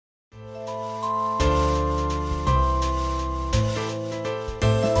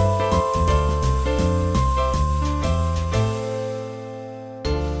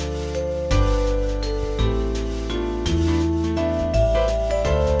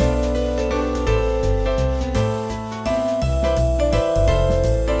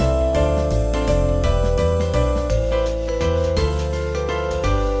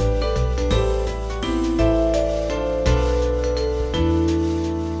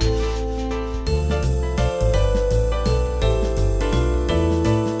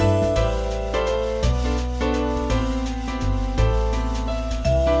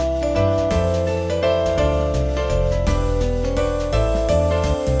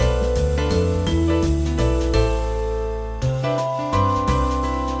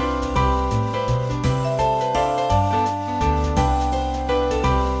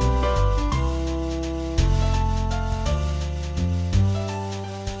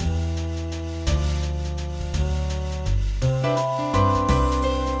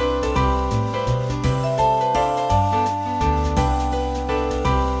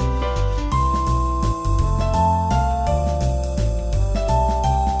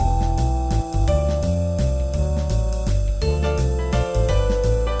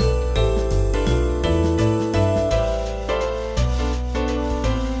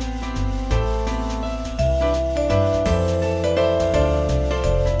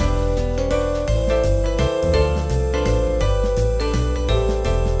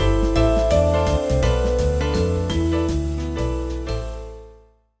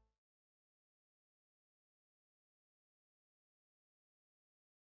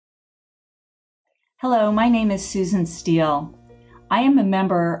Hello, my name is Susan Steele. I am a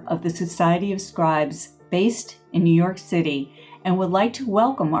member of the Society of Scribes based in New York City and would like to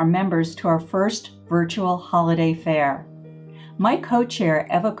welcome our members to our first virtual holiday fair. My co-chair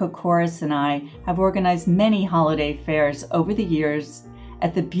Eva Kokoris and I have organized many holiday fairs over the years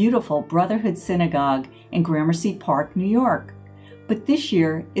at the beautiful Brotherhood Synagogue in Gramercy Park, New York. But this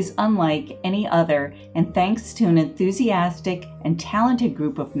year is unlike any other, and thanks to an enthusiastic and talented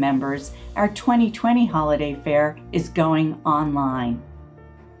group of members, our 2020 holiday fair is going online.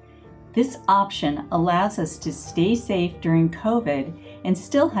 This option allows us to stay safe during COVID and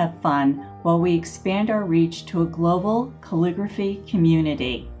still have fun while we expand our reach to a global calligraphy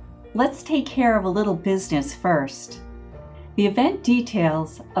community. Let's take care of a little business first. The event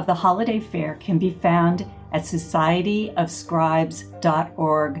details of the holiday fair can be found at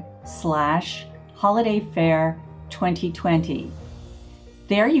societyofscribes.org/holidayfair2020.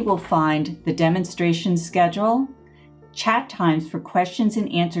 There you will find the demonstration schedule, chat times for questions and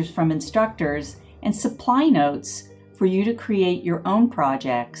answers from instructors, and supply notes for you to create your own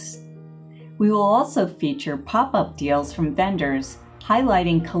projects. We will also feature pop-up deals from vendors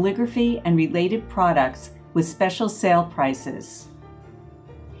highlighting calligraphy and related products with special sale prices.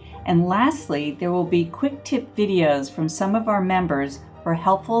 And lastly, there will be quick tip videos from some of our members for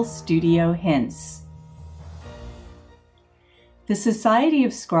helpful studio hints. The Society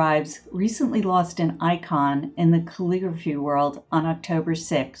of Scribes recently lost an icon in the calligraphy world on October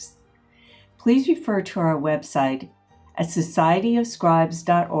 6th. Please refer to our website at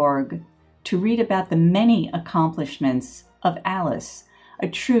societyofscribes.org to read about the many accomplishments of Alice, a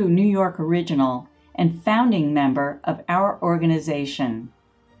true New York original and founding member of our organization.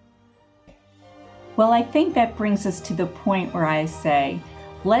 Well, I think that brings us to the point where I say,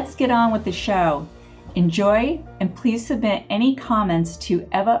 let's get on with the show. Enjoy, and please submit any comments to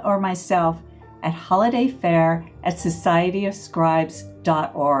Eva or myself at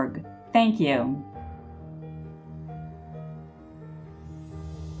holidayfair@societyofscribes.org. Thank you.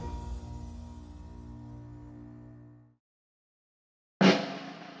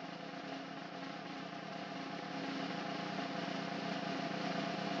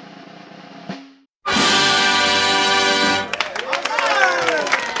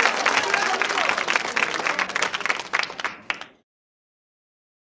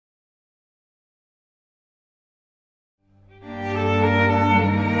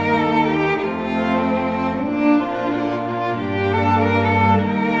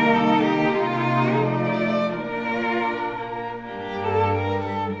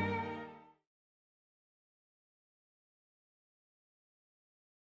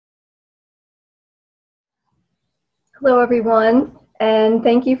 Hello, everyone, and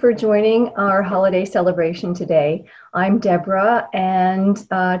thank you for joining our holiday celebration today. I'm Debra, and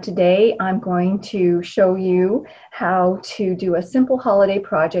today I'm going to show you how to do a simple holiday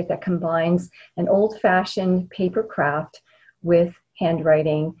project that combines an old-fashioned paper craft with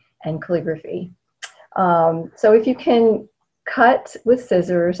handwriting and calligraphy. So if you can cut with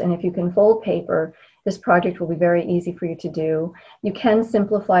scissors and if you can fold paper, this project will be very easy for you to do. You can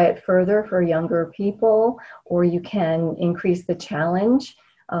simplify it further for younger people, or you can increase the challenge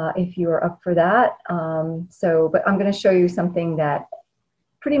if you're up for that. But I'm going to show you something that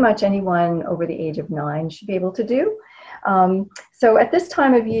pretty much anyone over the age of 9 should be able to do. So at this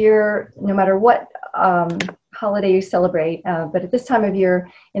time of year, no matter what holiday you celebrate, but at this time of year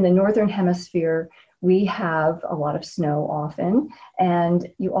in the Northern Hemisphere, we have a lot of snow often,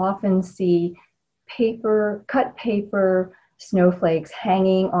 and you often see cut paper snowflakes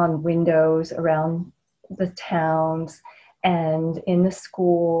hanging on windows around the towns and in the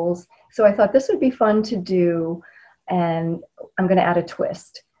schools. So I thought this would be fun to do, and I'm going to add a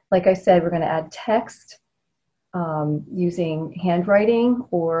twist. Like I said, we're going to add text using handwriting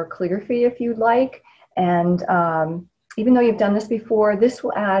or calligraphy if you'd like. And even though you've done this before, this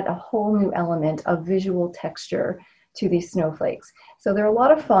will add a whole new element of visual texture to these snowflakes. So they're a lot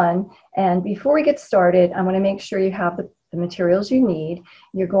of fun. And before we get started, I want to make sure you have the materials you need.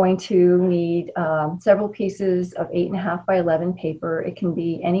 You're going to need several pieces of 8.5 by 11 paper. It can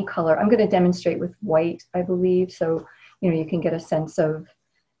be any color. I'm going to demonstrate with white, I believe, so you can get a sense of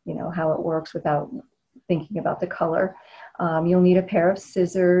how it works without thinking about the color. You'll need a pair of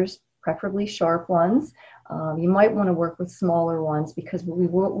scissors, preferably sharp ones. You might want to work with smaller ones because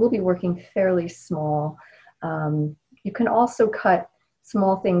we'll be working fairly small. You can also cut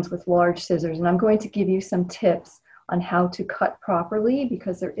small things with large scissors, and I'm going to give you some tips on how to cut properly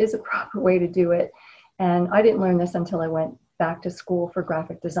because there is a proper way to do it. And I didn't learn this until I went back to school for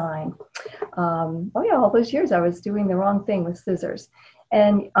graphic design. Oh yeah, all those years I was doing the wrong thing with scissors.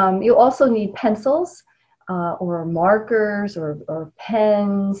 And you'll also need pencils or markers or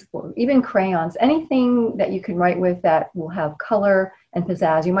pens or even crayons, anything that you can write with that will have color and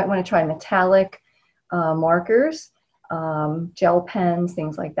pizzazz. You might want to try metallic markers, gel pens,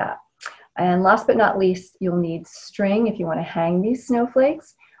 things like that. And last but not least, you'll need string if you want to hang these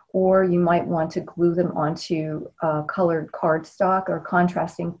snowflakes, or you might want to glue them onto colored cardstock or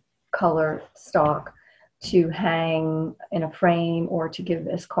contrasting color stock to hang in a frame or to give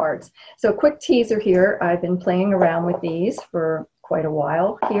as cards. So quick teaser here, I've been playing around with these for quite a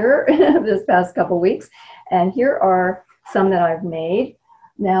while here this past couple weeks. And here are some that I've made.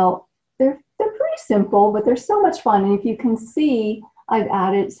 Now, they're pretty simple, but they're so much fun. And if you can see, I've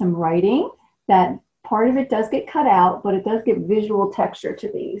added some writing that part of it does get cut out, but it does give visual texture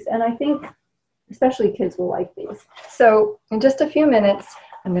to these. And I think especially kids will like these. So in just a few minutes,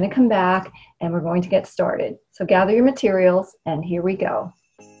 I'm going to come back and we're going to get started. So gather your materials and here we go.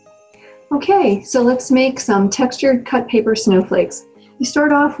 Okay, so let's make some textured cut paper snowflakes. You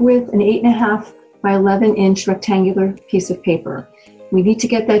start off with an 8.5 by 11 inch rectangular piece of paper. We need to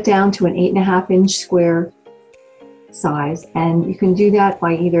get that down to an 8.5 inch square size, and you can do that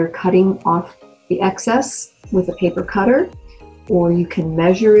by either cutting off the excess with a paper cutter, or you can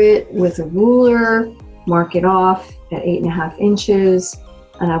measure it with a ruler, mark it off at 8.5 inches,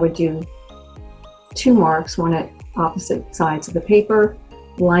 and I would do 2 marks, one at opposite sides of the paper,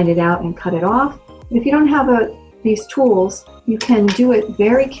 line it out and cut it off. If you don't have these tools, you can do it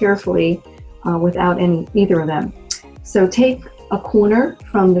very carefully without either of them. So take a corner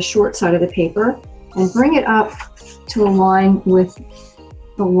from the short side of the paper and bring it up to align with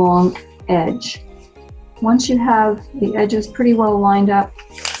the long edge. Once you have the edges pretty well lined up,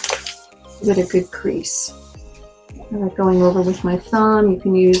 give it a good crease. I like going over with my thumb. You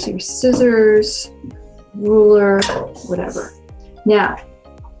can use your scissors, ruler, whatever. Now,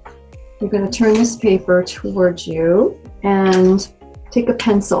 you're going to turn this paper towards you and take a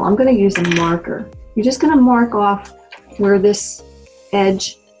pencil. I'm going to use a marker. You're just going to mark off where this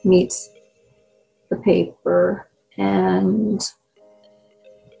edge meets the paper, and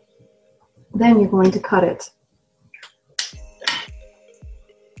then you're going to cut it.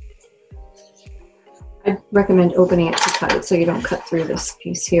 I recommend opening it to cut it so you don't cut through this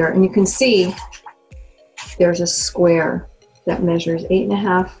piece here. And you can see there's a square that measures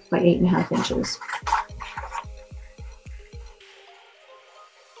 8.5 by 8.5 inches.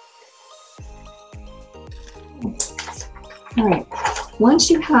 All right, once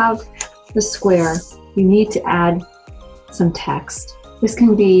you have the square, you need to add some text. This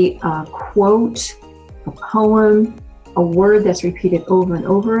can be a quote, a poem, a word that's repeated over and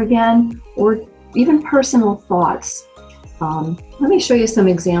over again, or even personal thoughts. Let me show you some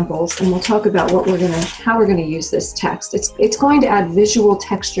examples, and we'll talk about how we're gonna use this text. It's going to add visual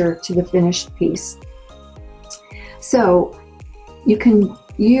texture to the finished piece. So you can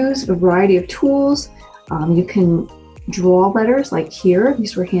use a variety of tools. You can draw letters like here.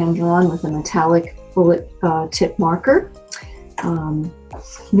 These were hand drawn with a metallic bullet tip marker.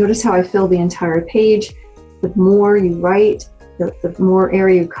 Notice how I fill the entire page. The more you write, the more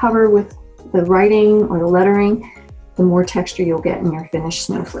area you cover with the writing or the lettering, the more texture you'll get in your finished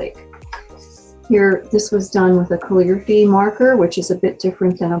snowflake. Here, this was done with a calligraphy marker, which is a bit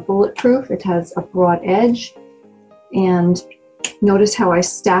different than a bulletproof. It has a broad edge, and notice how I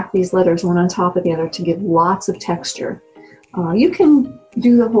stack these letters one on top of the other to give lots of texture. You can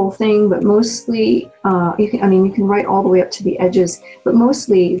do the whole thing, but mostly, you can write all the way up to the edges, but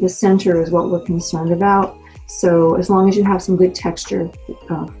mostly the center is what we're concerned about. So as long as you have some good texture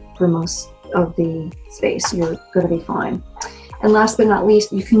for most of the space, you're going to be fine. And last but not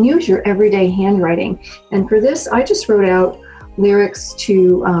least, you can use your everyday handwriting. And for this, I just wrote out lyrics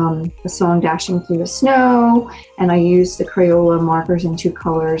to the song Dashing Through the Snow, and I used the Crayola markers in 2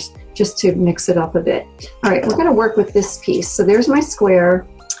 colors just to mix it up a bit. All right, we're going to work with this piece. So there's my square,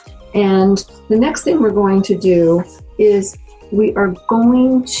 and the next thing we're going to do is we are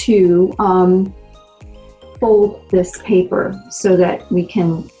going to fold this paper so that we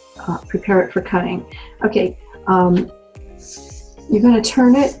can prepare it for cutting. Okay, you're going to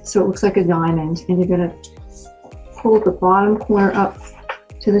turn it so it looks like a diamond, and you're going to pull the bottom corner up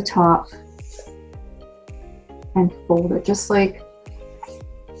to the top and fold it just like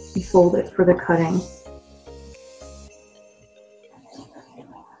you fold it for the cutting.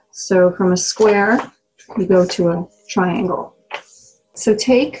 So from a square, you go to a triangle. So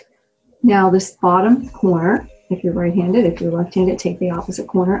take now this bottom corner, if you're right-handed, if you're left-handed, take the opposite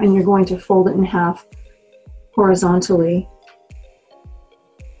corner, and you're going to fold it in half horizontally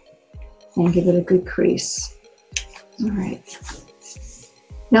and give it a good crease. All right.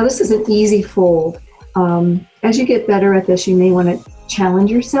 Now this is an easy fold. As you get better at this, you may want to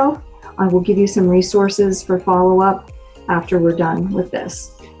challenge yourself. I will give you some resources for follow-up after we're done with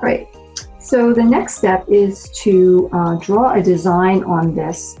this. All right, so the next step is to draw a design on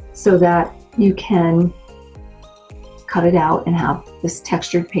this so that you can cut it out and have this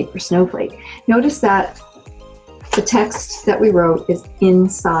textured paper snowflake. Notice that the text that we wrote is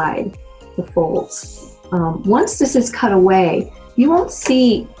inside the folds. Once this is cut away, you won't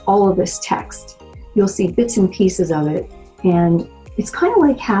see all of this text. You'll see bits and pieces of it, and it's kind of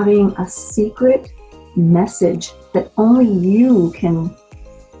like having a secret message that only you can,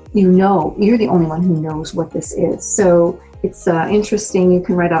 you're the only one who knows what this is. So it's interesting. You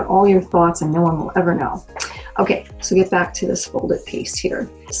can write out all your thoughts and no one will ever know. Okay, so get back to this folded piece here.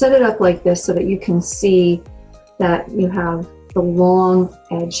 Set it up like this so that you can see that you have the long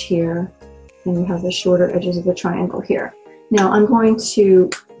edge here and you have the shorter edges of the triangle here. Now I'm going to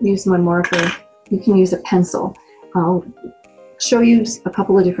use my marker. You can use a pencil. I'll show you a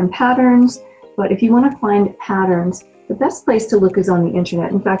couple of different patterns, but if you want to find patterns, the best place to look is on the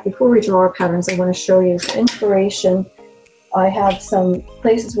internet. In fact, before we draw our patterns, I want to show you some inspiration. I have some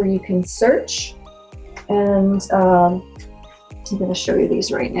places where you can search, and I'm going to show you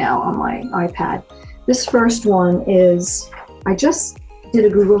these right now on my iPad. This first one is, I just did a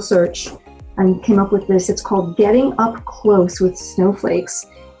Google search and came up with this. It's called Getting Up Close with Snowflakes.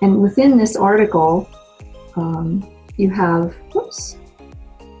 And within this article, you have,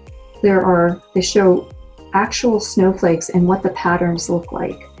 they show actual snowflakes and what the patterns look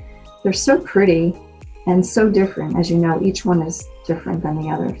like. They're so pretty and so different. As you know, each one is different than the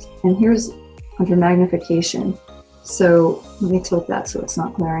others. And here's under magnification. So let me tilt that so it's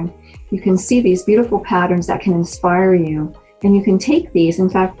not glaring. You can see these beautiful patterns that can inspire you. And you can take these. In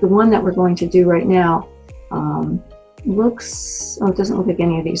fact, the one that we're going to do right now it doesn't look like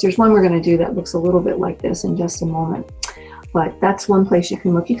any of these. There's one we're going to do that looks a little bit like this in just a moment. But that's one place you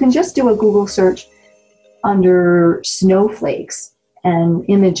can look. You can just do a Google search under snowflakes and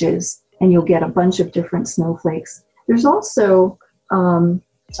images, and you'll get a bunch of different snowflakes. There's also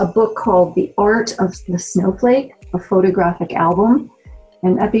a book called The Art of the Snowflake, a photographic album.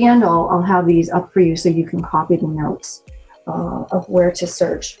 And at the end, I'll have these up for you so you can copy the notes of where to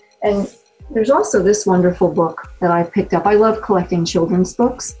search. And there's also this wonderful book that I picked up. I love collecting children's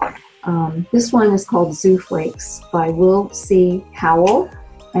books. This one is called Zoo Flakes by Will C. Howell.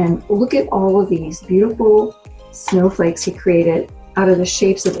 And look at all of these beautiful snowflakes he created out of the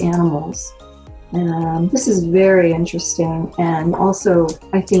shapes of animals. And this is very interesting, and also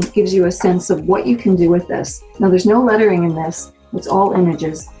I think gives you a sense of what you can do with this. Now there's no lettering in this, it's all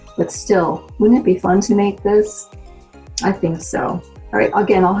images, but still, wouldn't it be fun to make this? I think so. All right,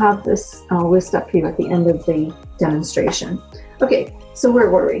 again, I'll have this list up for you at the end of the demonstration. Okay, so where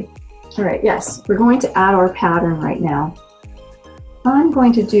were we? All right, yes, we're going to add our pattern right now. I'm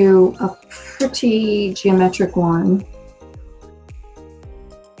going to do a pretty geometric one.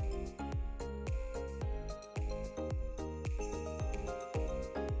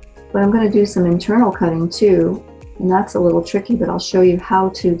 But I'm going to do some internal cutting too, and that's a little tricky, but I'll show you how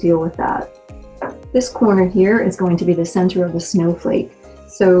to deal with that. This corner here is going to be the center of the snowflake.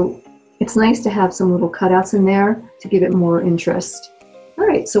 So it's nice to have some little cutouts in there to give it more interest. All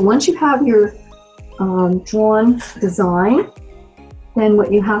right, so once you have your drawn design, then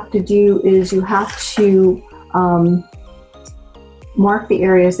what you have to do is you have to mark the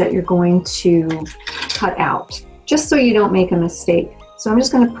areas that you're going to cut out, just so you don't make a mistake. So I'm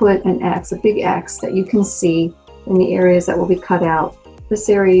just going to put an X, a big X that you can see in the areas that will be cut out. This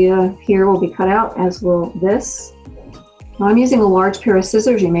area here will be cut out, as will this. Now I'm using a large pair of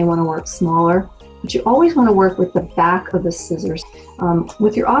scissors. You may want to work smaller, but you always want to work with the back of the scissors.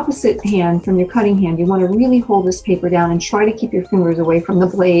 With your opposite hand, from your cutting hand, you want to really hold this paper down and try to keep your fingers away from the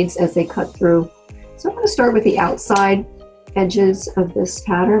blades as they cut through. So I'm going to start with the outside edges of this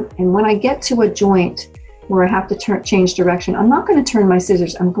pattern, and when I get to a joint where I have to change direction, I'm not going to turn my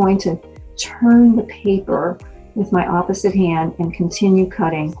scissors. I'm going to turn the paper with my opposite hand and continue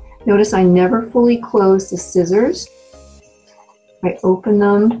cutting. Notice I never fully close the scissors. I open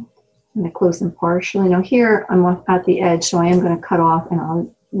them and I close them partially. Now here I'm at the edge, so I am going to cut off and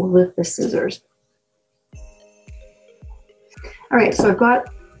I'll lift the scissors. All right, so I've got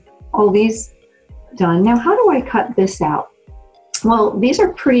all these done. Now how do I cut this out? Well, these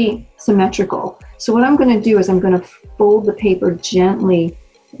are pretty symmetrical. So what I'm going to do is I'm going to fold the paper gently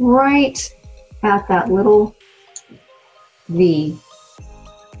right at that little V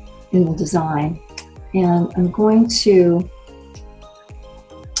in the design. And I'm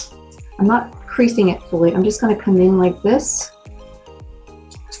not creasing it fully. I'm just going to come in like this,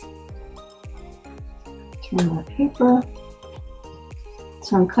 turn my paper.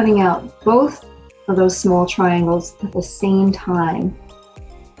 So I'm cutting out both of those small triangles at the same time.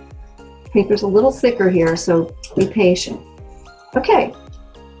 Paper's a little thicker here, so be patient. Okay.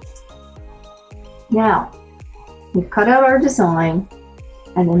 Now, we've cut out our design,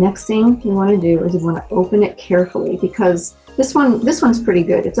 and the next thing we want to do is we want to open it carefully, because this one's pretty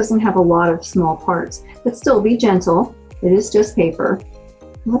good. It doesn't have a lot of small parts, but still be gentle. It is just paper.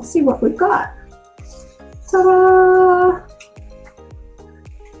 Let's see what we've got. Ta-da!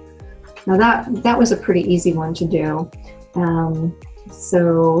 Now that was a pretty easy one to do.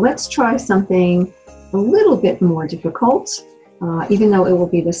 So let's try something a little bit more difficult, even though it will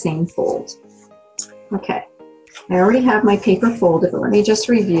be the same fold. Okay, I already have my paper folded, but let me just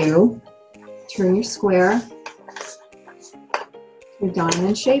review. Turn your square to a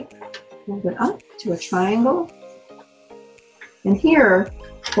diamond shape, fold it up to a triangle. And here,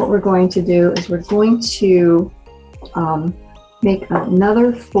 what we're going to do is we're going to make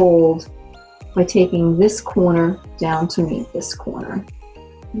another fold by taking this corner down to meet this corner.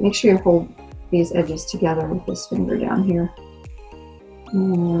 Make sure you hold these edges together with this finger down here.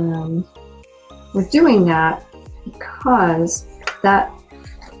 And we're doing that because that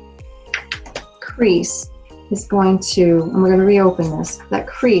crease is going to, and we're going to reopen this, that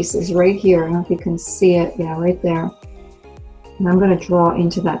crease is right here. I don't know if you can see it. Yeah, right there. And I'm going to draw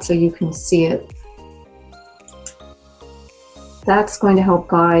into that so you can see it. That's going to help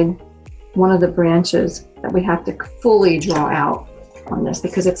guide one of the branches that we have to fully draw out on this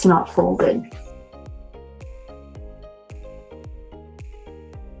because it's not folded.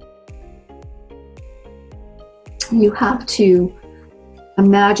 You have to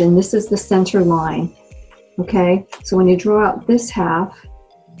imagine this is the center line, okay? So when you draw out this half,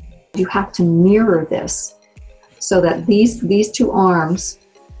 you have to mirror this so that these two arms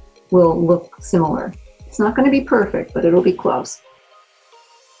will look similar. It's not going to be perfect, but it'll be close.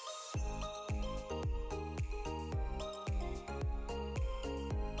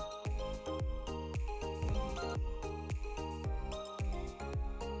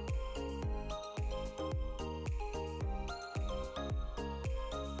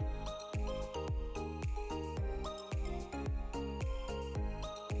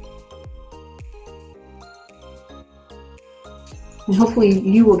 And hopefully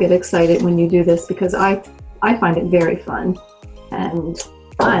you will get excited when you do this because I find it very fun and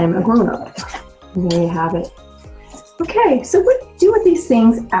I'm a grown-up. And there you have it. Okay, so what do you do with these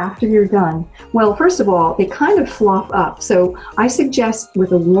things after you're done? Well, first of all, they kind of flop up. So I suggest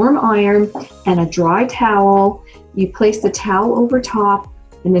with a warm iron and a dry towel, you place the towel over top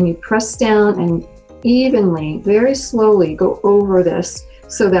and then you press down and evenly, very slowly go over this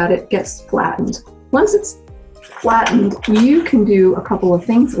so that it gets flattened. Once it's flattened, you can do a couple of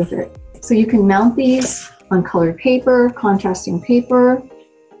things with it. So you can mount these on colored paper, contrasting paper,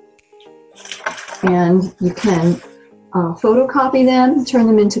 and you can photocopy them, turn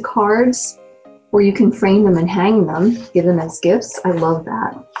them into cards, or you can frame them and hang them, give them as gifts. I love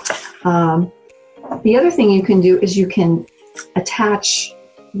that. The other thing you can do is you can attach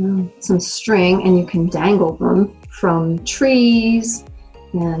some string and you can dangle them from trees,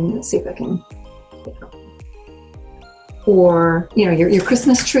 and let's see if I can, or your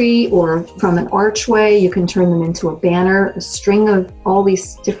Christmas tree, or from an archway. You can turn them into a banner. A string of all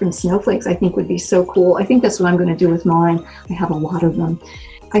these different snowflakes I think would be so cool. I think that's what I'm going to do with mine. I have a lot of them.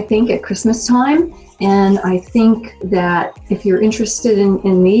 I think at Christmas time, and I think that if you're interested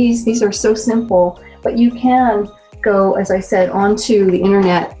in these are so simple, but you can go, as I said, onto the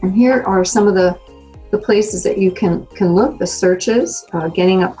internet, and here are some of the places that you can look, the searches,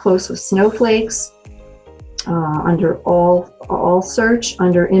 getting up close with snowflakes. Under all search,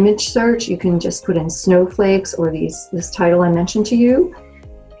 under image search, you can just put in snowflakes or this title I mentioned to you.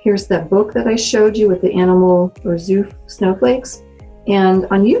 Here's that book that I showed you with the animal or zoo snowflakes. And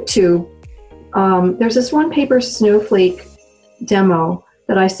on YouTube, there's this one paper snowflake demo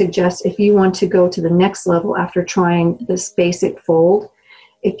that I suggest if you want to go to the next level after trying this basic fold.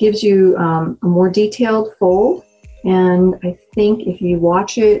 It gives you a more detailed fold, and I think if you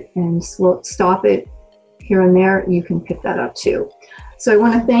watch it and stop it here and there, you can pick that up too. So I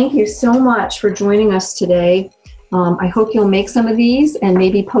want to thank you so much for joining us today. I hope you'll make some of these and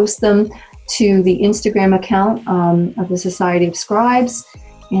maybe post them to the Instagram account of the Society of Scribes.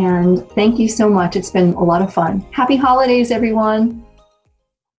 And thank you so much. It's been a lot of fun. Happy holidays, everyone.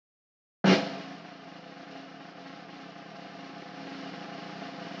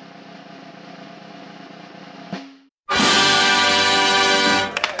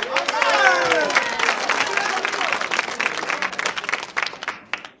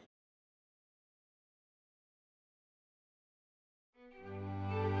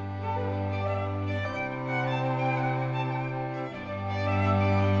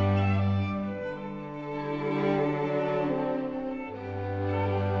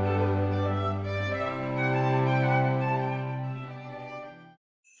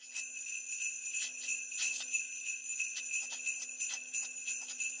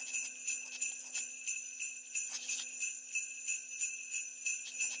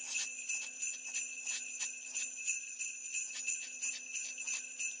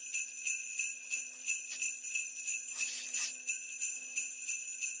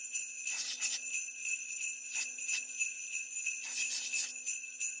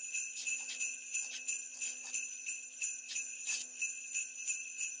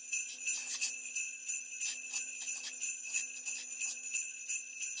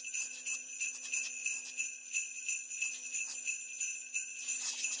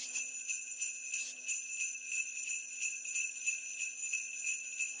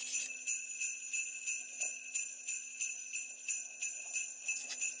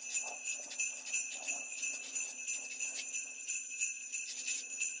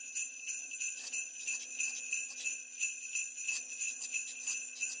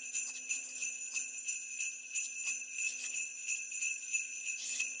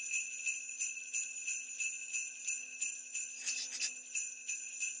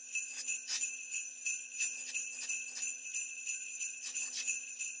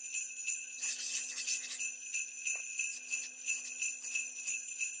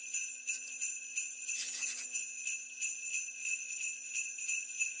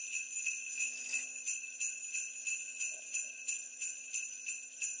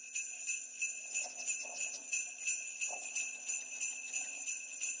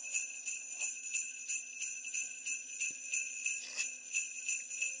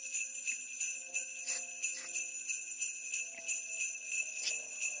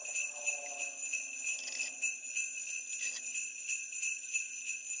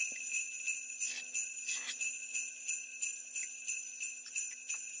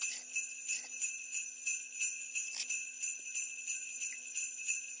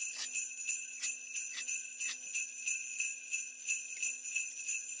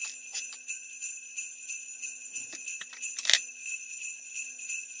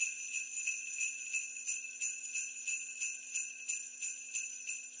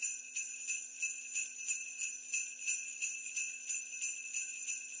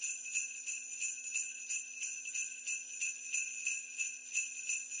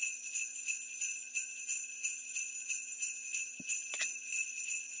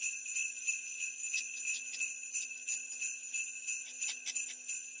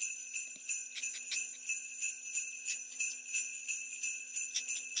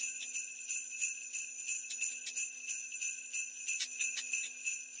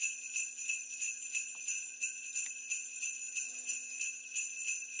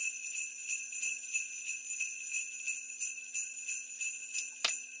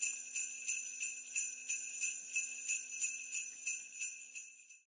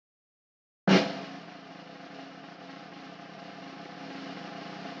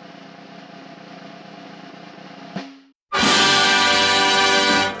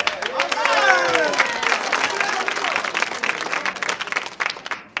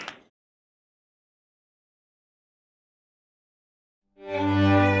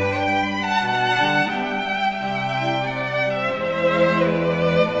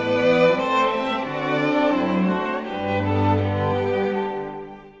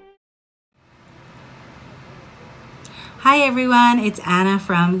 Hi everyone, it's Anna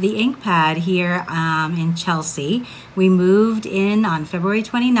from the Ink Pad here in Chelsea. We moved in on February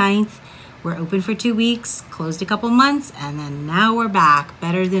 29th. We're open for 2 weeks, closed a couple months, and then now we're back,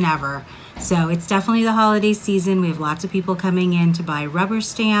 better than ever. So it's definitely the holiday season. We have lots of people coming in to buy rubber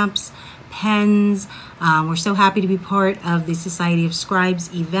stamps, pens. We're so happy to be part of the Society of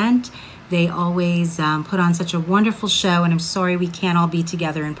Scribes event. They always put on such a wonderful show, and I'm sorry we can't all be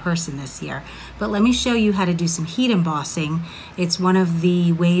together in person this year. But let me show you how to do some heat embossing. It's one of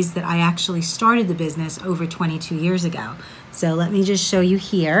the ways that I actually started the business over 22 years ago. So let me just show you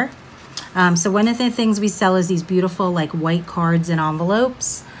here. So one of the things we sell is these beautiful like white cards and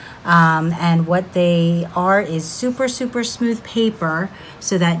envelopes. And what they are is super, super smooth paper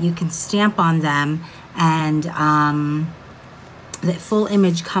so that you can stamp on them and the full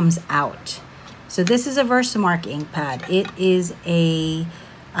image comes out. So this is a Versamark ink pad. It is a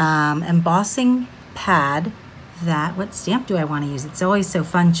embossing pad that, what stamp do I want to use? It's always so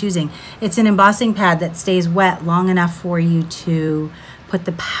fun choosing. It's an embossing pad that stays wet long enough for you to put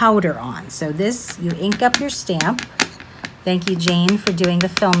the powder on. So this, you ink up your stamp. Thank you, Jane, for doing the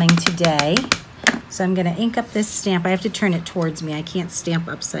filming today. So I'm gonna ink up this stamp. I have to turn it towards me. I can't stamp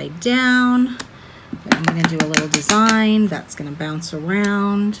upside down. But I'm gonna do a little design. That's gonna bounce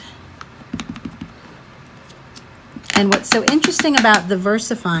around. And what's so interesting about the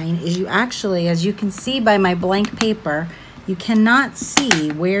VersaFine is you actually, as you can see by my blank paper, you cannot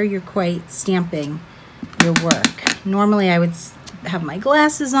see where you're quite stamping your work. Normally I would have my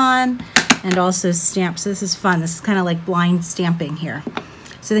glasses on and also stamp. So this is fun. This is kind of like blind stamping here.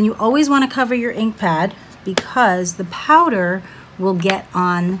 So then you always want to cover your ink pad because the powder will get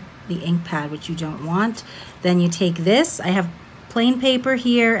on the ink pad, which you don't want. Then you take this. I have plain paper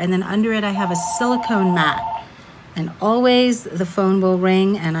here, and then under it I have a silicone mat. And always the phone will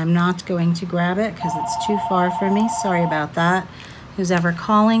ring, and I'm not going to grab it because it's too far for me. Sorry about that. Who's ever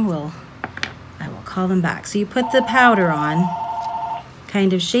calling, I will call them back. So you put the powder on,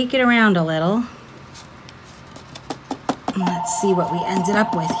 kind of shake it around a little. And let's see what we ended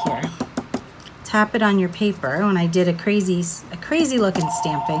up with here. Tap it on your paper. When I did a crazy looking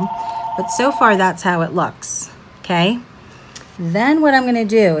stamping, but so far that's how it looks. Okay. Then what I'm going to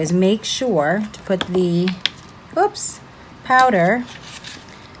do is make sure to put the powder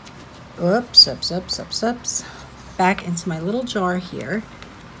back into my little jar here.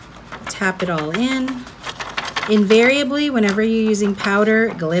 Tap it all in. Invariably, whenever you're using powder,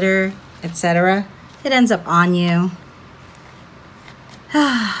 glitter, etc., it ends up on you.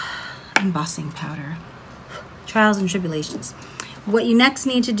 Embossing powder. Trials and tribulations. What you next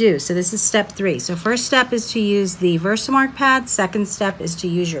need to do, so this is step 3. So first step is to use the Versamark pad. Second step is to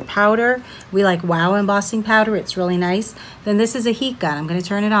use your powder. We like Wow embossing powder. It's really nice. Then this is a heat gun. I'm going to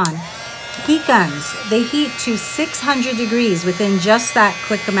turn it on. Heat guns, they heat to 600 degrees within just that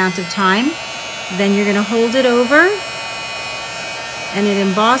quick amount of time. Then you're going to hold it over and it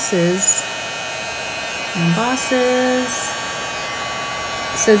embosses.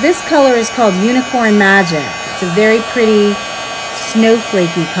 So this color is called Unicorn Magic. It's a very pretty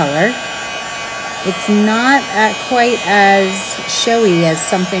snowflakey color. It's not quite as showy as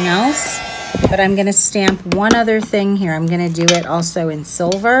something else, but I'm going to stamp one other thing here. I'm going to do it also in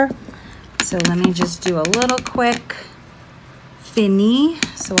silver. So let me just do a little quick fini.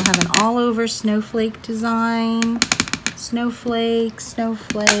 So we'll have an all over snowflake design. Snowflake,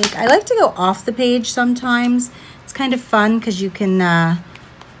 snowflake. I like to go off the page sometimes. It's kind of fun because you can,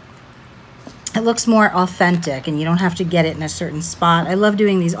 it looks more authentic and you don't have to get it in a certain spot. I love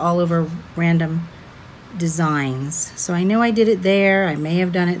doing these all over random designs. So I know I did it there. I may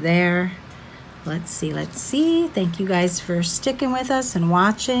have done it there. Let's see, let's see. Thank you guys for sticking with us and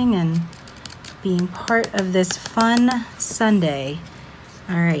watching and being part of this fun Sunday.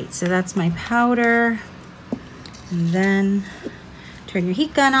 All right, so that's my powder. And then turn your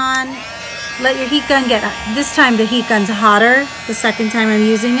heat gun on. Let your heat gun get, this time the heat gun's hotter, the second time I'm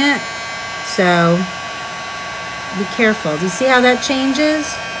using it. So be careful. Do you see how that changes?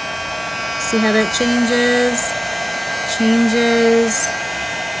 See how that changes? Changes.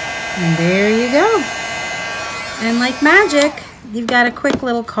 And there you go. And like magic, you've got a quick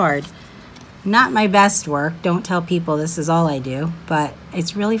little card. Not my best work. Don't tell people this is all I do, but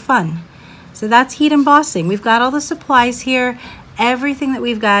it's really fun. So that's heat embossing. We've got all the supplies here. Everything that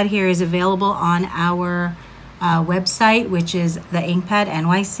we've got here is available on our website, which is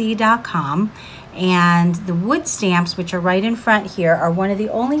theinkpadnyc.com. And the wood stamps, which are right in front here, are one of the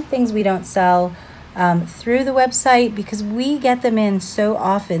only things we don't sell through the website because we get them in so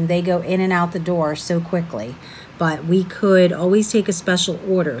often. They go in and out the door so quickly. But we could always take a special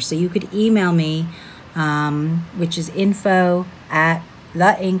order. So you could email me which is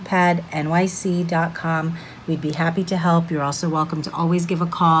info@theinkpadnyc.com. We'd be happy to help. You're also welcome to always give a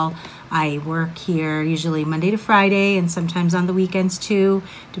call. I work here usually Monday to Friday and sometimes on the weekends too,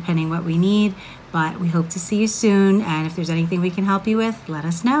 depending what we need. But we hope to see you soon. And if there's anything we can help you with, let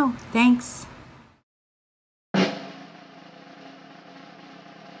us know. Thanks.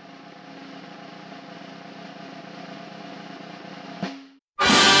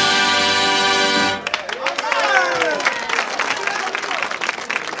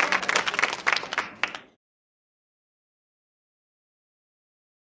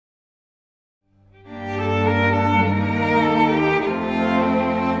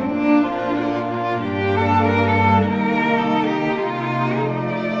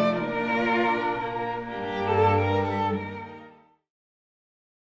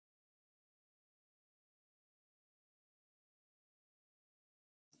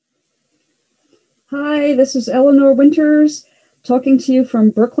 Hi, this is Eleanor Winters talking to you from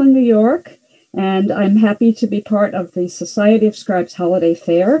Brooklyn, New York, and I'm happy to be part of the Society of Scribes Holiday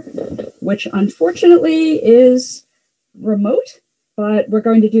Fair, which unfortunately is remote, but we're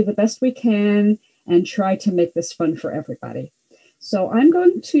going to do the best we can and try to make this fun for everybody. So I'm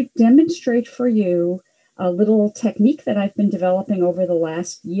going to demonstrate for you a little technique that I've been developing over the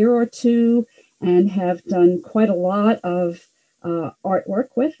last year or two and have done quite a lot of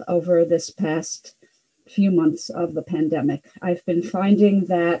artwork with over this past few months of the pandemic. I've been finding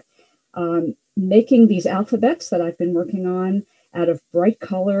that making these alphabets that I've been working on out of bright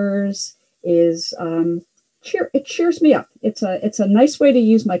colors is it cheers me up. It's a nice way to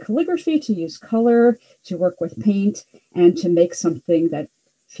use my calligraphy, to use color, to work with paint, and to make something that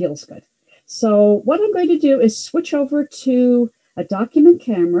feels good. So what I'm going to do is switch over to a document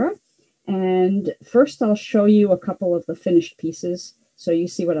camera, and first I'll show you a couple of the finished pieces so you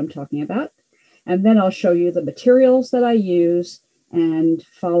see what I'm talking about. And then I'll show you the materials that I use, and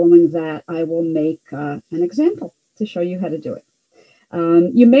following that, I will make an example to show you how to do it.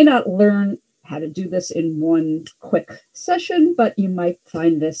 You may not learn how to do this in one quick session, but you might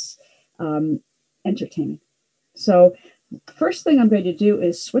find this entertaining. So first thing I'm going to do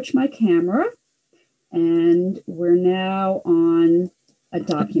is switch my camera, and we're now on a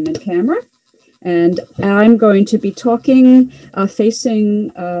document camera. And I'm going to be talking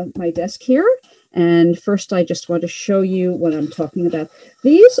facing my desk here. And first, I just want to show you what I'm talking about.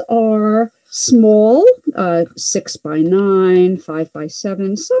 These are small 6x9,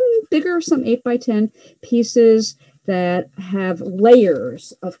 5x7, some bigger, some 8x10 pieces that have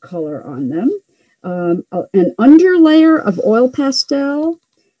layers of color on them. An underlayer of oil pastel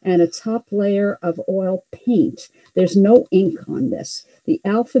and a top layer of oil paint. There's no ink on this. The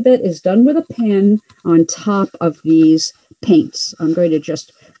alphabet is done with a pen on top of these paints. I'm going to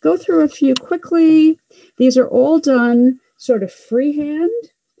just go through a few quickly. These are all done sort of freehand,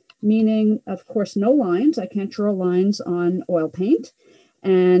 meaning, of course, no lines. I can't draw lines on oil paint.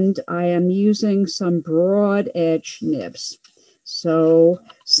 And I am using some broad edge nibs. So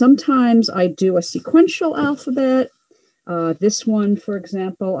sometimes I do a sequential alphabet. This one, for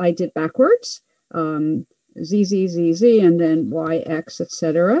example, I did backwards. Z, Z, Z, Z, and then Y, X,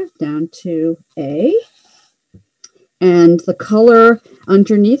 etc., down to A. And the color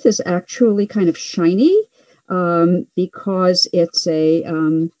underneath is actually kind of shiny because it's a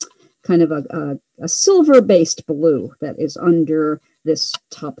kind of a silver-based blue that is under this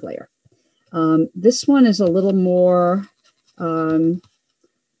top layer. This one is a little more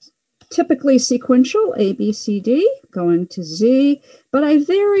typically sequential, A, B, C, D, going to Z, but I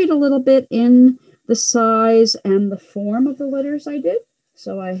varied a little bit in the size and the form of the letters I did.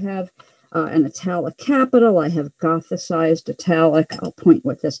 So I have an italic capital, I have Gothicized italic, I'll point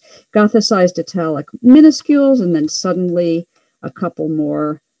with this, Gothicized italic minuscules, and then suddenly a couple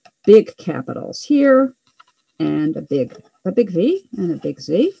more big capitals here, and a big V and a big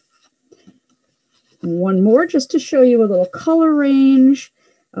Z. One more just to show you a little color range.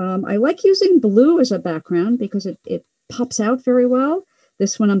 I like using blue as a background because it pops out very well.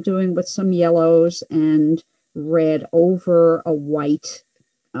 This one I'm doing with some yellows and red over a white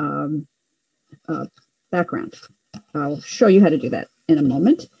background. I'll show you how to do that in a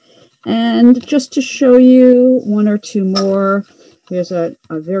moment. And just to show you one or two more, here's a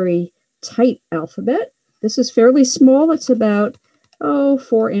very tight alphabet. This is fairly small. It's about,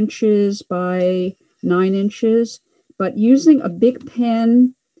 4 inches by 9 inches. But using a big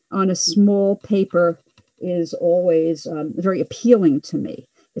pen on a small paper is always very appealing to me.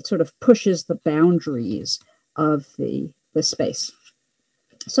 It sort of pushes the boundaries of the space.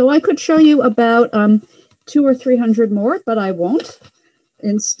 So I could show you about 200 or 300 more, but I won't.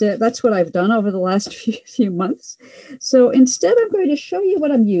 instead, that's what I've done over the last few months. So instead, I'm going to show you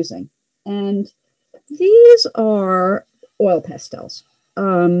what I'm using. And these are oil pastels.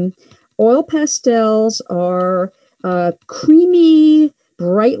 Oil pastels are creamy,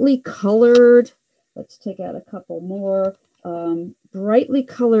 brightly colored. Let's take out a couple more. Brightly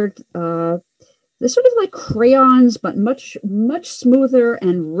colored, they're sort of like crayons, but much smoother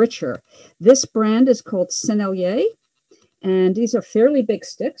and richer. This brand is called Sennelier, and these are fairly big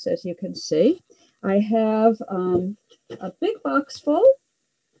sticks, as you can see. I have a big box full,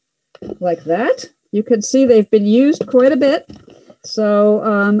 like that. You can see they've been used quite a bit. So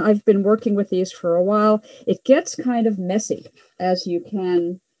I've been working with these for a while. It gets kind of messy, as you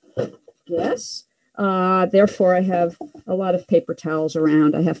can guess. Therefore, I have a lot of paper towels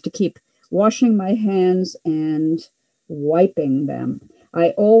around. I have to keep washing my hands and wiping them.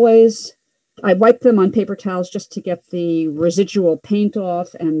 I wipe them on paper towels just to get the residual paint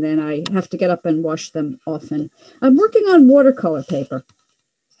off, and then I have to get up and wash them often. I'm working on watercolor paper.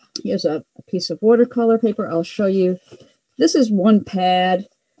 Here's a piece of watercolor paper. I'll show you. This is one pad,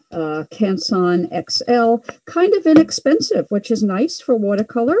 Canson XL, kind of inexpensive, which is nice for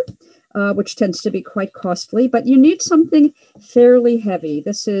watercolor, which tends to be quite costly, but you need something fairly heavy.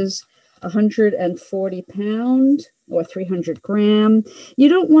 This is 140 pound or 300 gram. You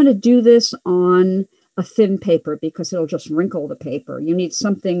don't want to do this on a thin paper because it'll just wrinkle the paper. You need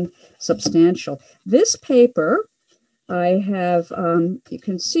something substantial. This paper, I have, you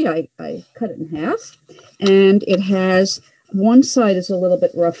can see I cut it in half, and it has, one side is a little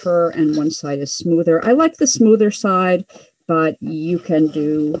bit rougher and one side is smoother. I like the smoother side, but you can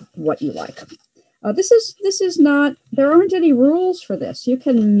do what you like. This is not, there aren't any rules for this. You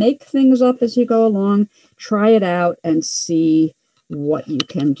can make things up as you go along, try it out and see what you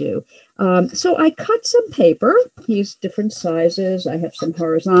can do. So I cut some paper, these different sizes. I have some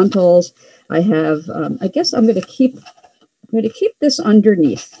horizontals. I have, I guess I'm going to keep this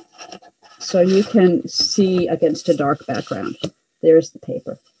underneath so you can see against a dark background. There's the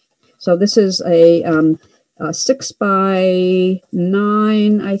paper. So this is a 6 by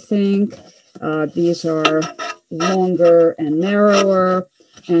 9, I think. These are longer and narrower,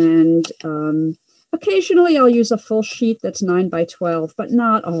 and occasionally I'll use a full sheet that's 9 by 12, but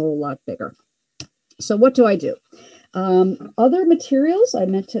not a whole lot bigger. So what do I do? Other materials I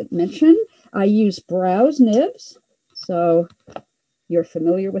meant to mention, I use browse nibs. So you're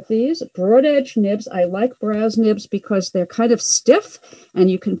familiar with these. Broad edge nibs. I like browse nibs because they're kind of stiff and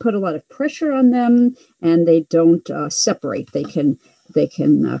you can put a lot of pressure on them and they don't separate. They can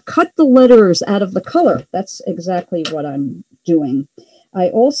cut the letters out of the color. That's exactly what I'm doing. I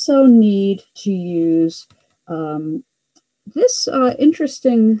also need to use this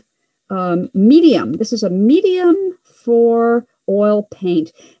interesting medium. This is a medium for oil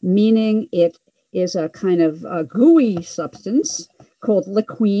paint, meaning it is a kind of gooey substance called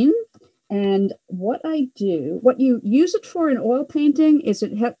liquine. And what I do, what you use it for in oil painting is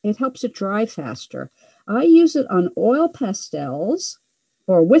it helps it dry faster. I use it on oil pastels,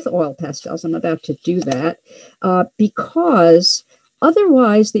 or with oil pastels. I'm about to do that because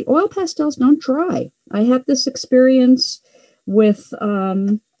otherwise the oil pastels don't dry. I have this experience with,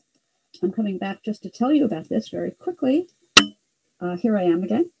 I'm coming back just to tell you about this very quickly. Here I am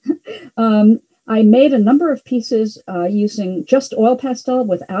again. I made a number of pieces using just oil pastel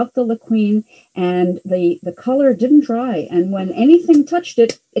without the liquine, and the color didn't dry. And when anything touched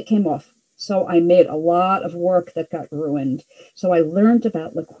it, it came off. So I made a lot of work that got ruined. So I learned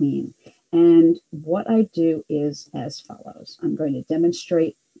about liquine. And what I do is as follows. I'm going to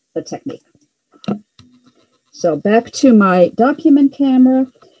demonstrate the technique. So back to my document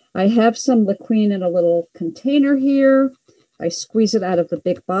camera. I have some liquine in a little container here. I squeeze it out of the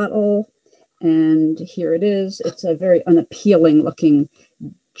big bottle. And here it is. It's a very unappealing looking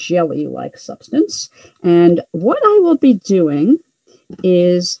jelly-like substance. And what I will be doing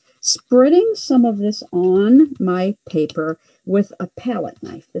is spreading some of this on my paper with a palette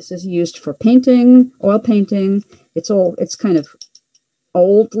knife. This is used for painting, oil painting. It's kind of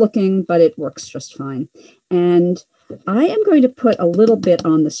old looking, but it works just fine. And I am going to put a little bit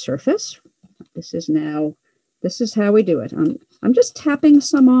on the surface. This is how we do it. I'm just tapping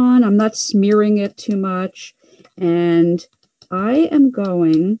some on. I'm not smearing it too much. And I am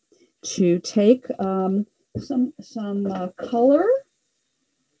going to take some color.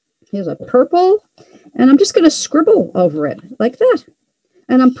 Here's a purple. And I'm just going to scribble over it like that.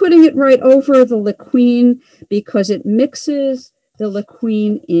 And I'm putting it right over the liquine because it mixes the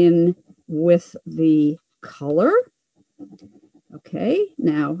liquine in with the color. Okay,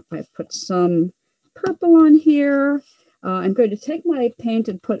 now I've put some purple on here. I'm going to take my paint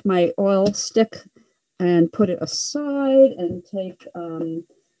and put my oil stick and put it aside and take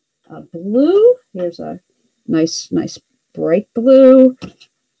a blue. Here's a nice bright blue.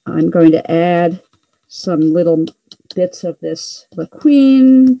 I'm going to add some little bits of this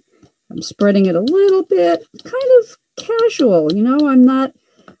liquine. I'm spreading it a little bit, kind of casual, you know, I'm not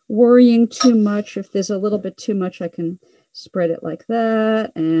worrying too much. If there's a little bit too much, I can spread it like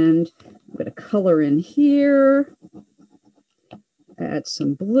that. And I'm going to color in here, add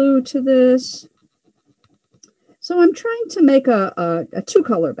some blue to this. So I'm trying to make a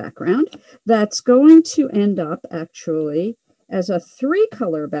two-color background that's going to end up actually as a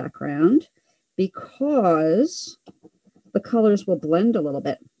three-color background because the colors will blend a little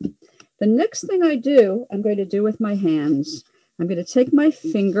bit. The next thing I'm going to do with my hands, I'm going to take my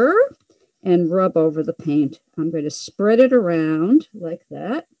finger and rub over the paint. I'm going to spread it around like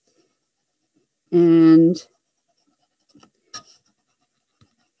that. And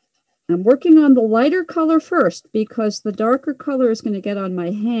I'm working on the lighter color first because the darker color is going to get on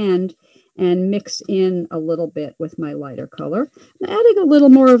my hand and mix in a little bit with my lighter color. I'm adding a little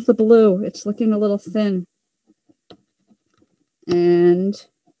more of the blue. It's looking a little thin. And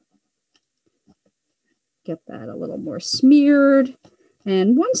get that a little more smeared.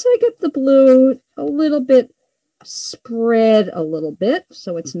 And once I get the blue a little bit spread a little bit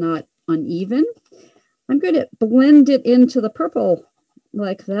so it's not uneven, I'm going to blend it into the purple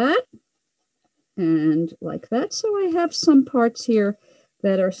like that and like that. So I have some parts here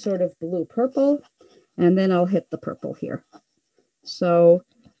that are sort of blue purple, and then I'll hit the purple here. So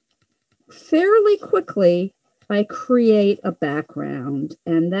fairly quickly I create a background,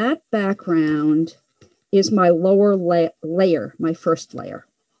 and that background is my lower layer, my first layer.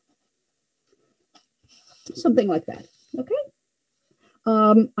 Something like that, okay?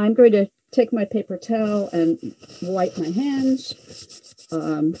 I'm going to take my paper towel and wipe my hands.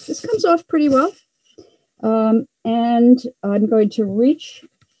 This comes off pretty well. And I'm going to reach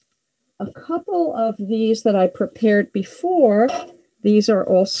a couple of these that I prepared before. These are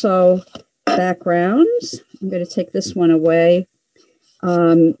also backgrounds. I'm going to take this one away.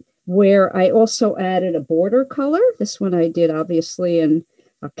 Where I also added a border color. This one I did obviously in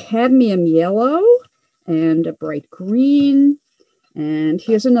a cadmium yellow and a bright green. And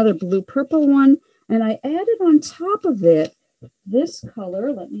here's another blue purple one. And I added on top of it this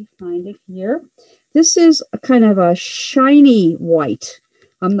color. Let me find it here. This is a kind of a shiny white.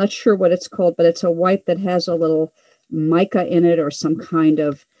 I'm not sure what it's called, but it's a white that has a little mica in it or some kind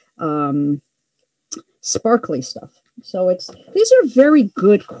of sparkly stuff. So these are very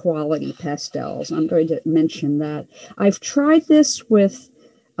good quality pastels. I'm going to mention that. I've tried this with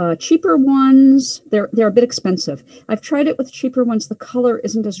cheaper ones. They're a bit expensive. I've tried it with cheaper ones. The color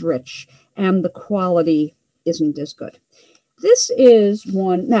isn't as rich and the quality isn't as good. This is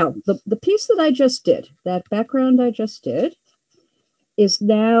one. Now, the piece that I just did, that background I just did, is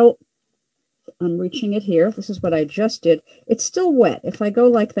now, I'm reaching it here. This is what I just did. It's still wet. If I go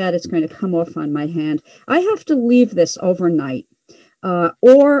like that, it's going to come off on my hand. I have to leave this overnight,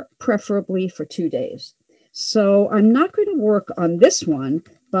 or preferably for 2 days. So I'm not going to work on this one,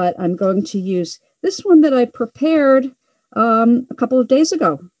 but I'm going to use this one that I prepared a couple of days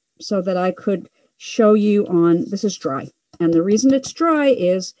ago so that I could show you on, this is dry. And the reason it's dry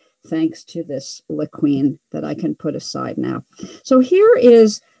is thanks to this liquine that I can put aside now. So here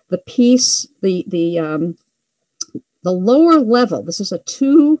is the piece, the lower level. This is a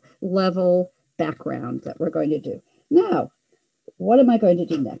 2-level background that we're going to do. Now, what am I going to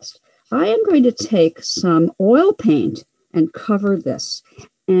do next? I am going to take some oil paint and cover this.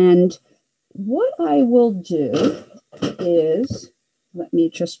 And what I will do is, let me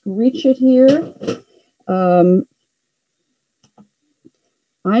just reach it here.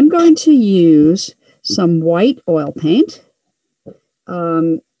 I'm going to use some white oil paint.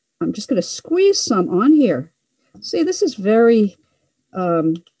 I'm just going to squeeze some on here. See, this is very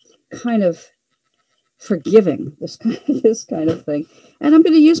kind of forgiving, this kind of thing. And I'm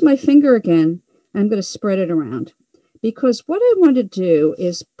going to use my finger again. I'm going to spread it around because what I want to do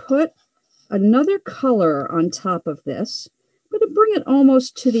is put another color on top of this. I'm going to bring it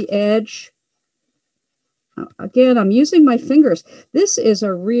almost to the edge. Again, I'm using my fingers. This is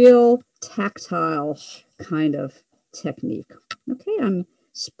a real tactile kind of technique. Okay, I'm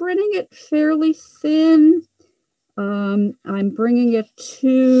spreading it fairly thin. I'm bringing it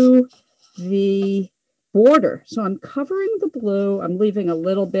to the border. So I'm covering the blue. I'm leaving a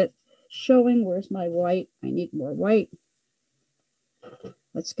little bit showing. Where's my white? I need more white.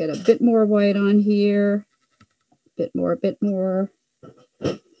 Let's get a bit more white on here. A bit more.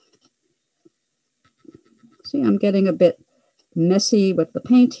 See, I'm getting a bit messy with the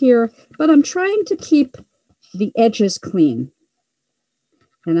paint here, but I'm trying to keep the edges clean.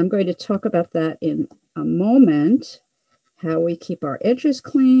 And I'm going to talk about that in a moment, how we keep our edges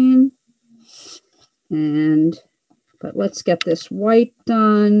clean. But let's get this white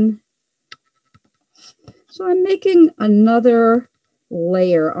done. So I'm making another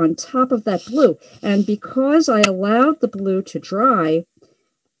layer on top of that blue. And because I allowed the blue to dry,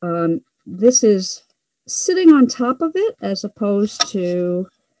 this is sitting on top of it as opposed to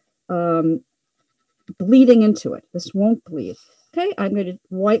bleeding into it. This won't bleed. Okay, I'm going to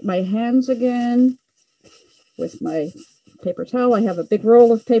wipe my hands again with my paper towel. I have a big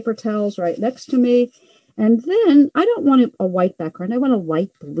roll of paper towels right next to me. And then I don't want a white background. I want a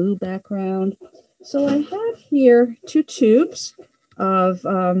light blue background. So I have here 2 tubes of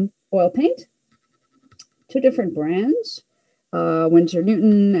oil paint, 2 different brands, Winsor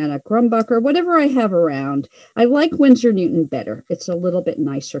Newton and a Grumbucker, whatever I have around. I like Winsor Newton better. It's a little bit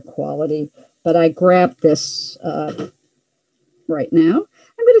nicer quality, but I grabbed this right now.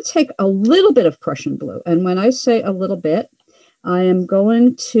 I'm going to take a little bit of Prussian blue. And when I say a little bit, I am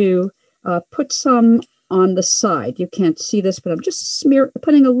going to put some on the side. You can't see this, but I'm just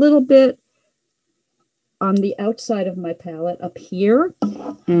putting a little bit on the outside of my palette up here.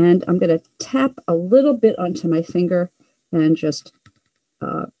 And I'm going to tap a little bit onto my finger and just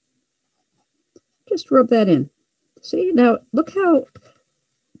rub that in. See, now look how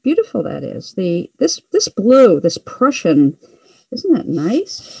beautiful that is. This blue, this Prussian, isn't that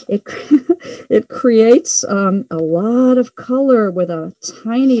nice? It creates a lot of color with a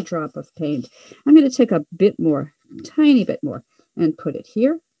tiny drop of paint. I'm going to take a bit more, tiny bit more, and put it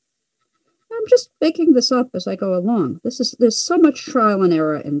here. I'm just making this up as I go along. There's so much trial and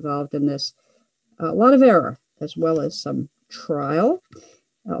error involved in this. A lot of error as well as some trial.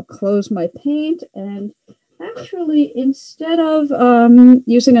 I'll close my paint, and actually, instead of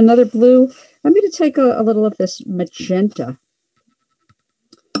using another blue, I'm going to take a little of this magenta.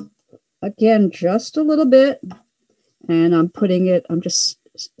 Again, just a little bit, and I'm just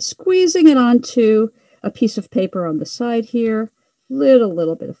squeezing it onto a piece of paper on the side here.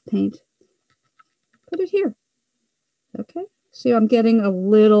 Little bit of paint. Put it here. Okay. See, I'm getting a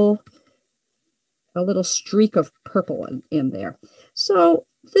little streak of purple in there. So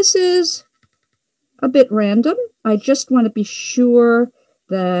this is a bit random. I just want to be sure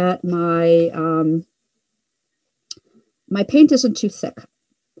that my paint isn't too thick.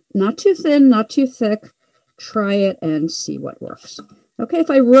 Not too thin, not too thick. Try it and see what works. Okay, if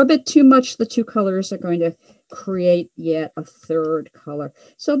I rub it too much, the 2 colors are going to create yet a 3rd color.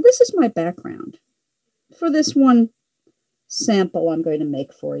 So this is my background for this one sample I'm going to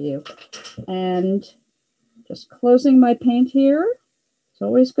make for you. And just closing my paint here. It's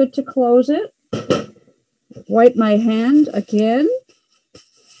always good to close it. Wipe my hand again.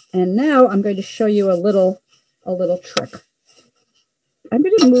 And now I'm going to show you a little trick. I'm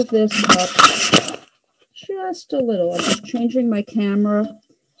going to move this up just a little. I'm just changing my camera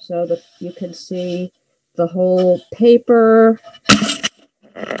so that you can see the whole paper.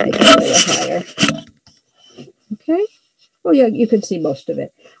 Make it a little higher. Okay. Oh, yeah, you can see most of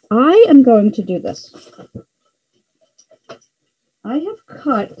it. I am going to do this. I have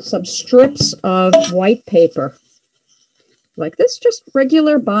cut some strips of white paper like this, just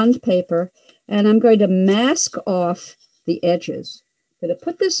regular bond paper, and I'm going to mask off the edges. I'm going to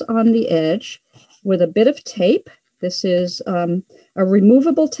put this on the edge with a bit of tape. This is a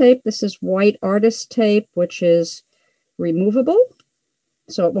removable tape. This is white artist tape, which is removable,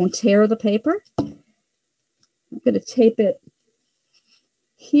 so it won't tear the paper. I'm going to tape it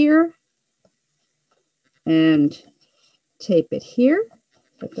here and tape it here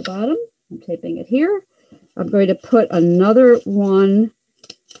at the bottom. I'm taping it here. I'm going to put another one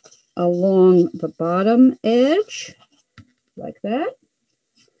along the bottom edge like that.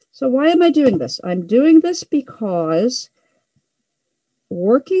 So why am I doing this? I'm doing this because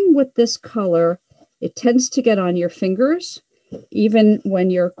working with this color, it tends to get on your fingers, even when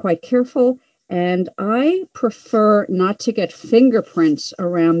you're quite careful. And I prefer not to get fingerprints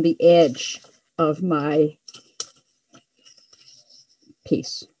around the edge of my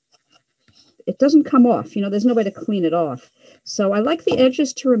piece. It doesn't come off. You know, there's no way to clean it off. So I like the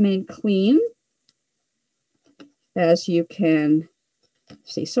edges to remain clean, as you can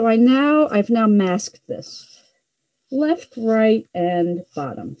see. So I've now masked this left, right, and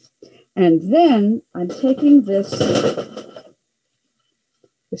bottom. And then I'm taking this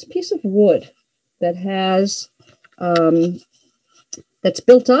piece of wood that has that's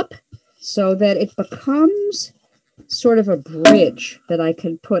built up so that it becomes sort of a bridge that I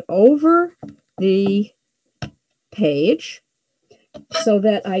can put over the page so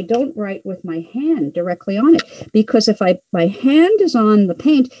that I don't write with my hand directly on it. Because if my hand is on the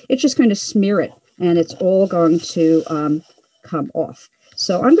paint, it's just going to smear it and it's all going to come off.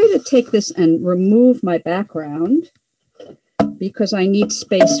 So I'm going to take this and remove my background because I need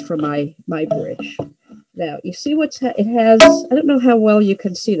space for my bridge. Now, you see it has, I don't know how well you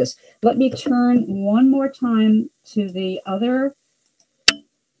can see this. Let me turn one more time to the other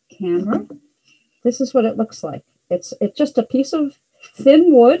camera. This is what it looks like. It's just a piece of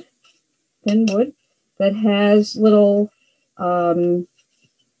thin wood that has little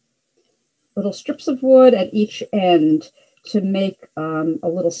strips of wood at each end to make a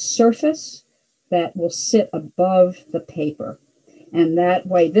little surface that will sit above the paper. And that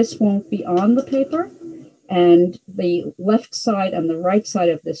way this won't be on the paper, and the left side and the right side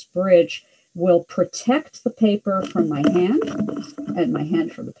of this bridge will protect the paper from my hand and my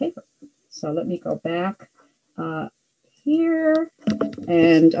hand from the paper. So let me go back here,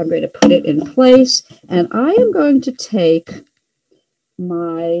 and I'm going to put it in place. And I am going to take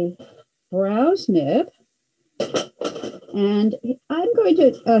my browse nib, and I'm going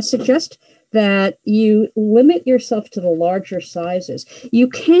to suggest that you limit yourself to the larger sizes. You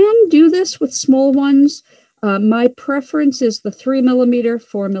can do this with small ones. My preference is the 3 millimeter,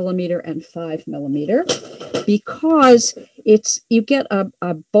 4 millimeter, and 5 millimeter because you get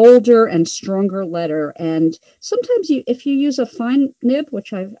a bolder and stronger letter. And sometimes if you use a fine nib,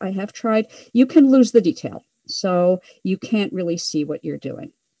 which I have tried, you can lose the detail. So you can't really see what you're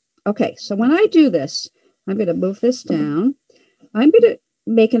doing. Okay, so when I do this, I'm going to move this down. I'm going to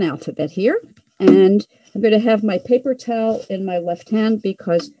make an alphabet here, and I'm going to have my paper towel in my left hand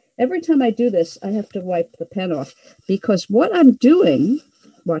because every time I do this, I have to wipe the pen off because what I'm doing,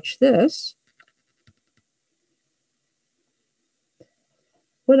 watch this,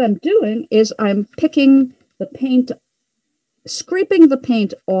 what I'm doing is I'm picking the paint, scraping the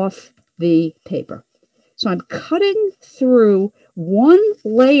paint off the paper. So I'm cutting through one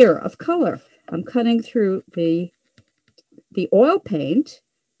layer of color. I'm cutting through the oil paint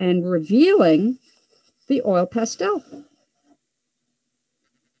and revealing the oil pastel.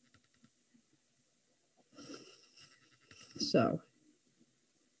 So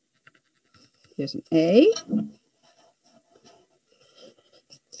here's an A.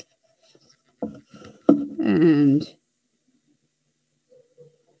 And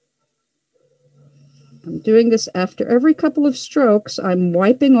I'm doing this after every couple of strokes. I'm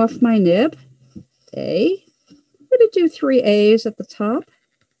wiping off my nib. A. I'm going to do 3 A's at the top.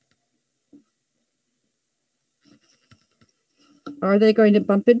 Are they going to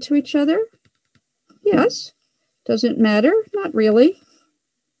bump into each other? Yes. Does it matter? Not really.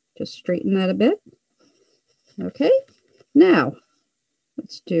 Just straighten that a bit. Okay. Now,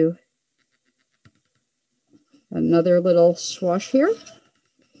 let's do another little swash here.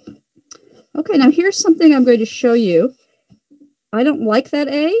 Okay, now here's something I'm going to show you. I don't like that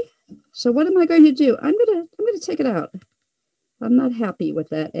A, so what am I going to do? I'm going to take it out. I'm not happy with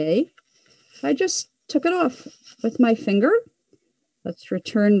that A. I just took it off with my finger. Let's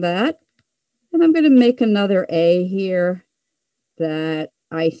return that. And I'm going to make another A here that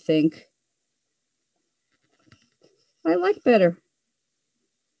I think I like better.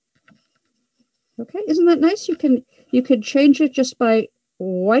 Okay, isn't that nice? You can change it just by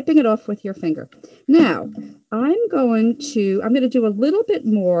wiping it off with your finger. Now, I'm going to do a little bit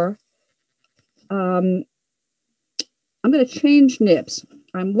more. I'm going to change nibs.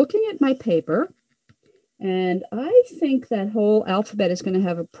 I'm looking at my paper, and I think that whole alphabet is going to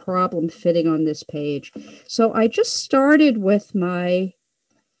have a problem fitting on this page. So I just started with my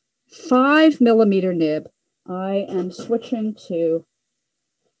 5 millimeter nib. I am switching to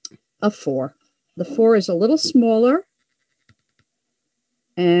a 4. The 4 is a little smaller,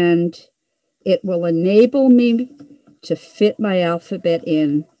 and it will enable me to fit my alphabet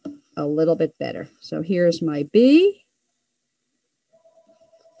in a little bit better. So here's my B.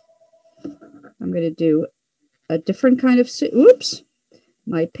 I'm going to do a different kind of, oops,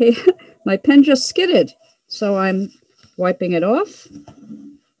 my pen just skidded. So I'm wiping it off.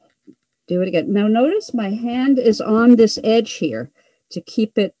 Do it again. Now notice my hand is on this edge here to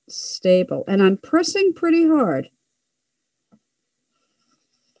keep it stable, and I'm pressing pretty hard.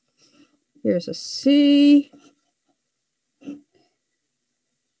 Here's a C,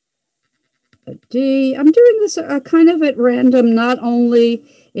 a D. I'm doing this kind of at random, not only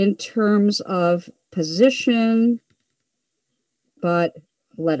in terms of position, but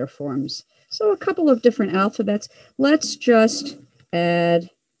letter forms. So a couple of different alphabets. Let's just add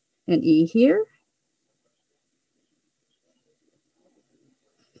an E here.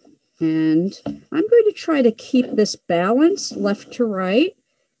 And I'm going to try to keep this balance left to right.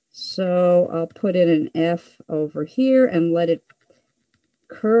 So I'll put in an F over here and let it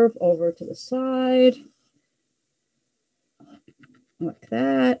curve over to the side. Like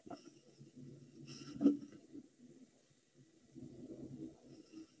that.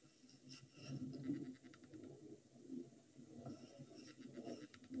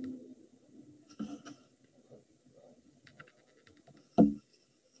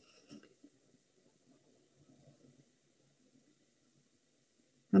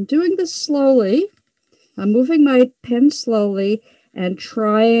 I'm doing this slowly. I'm moving my pen slowly and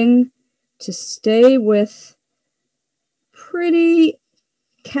trying to stay with pretty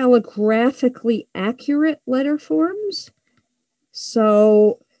calligraphically accurate letter forms.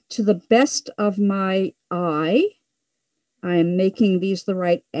 So to the best of my eye, I'm making these the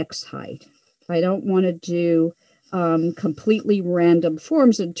right X height. I don't want to do completely random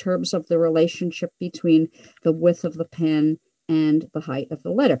forms in terms of the relationship between the width of the pen and the height of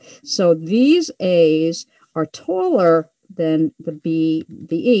the letter. So these A's are taller than the B,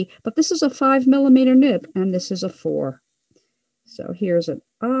 the E, but this is a 5mm nib and this is a 4. So here's an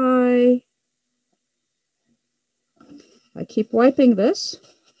I. I keep wiping this.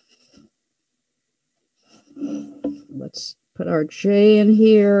 Let's put our J in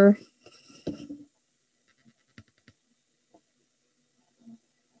here.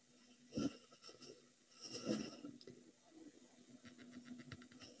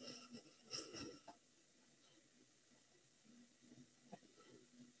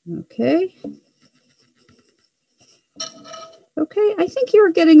 Okay. Okay, I think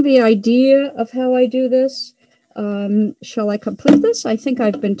you're getting the idea of how I do this. Shall I complete this? I think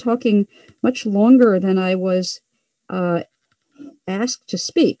I've been talking much longer than I was asked to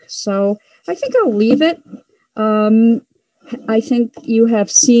speak. So I think I'll leave it. I think you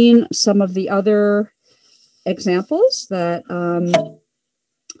have seen some of the other examples that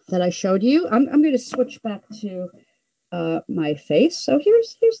that I showed you. I'm going to switch back to my face. So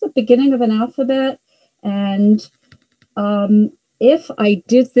here's the beginning of an alphabet. And if I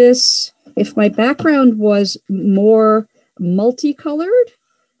did this, if my background was more multicolored,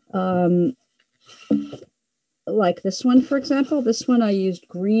 like this one, for example, this one I used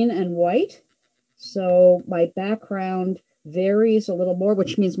green and white. So my background varies a little more,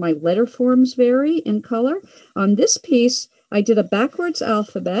 which means my letter forms vary in color. On this piece, I did a backwards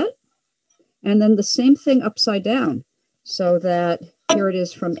alphabet and then the same thing upside down. So that here it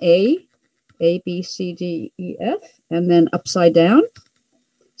is from A, B, C, D, E, F, and then upside down.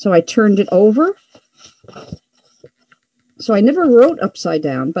 So I turned it over. So I never wrote upside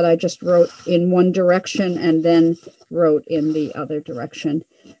down, but I just wrote in one direction and then wrote in the other direction.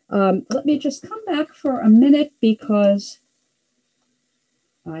 Let me just come back for a minute because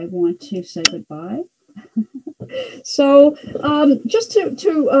I want to say goodbye. So just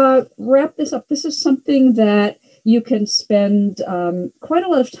to wrap this up, this is something that you can spend quite a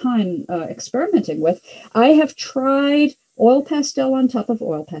lot of time experimenting with. I have tried oil pastel on top of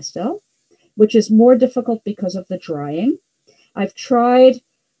oil pastel, which is more difficult because of the drying. I've tried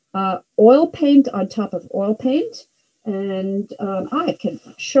oil paint on top of oil paint, and I can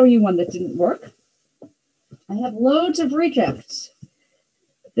show you one that didn't work. I have loads of rejects.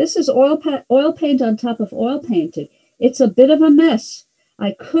 This is oil paint on top of oil painted. It's a bit of a mess.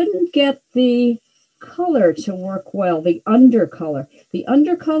 I couldn't get the color to work well, the undercolor. The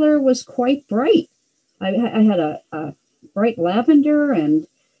undercolor was quite bright. I had a bright lavender and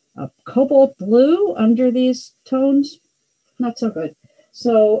a cobalt blue under these tones. Not so good.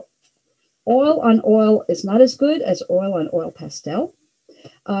 So oil on oil is not as good as oil on oil pastel.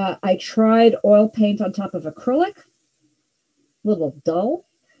 I tried oil paint on top of acrylic. A little dull.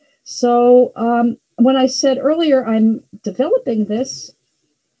 So when I said earlier I'm developing this,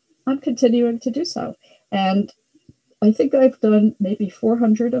 I'm continuing to do so. And I think I've done maybe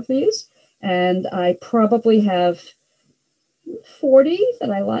 400 of these, and I probably have 40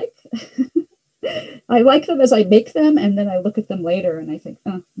 that I like. I like them as I make them, and then I look at them later and I think,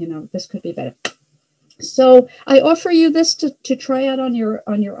 oh, you know, this could be better. So I offer you this to try out on your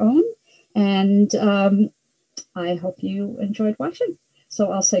own, and I hope you enjoyed watching.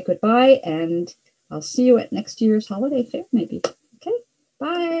 So I'll say goodbye, and I'll see you at next year's holiday fair, maybe. Okay,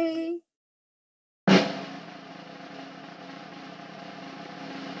 bye.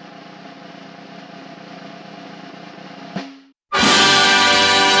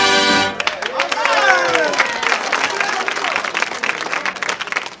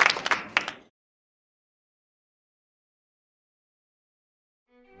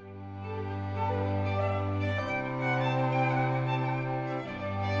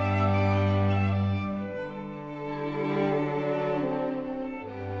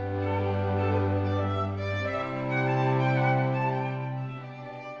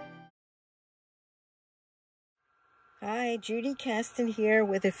 Judy Kastin here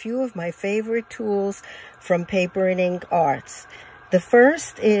with a few of my favorite tools from Paper and Ink Arts. The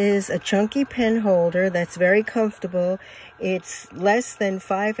first is a chunky pen holder that's very comfortable. It's less than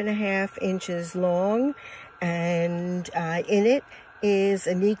 5.5 inches long, and in it is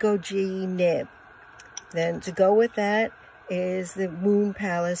a Nico G nib. Then to go with that is the Moon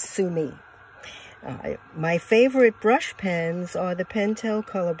Palace Sumi. My favorite brush pens are the Pentel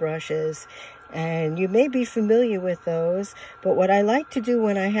color brushes, and you may be familiar with those, but what I like to do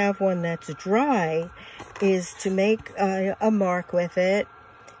when I have one that's dry is to make a mark with it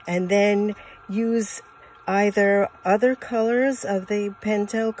and then use either other colors of the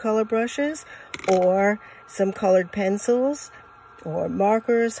Pentel color brushes or some colored pencils or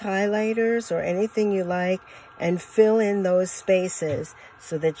markers, highlighters, or anything you like, and fill in those spaces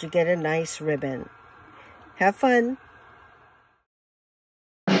so that you get a nice ribbon. Have fun!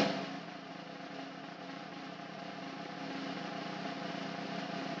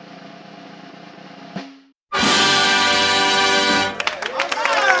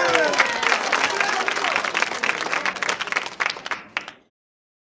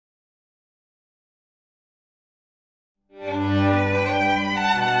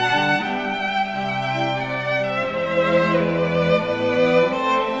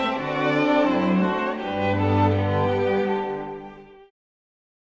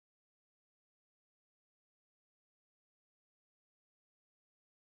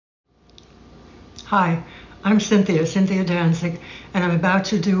 Hi, I'm Cynthia Dantzic, and I'm about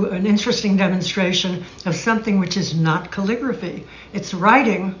to do an interesting demonstration of something which is not calligraphy. It's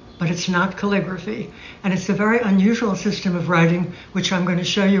writing, but it's not calligraphy. And it's a very unusual system of writing, which I'm going to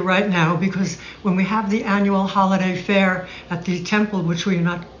show you right now, because when we have the annual holiday fair at the temple, which we're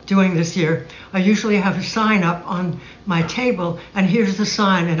not doing this year, I usually have a sign up on my table, and here's the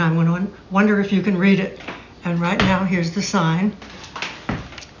sign, and I'm going to wonder if you can read it. And right now, here's the sign.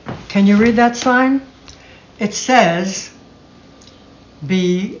 Can you read that sign? It says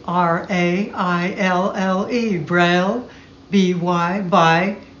B-R-A-I-L-L-E, Braille, B-Y,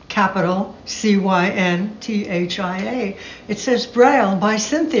 by, capital C-Y-N-T-H-I-A. It says Braille by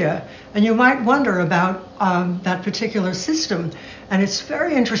Cynthia, and you might wonder about that particular system. And it's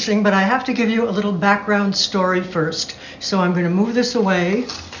very interesting, but I have to give you a little background story first. So I'm going to move this away,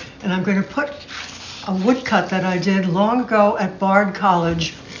 and I'm going to put a woodcut that I did long ago at Bard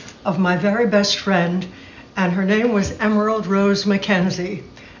College of my very best friend, and her name was Emerald Rose Mackenzie.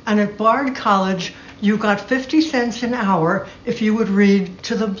 And at Bard College, you got 50 cents an hour if you would read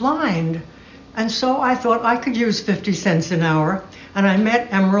to the blind. And so I thought I could use 50 cents an hour, and I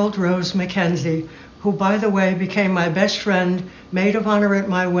met Emerald Rose Mackenzie, who, by the way, became my best friend, maid of honor at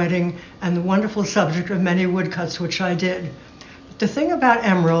my wedding, and the wonderful subject of many woodcuts, which I did. But the thing about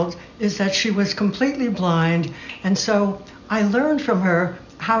Emerald is that she was completely blind, and so I learned from her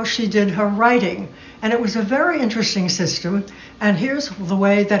how she did her writing. And it was a very interesting system, and here's the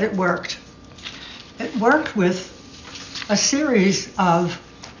way that it worked. It worked with a series of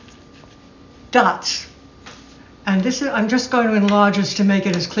dots. And this is, I'm just going to enlarge this to make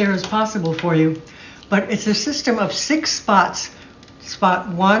it as clear as possible for you. But it's a system of 6 spots. Spot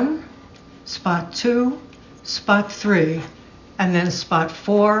 1, spot 2, spot 3, and then spot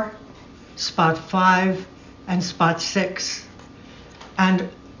 4, spot 5, and spot 6. And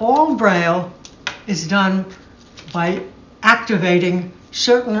all Braille is done by activating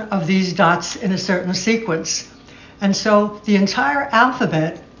certain of these dots in a certain sequence. And so the entire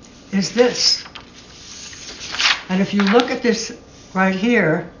alphabet is this. And if you look at this right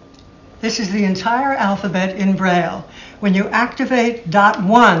here, this is the entire alphabet in Braille. When you activate dot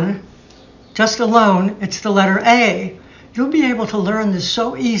 1, just alone, it's the letter A. You'll be able to learn this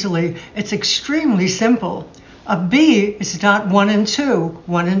so easily. It's extremely simple. A B is dot 1 and 2,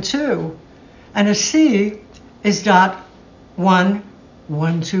 1 and 2. And a C is dot 1,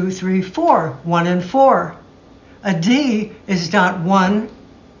 1, 2, 3, 4, 1 and 4. A D is dot 1,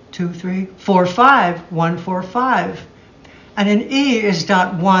 2, 3, 4, 5, 1, 4, 5. And an E is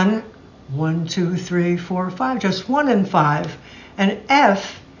dot 1, 1, 2, 3, 4, 5, just 1 and 5. And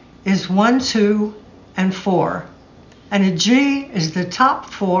F is 1, 2, and 4. And a G is the top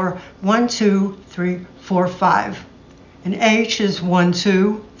 4, 1, 2, 3, 4, 5. An H is 1,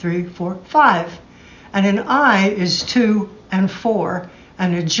 2, 3, 4, 5. And an I is 2 and 4.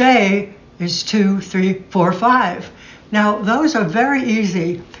 And a J is 2, 3, 4, 5. Now, those are very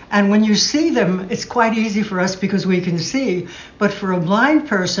easy. And when you see them, it's quite easy for us because we can see. But for a blind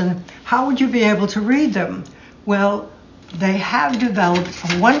person, how would you be able to read them? Well, they have developed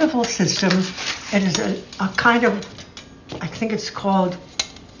a wonderful system. It is a kind of, I think it's called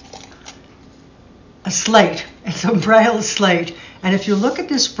a slate. It's a Braille slate. And if you look at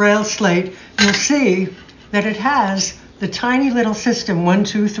this Braille slate, you'll see that it has the tiny little system, 1,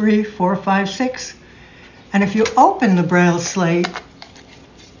 2, 3, 4, 5, 6. And if you open the Braille slate,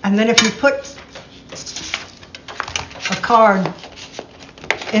 and then if you put a card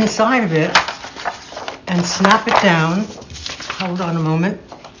inside of it and snap it down, hold on a moment.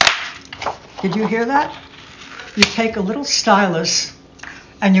 Did you hear that? You take a little stylus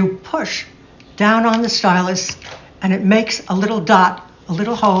and you push down on the stylus and it makes a little dot, a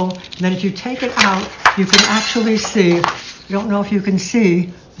little hole. And then if you take it out, you can actually see, I don't know if you can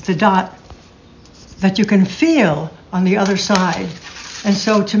see the dot that you can feel on the other side. And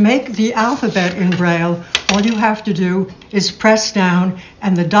so to make the alphabet in Braille, all you have to do is press down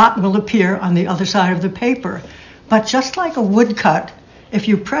and the dot will appear on the other side of the paper. But just like a woodcut, if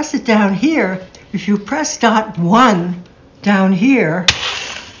you press it down here, if you press dot 1 down here,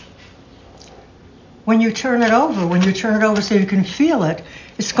 when you turn it over so you can feel it,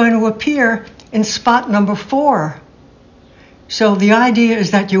 it's going to appear in spot number 4. So the idea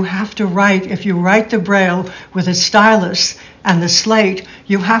is that you have to write, if you write the Braille with a stylus and the slate,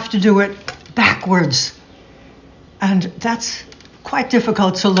 you have to do it backwards. And that's quite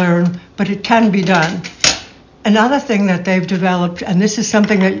difficult to learn, but it can be done. Another thing that they've developed, and this is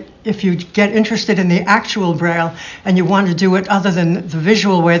something that if you get interested in the actual Braille and you want to do it other than the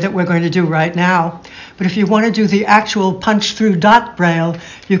visual way that we're going to do right now, but if you want to do the actual punch-through dot Braille,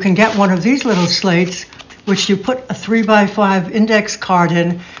 you can get one of these little slates, which you put a 3x5 index card in,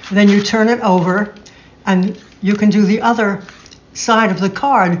 and then you turn it over, and you can do the other side of the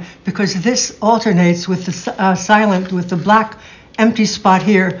card because this alternates with the silent, with the black empty spot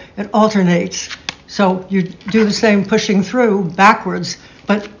here, it alternates. So you do the same pushing through backwards,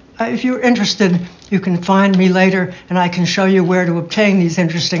 but if you're interested, you can find me later and I can show you where to obtain these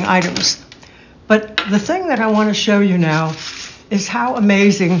interesting items. But the thing that I want to show you now is how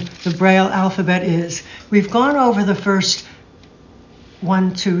amazing the Braille alphabet is. We've gone over the first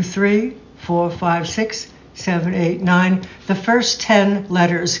 1, 2, 3, 4, 5, 6, 7, 8, 9, the first 10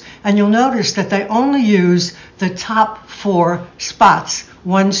 letters. And you'll notice that they only use the top 4 spots,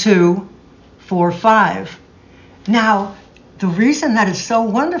 1, 2, 4, 5. Now, the reason that it's so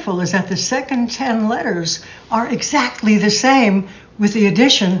wonderful is that the second 10 letters are exactly the same with the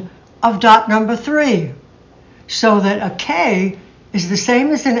addition of dot number 3. So that a K is the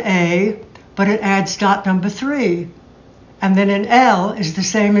same as an A, but it adds dot number 3. And then an L is the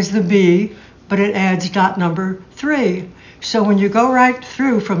same as the B, but it adds dot number 3. So when you go right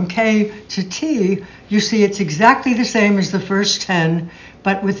through from K to T, you see it's exactly the same as the first 10,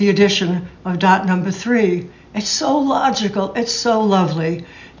 but with the addition of dot number 3. It's so logical, it's so lovely.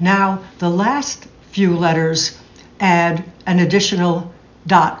 Now, the last few letters add an additional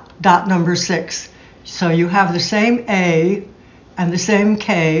dot number 6. So you have the same A and the same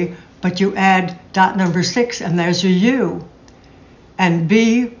K, but you add dot number 6 and there's your U. And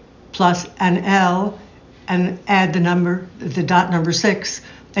B plus an L and add the dot number 6,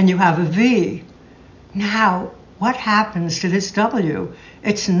 and you have a V. Now, what happens to this W?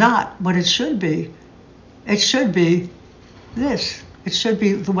 It's not what it should be. It should be this. It should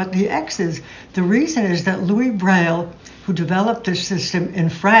be what the X is. The reason is that Louis Braille, who developed this system in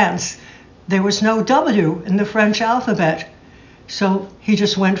France, there was no W in the French alphabet. So he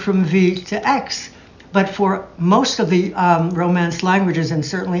just went from V to X. But for most of the Romance languages, and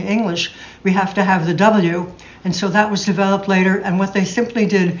certainly English, we have to have the W. And so that was developed later. And what they simply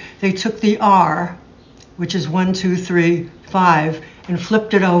did, they took the R, which is 1, 2, 3, 5, and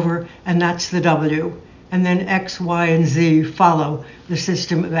flipped it over, and that's the W. And then X, Y, and Z follow the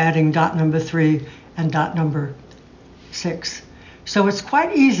system of adding dot number 3 and dot number 6. So it's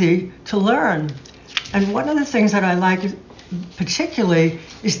quite easy to learn. And one of the things that I like particularly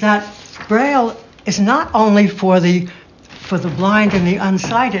is that Braille is not only for the blind and the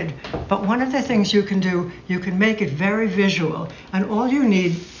unsighted, but one of the things you can do, you can make it very visual. And all you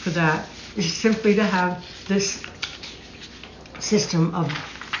need for that is simply to have this system of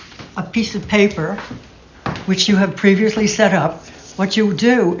a piece of paper, which you have previously set up. What you would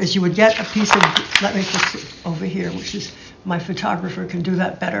do is you would get a piece of, let me just over here, which is, my photographer can do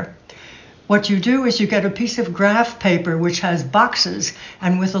that better. What you do is you get a piece of graph paper which has boxes,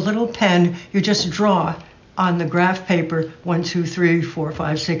 and with a little pen, you just draw on the graph paper 1, 2, 3, 4,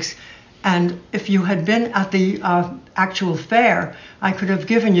 5, 6. And if you had been at the actual fair, I could have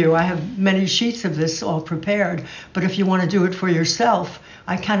given you, I have many sheets of this all prepared, but if you want to do it for yourself,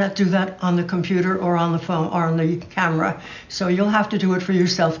 I cannot do that on the computer or on the phone or on the camera. So you'll have to do it for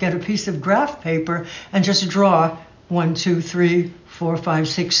yourself. Get a piece of graph paper and just draw 1, 2, 3, 4, 5,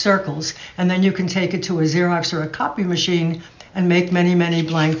 6 circles. And then you can take it to a Xerox or a copy machine and make many, many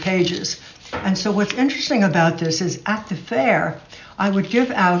blank pages. And so what's interesting about this is at the fair, I would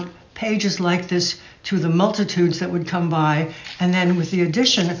give out pages like this to the multitudes that would come by. And then with the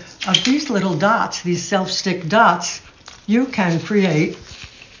addition of these little dots, these self-stick dots, you can create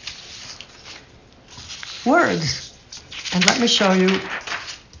words. And let me show you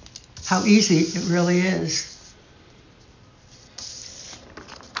how easy it really is.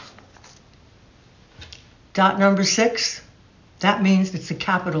 Dot number 6, that means it's a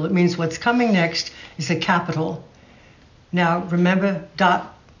capital. It means what's coming next is a capital. Now remember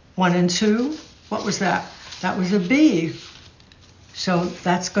dot 1 and 2, what was that? That was a B. So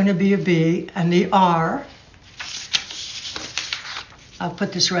that's going to be a B. And the R, I'll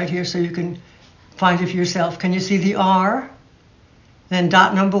put this right here so you can find it for yourself. Can you see the R? Then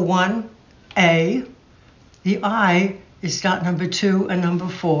dot number 1, A. The I is dot number 2 and number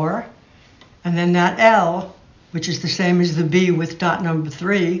 4. And then that L, which is the same as the B with dot number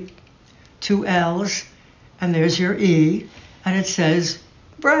 3, 2 L's, and there's your E, and it says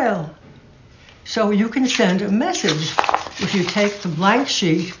Braille. So you can send a message if you take the blank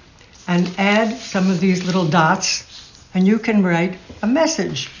sheet and add some of these little dots, and you can write a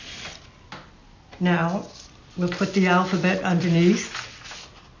message. Now, we'll put the alphabet underneath,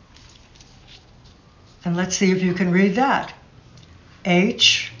 and let's see if you can read that.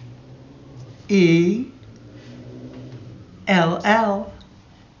 H, E, L, L,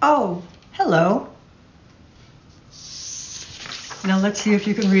 O, hello. Now let's see if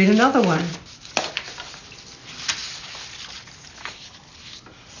you can read another one.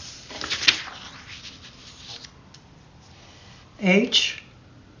 H,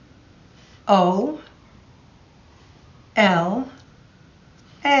 O, L,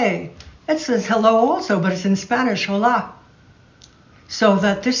 A. It says hello also, but it's in Spanish, hola. So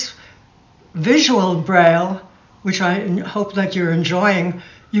that this visual Braille, which I hope that you're enjoying,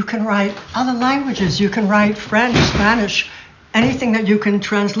 you can write other languages. You can write French, Spanish, anything that you can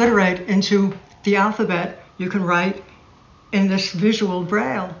transliterate into the alphabet, you can write in this visual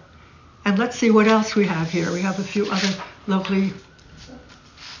Braille. And let's see what else we have here. We have a few other lovely...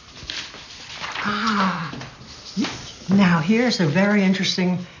 Now here's a very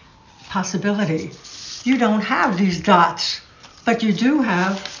interesting possibility. You don't have these dots, but you do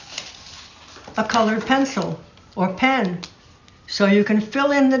have a colored pencil or pen. So you can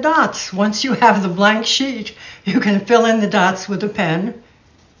fill in the dots. Once you have the blank sheet, you can fill in the dots with a pen.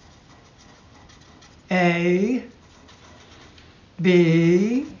 A,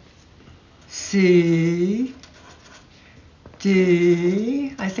 B, C,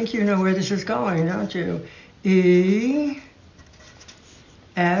 D. I think you know where this is going, don't you? E,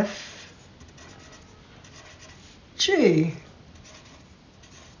 F, G.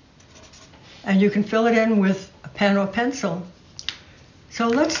 And you can fill it in with a pen or pencil. So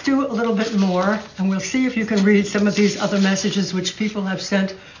let's do a little bit more, and we'll see if you can read some of these other messages which people have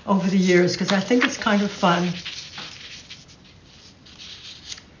sent over the years, because I think it's kind of fun.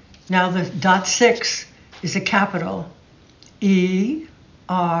 Now the dot 6 is a capital. E,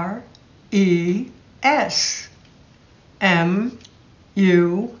 R, E, S, M,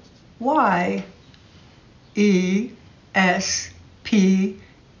 U, Y, E, S, P,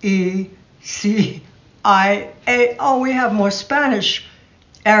 E, C, I, A. Oh, we have more Spanish.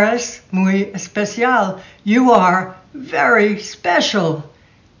 Eres muy especial. You are very special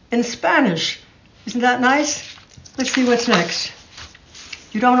in Spanish. Isn't that nice? Let's see what's next.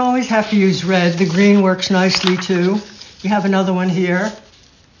 You don't always have to use red. The green works nicely too. You have another one here.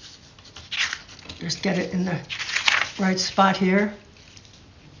 Just get it in the right spot here.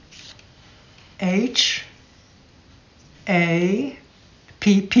 H, A,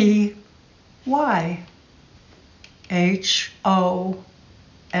 P, P, Y. H, O,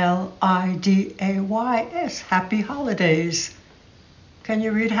 L, I, D, A, Y, S. Happy holidays. Can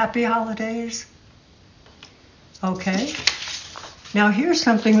you read happy holidays? Okay. Now here's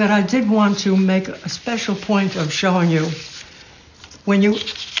something that I did want to make a special point of showing you. When you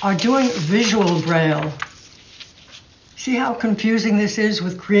are doing visual Braille, see how confusing this is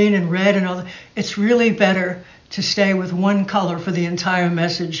with green and red and all that? It's really better to stay with one color for the entire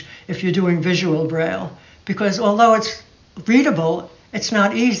message if you're doing visual Braille, because although it's readable, it's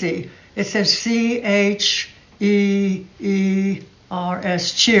not easy. It says C-H-E-E-R-S,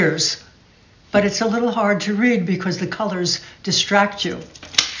 cheers. But it's a little hard to read because the colors distract you.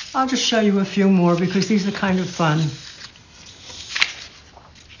 I'll just show you a few more because these are kind of fun.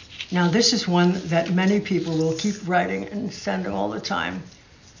 Now this is one that many people will keep writing and send all the time.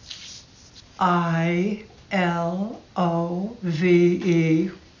 I, L-O-V-E.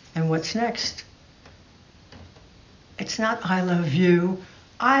 And what's next? It's not I love you.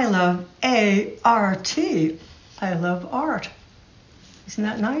 I love A-R-T. I love art. Isn't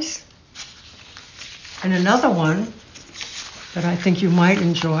that nice? And another one that I think you might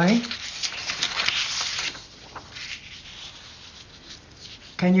enjoy.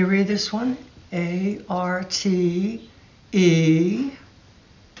 Can you read this one?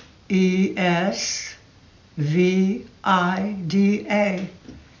 A-R-T-E-E-S-V-I-D-A.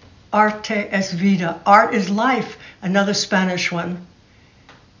 Arte es vida. Art is life. Another Spanish one.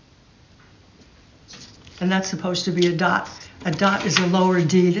 And that's supposed to be a dot. A dot is a lower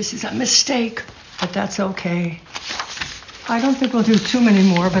D. This is a mistake, but that's okay. I don't think we'll do too many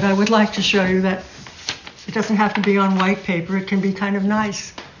more, but I would like to show you that it doesn't have to be on white paper. It can be kind of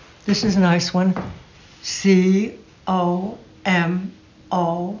nice. This is a nice one. C-O-M-O,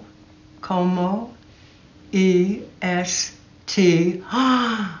 como, E-S-T.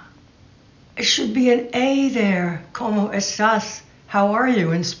 It should be an A there. Como estás? How are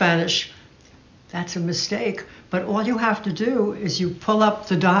you in Spanish? That's a mistake. But all you have to do is you pull up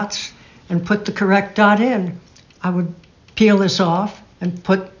the dots and put the correct dot in. I would peel this off and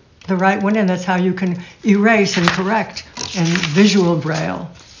put the right one in. That's how you can erase and correct in visual Braille.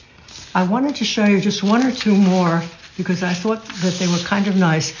 I wanted to show you just one or two more because I thought that they were kind of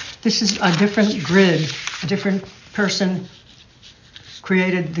nice. This is a different grid. A different person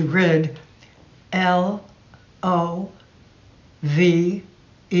created the grid. L-O-V-E-L-I-L-I.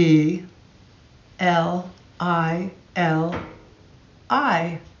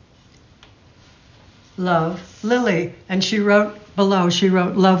 Love Lily. And she wrote below, she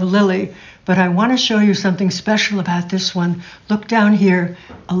wrote Love Lily. But I want to show you something special about this one. Look down here,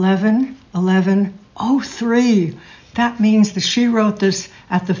 11-11-03. That means that she wrote this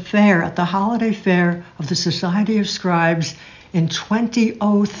at the fair, at the holiday fair of the Society of Scribes in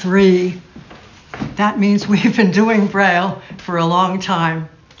 2003. That means we've been doing Braille for a long time.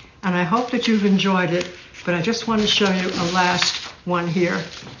 And I hope that you've enjoyed it, but I just want to show you a last one here.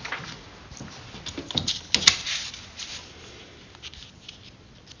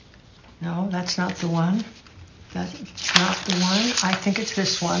 No, that's not the one. That's not the one. I think it's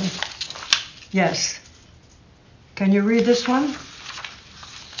this one. Yes. Can you read this one?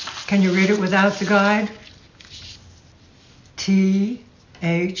 Can you read it without the guide? T-H-A-N-K-S.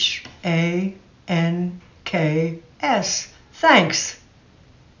 Thanks.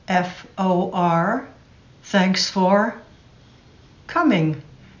 F-O-R. Thanks for coming.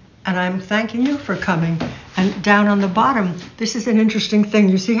 And I'm thanking you for coming. And down on the bottom, this is an interesting thing.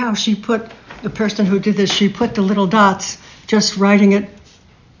 You see how she put, the person who did this, she put the little dots, just writing it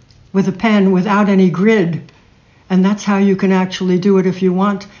with a pen without any grid. And that's how you can actually do it if you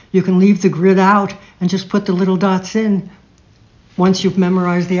want. You can leave the grid out and just put the little dots in once you've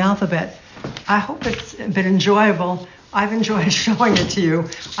memorized the alphabet. I hope it's been enjoyable. I've enjoyed showing it to you.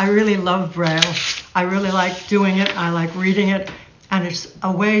 I really love Braille. I really like doing it. I like reading it. And it's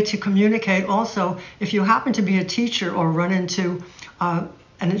a way to communicate also. If you happen to be a teacher or run into a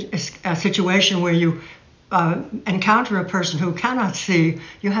situation where you encounter a person who cannot see,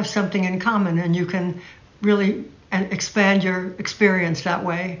 you have something in common and you can really expand your experience that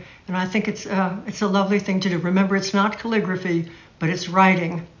way. And I think it's a lovely thing to do. Remember, it's not calligraphy, but it's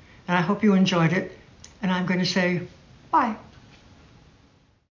writing. And I hope you enjoyed it. And I'm going to say bye.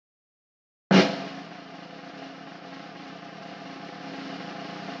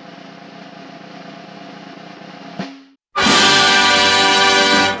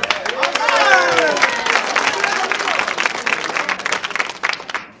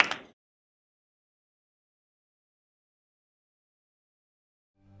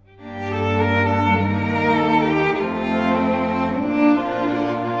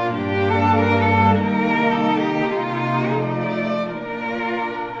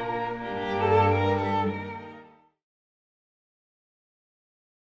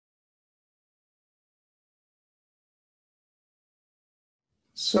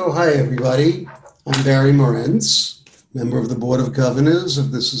 So, hi everybody. I'm Barry Morentz, member of the Board of Governors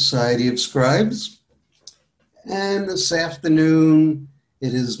of the Society of Scribes. And this afternoon,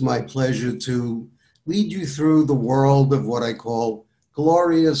 it is my pleasure to lead you through the world of what I call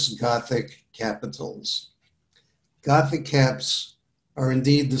glorious Gothic capitals. Gothic caps are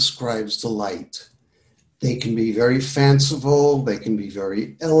indeed the scribe's delight. They can be very fanciful, they can be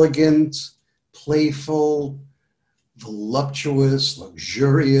very elegant, playful, voluptuous,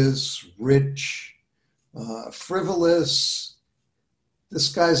 luxurious, rich, frivolous. The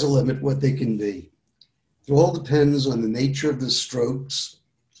sky's the limit what they can be. It all depends on the nature of the strokes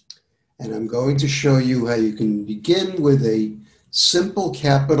And I'm going to show you how you can begin with a simple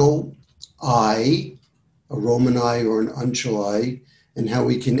capital I, a Roman I or an uncial I, and how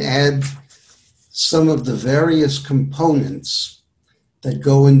we can add some of the various components that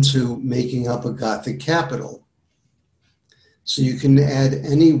go into making up a Gothic capital. So you can add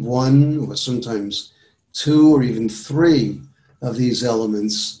any one or sometimes two or even three of these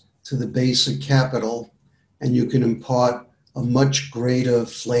elements to the basic capital, and you can impart a much greater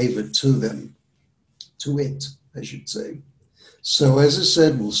flavor to them, to it, I should say. So as I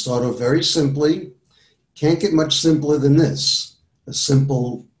said, we'll start off very simply. Can't get much simpler than this, a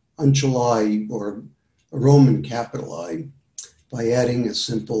simple uncial I or a Roman capital I, by adding a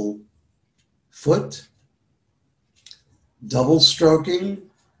simple foot, double stroking.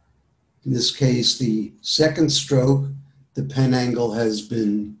 In this case, the second stroke, the pen angle has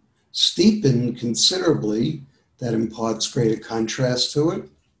been steepened considerably. That imparts greater contrast to it.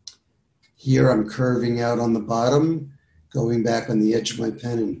 Here I'm curving out on the bottom, going back on the edge of my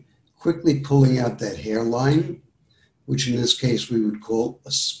pen and quickly pulling out that hairline, which in this case we would call a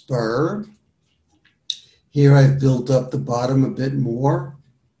spur. Here I've built up the bottom a bit more,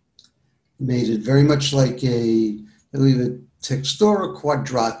 made it very much like I believe a textura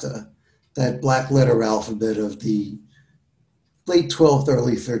quadrata, that black letter alphabet of the late 12th,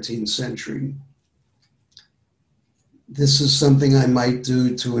 early 13th century. This is something I might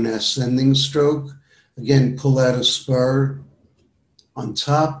do to an ascending stroke. Again, pull out a spur on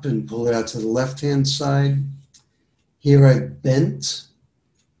top and pull it out to the left-hand side. Here I've bent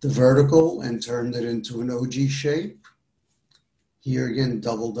the vertical and turned it into an OG shape. Here again,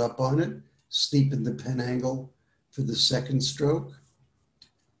 doubled up on it, steepened the pen angle for the second stroke.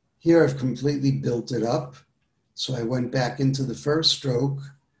 Here I've completely built it up. So I went back into the first stroke,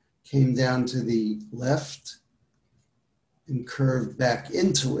 came down to the left, and curved back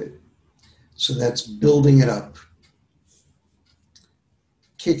into it. So that's building it up.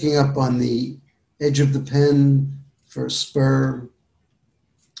 Kicking up on the edge of the pen for a spur.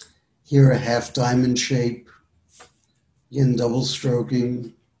 Here a half diamond shape. Again, double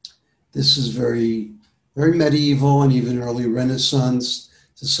stroking. This is very, very medieval and even early Renaissance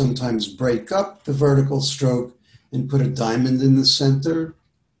to sometimes break up the vertical stroke and put a diamond in the center.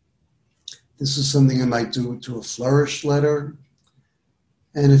 This is something I might do to a flourished letter.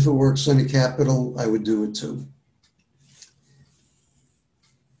 And if it works on a capital, I would do it too.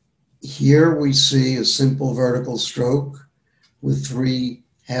 Here we see a simple vertical stroke with 3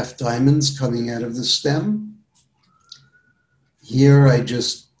 half diamonds coming out of the stem. Here I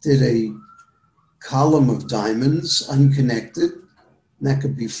just did a column of diamonds, unconnected. And that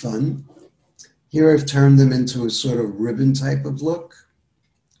could be fun. Here I've turned them into a sort of ribbon type of look.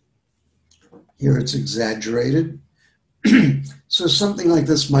 Here it's exaggerated. So something like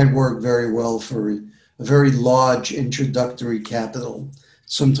this might work very well for a very large introductory capital.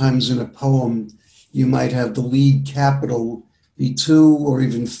 Sometimes in a poem, you might have the lead capital be 2 or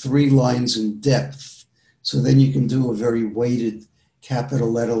even 3 lines in depth. So then you can do a very weighted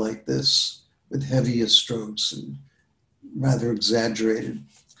capital letter like this with heavier strokes and rather exaggerated.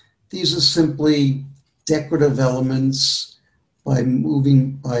 These are simply decorative elements by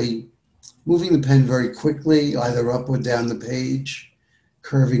moving the pen very quickly, either up or down the page,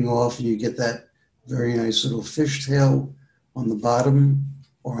 curving off, and you get that very nice little fishtail on the bottom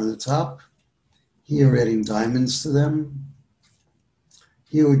or on the top. Here, adding diamonds to them.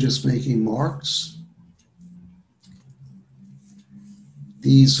 Here, we're just making marks.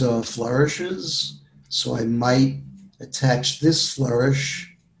 These are flourishes, so I might attach this flourish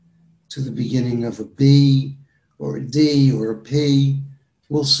to the beginning of a B or a D or a P.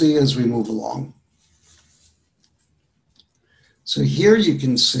 We'll see as we move along. So here you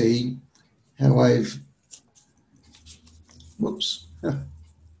can see how I've,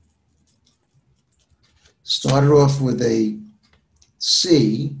 started off with a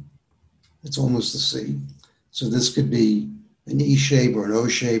C. It's almost a C. So this could be an E shape or an O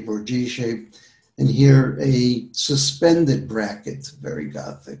shape or a G shape. And here a suspended bracket, very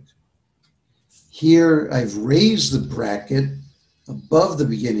Gothic. Here I've raised the bracket above the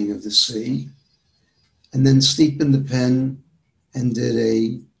beginning of the C, and then steepened the pen and did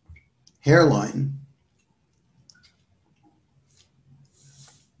a hairline.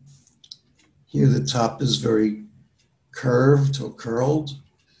 Here the top is very curved or curled,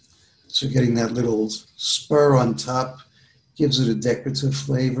 so getting that little spur on top gives it a decorative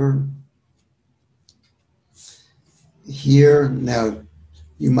flavor. Here, now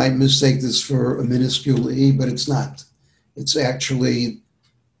you might mistake this for a minuscule E, but it's not. It's actually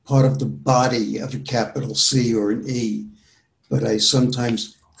part of the body of a capital C or an E, but I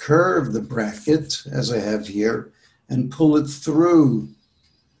sometimes curve the bracket, as I have here, and pull it through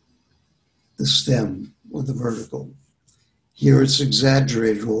the stem or the vertical. Here it's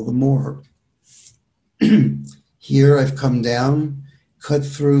exaggerated all the more. Here I've come down, cut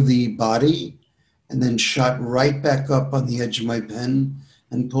through the body, and then shot right back up on the edge of my pen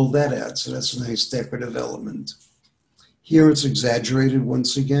and pulled that out. So that's a nice decorative element. Here it's exaggerated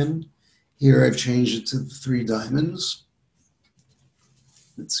once again. Here I've changed it to the 3 diamonds.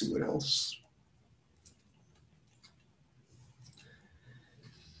 Let's see what else.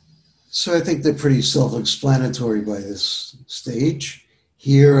 So I think they're pretty self-explanatory by this stage.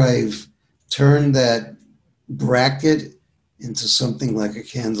 Here I've turned that bracket into something like a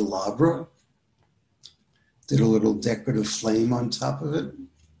candelabra. Did a little decorative flame on top of it.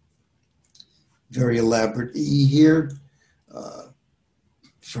 Very elaborate E here.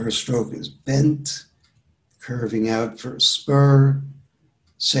 First stroke is bent, curving out for a spur.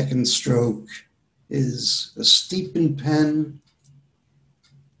 Second stroke is a steepened pen.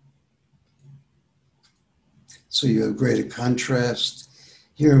 So you have greater contrast.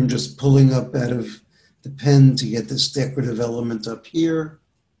 Here I'm just pulling up out of the pen to get this decorative element up here.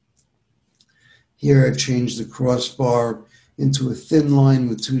 Here I've changed the crossbar into a thin line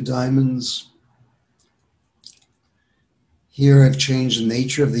with 2 diamonds. Here I've changed the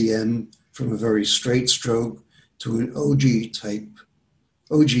nature of the M from a very straight stroke to an OG type,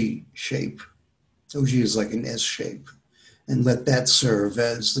 OG shape. OG is like an S shape, and let that serve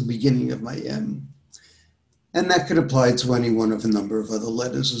as the beginning of my M. And that could apply to any one of a number of other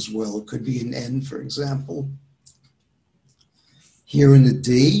letters as well. It could be an N, for example. Here in the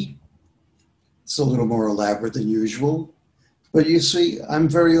D, it's a little more elaborate than usual. But you see, I'm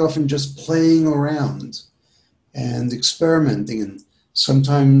very often just playing around and experimenting. And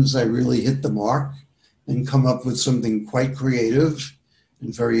sometimes I really hit the mark and come up with something quite creative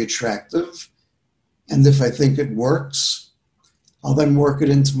and very attractive. And if I think it works, I'll then work it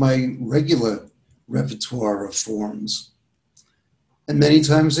into my regular repertoire of forms. And many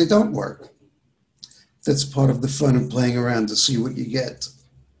times they don't work. That's part of the fun of playing around to see what you get.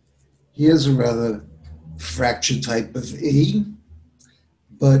 Here's a rather fractured type of E,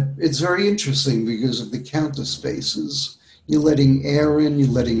 but it's very interesting because of the counter spaces. You're letting air in, you're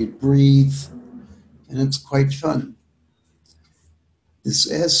letting it breathe, and it's quite fun.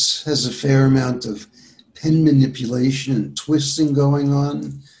 This S has a fair amount of pen manipulation and twisting going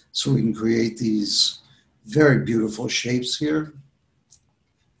on, so we can create these very beautiful shapes here.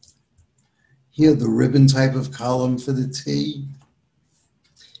 Here, the ribbon type of column for the T.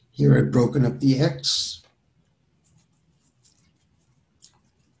 Here, I've broken up the X,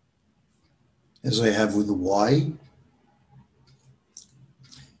 as I have with the Y.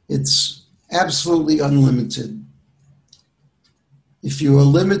 It's absolutely unlimited. If you are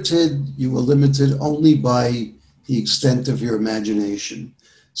limited, you are limited only by the extent of your imagination.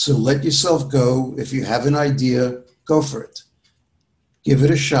 So let yourself go. If you have an idea, go for it. Give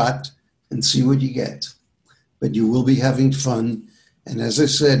it a shot and see what you get. But you will be having fun. And as I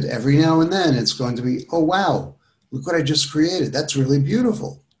said, every now and then it's going to be, oh, wow, look what I just created. That's really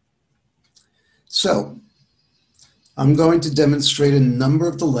beautiful. So I'm going to demonstrate a number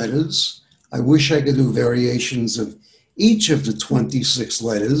of the letters. I wish I could do variations of each of the 26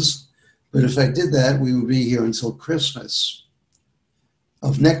 letters. But if I did that, we would be here until Christmas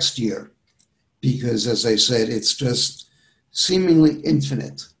of next year, because as I said, it's just seemingly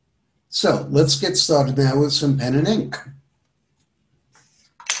infinite. So let's get started now with some pen and ink.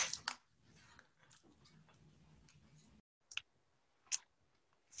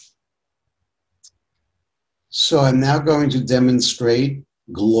 So I'm now going to demonstrate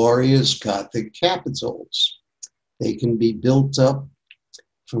glorious Gothic capitals. They can be built up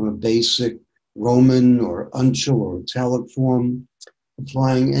from a basic Roman or uncial or italic form,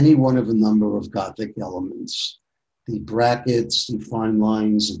 applying any one of a number of Gothic elements. The brackets, the fine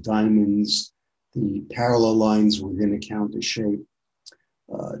lines, the diamonds, the parallel lines within a counter shape,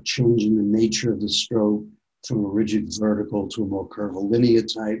 changing the nature of the stroke from a rigid vertical to a more curvilinear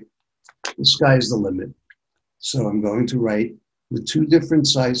type. The sky's the limit. So I'm going to write with two different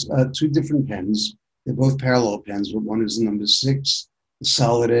pens. They're both parallel pens, but one is the number 6, the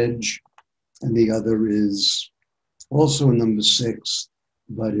solid edge, and the other is also a number 6,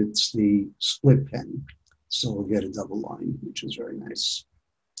 but it's the split pen. So we'll get a double line, which is very nice.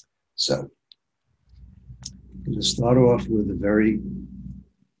 So I'm going to start off with a very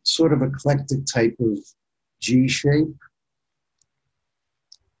sort of eclectic type of G shape.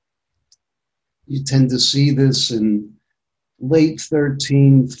 You tend to see this in late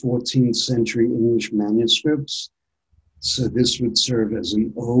 13th, 14th century English manuscripts. So this would serve as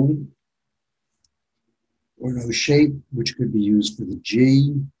an O or an O shape, which could be used for the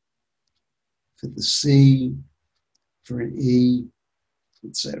G, for the C, for an E,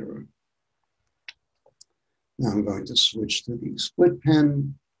 etc. Now I'm going to switch to the split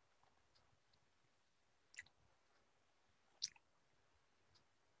pen.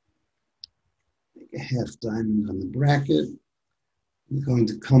 Make a half diamond on the bracket. I'm going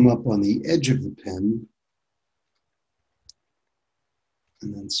to come up on the edge of the pen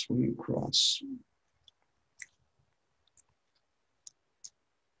and then swing across.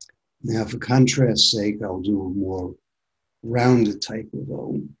 Now, for contrast's sake, I'll do a more rounded type of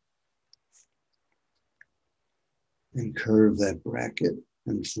O and curve that bracket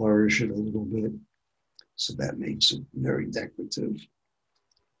and flourish it a little bit, so that makes it very decorative.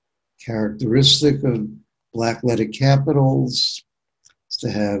 Characteristic of black letter capitals is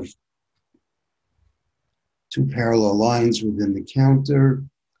to have two parallel lines within the counter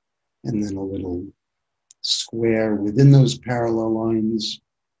and then a little square within those parallel lines.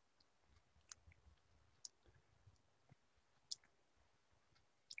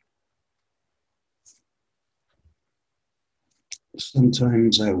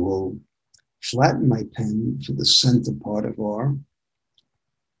 Sometimes I will flatten my pen for the center part of R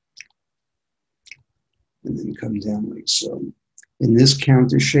and then come down like so. In this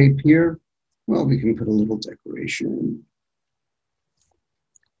counter shape here, well, we can put a little decoration in.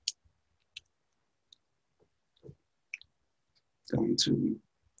 Going to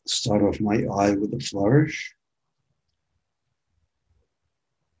start off my eye with a flourish.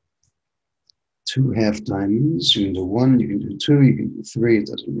 2 half diamonds. You can do 1, you can do 2, you can do 3, it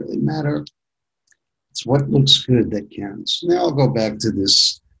doesn't really matter. It's what looks good that counts. Now I'll go back to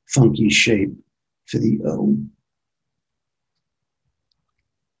this funky shape for the O.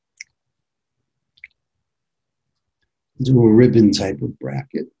 Do a ribbon type of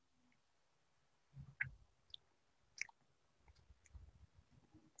bracket.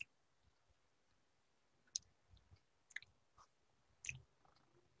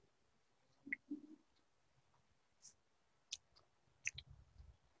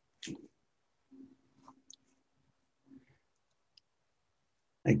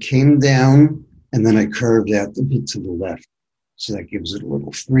 I came down and then I curved out the bit to the left. So that gives it a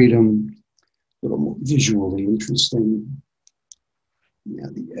little freedom, a little more visually interesting. Now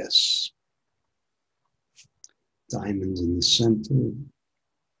the S. Diamond in the center.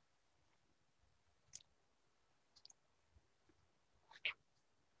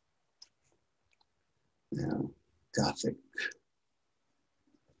 Now, Gothic.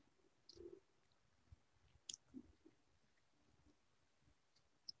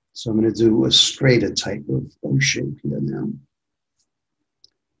 So I'm going to do a straighter type of O shape here now.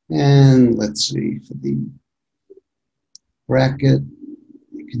 And let's see, for the bracket,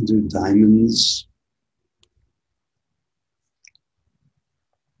 you can do diamonds.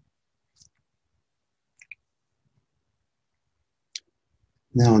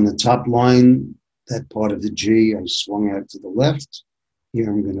 Now on the top line, that part of the G, I swung out to the left. Here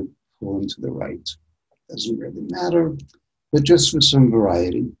I'm going to pull into the right. Doesn't really matter, but just for some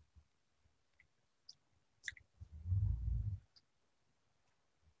variety.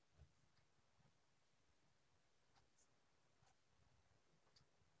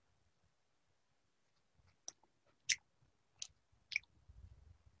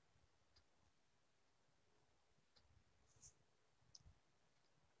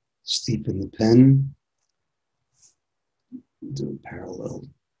 Steepen the pen, do a parallel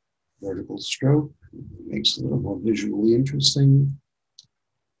vertical stroke, it makes it a little more visually interesting.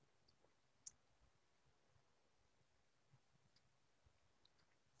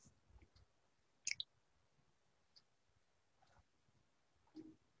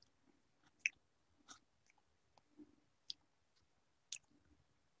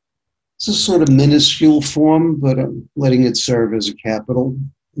 It's a sort of minuscule form, but I'm letting it serve as a capital.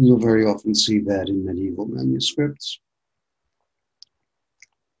 And you'll very often see that in medieval manuscripts.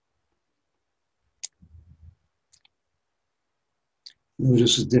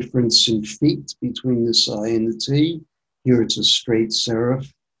 Notice a difference in feet between this I and the T. Here it's a straight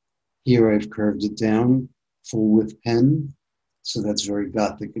serif. Here I've curved it down, full width pen. So that's very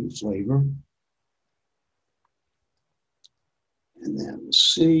Gothic in flavor. And now the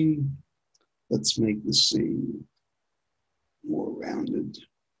C. Let's make the C more rounded.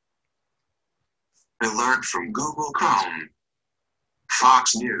 Alert from Google Chrome.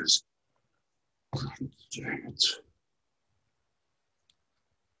 Fox News. Dang it.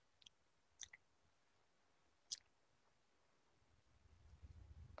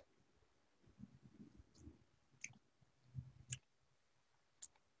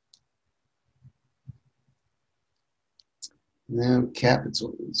 Now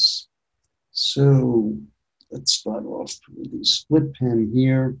capitals. So let's start off with the split pen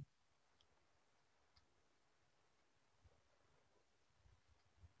here.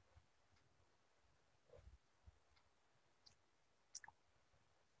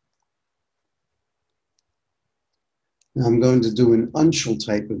 Now I'm going to do an uncial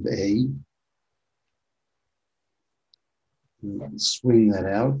type of A. Swing that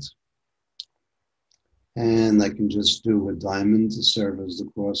out. And I can just do a diamond to serve as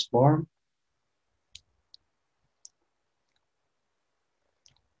the crossbar.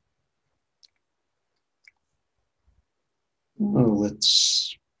 Oh,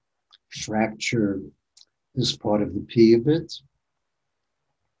 let's fracture this part of the P a bit.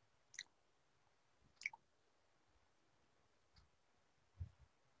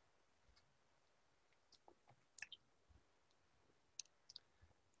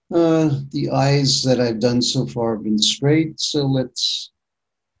 The eyes that I've done so far have been straight, so let's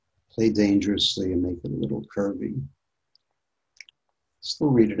play dangerously and make it a little curvy. Still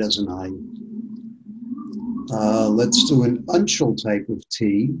read it as an eye. Let's do an uncial type of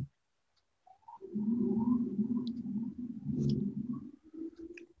T.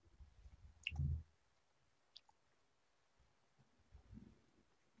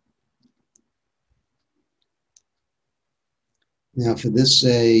 Now for this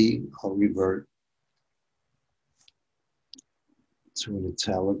A, I'll revert to an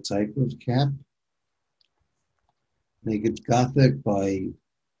italic type of cap. Make it Gothic by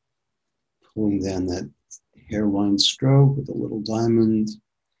pulling down that hairline stroke with a little diamond.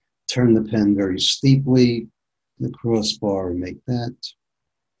 Turn the pen very steeply, the crossbar, and make that.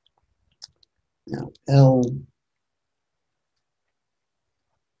 Now L.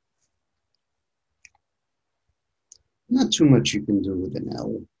 Not too much you can do with an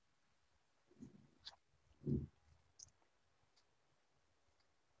L. You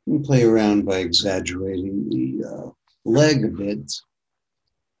can play around by exaggerating the leg a bit,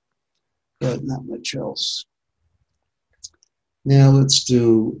 but not much else. Now let's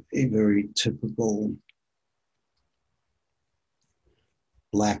do a very typical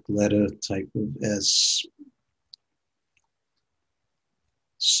black letter type of S.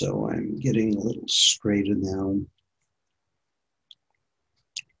 So I'm getting a little straighter now.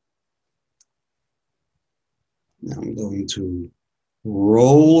 Now I'm going to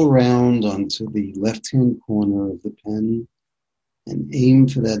roll around onto the left-hand corner of the pen and aim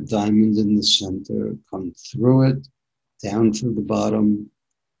for that diamond in the center, come through it, down to the bottom,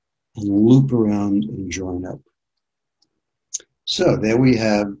 and loop around and join up. So there we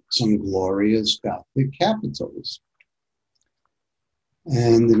have some glorious Gothic capitals.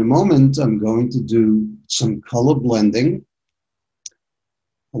 And in a moment, I'm going to do some color blending.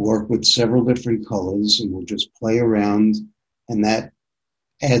 I'll work with several different colors and we'll just play around, and that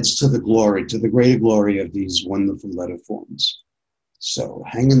adds to the glory, to the greater glory of these wonderful letter forms. So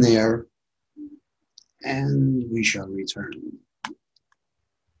hang in there and we shall return.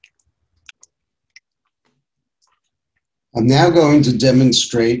 I'm now going to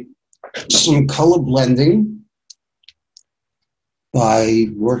demonstrate some color blending by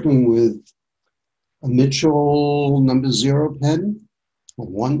working with a Mitchell #0 pen.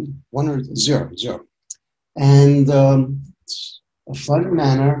 One or zero. And it's a fun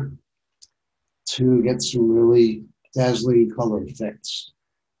manner to get some really dazzling color effects.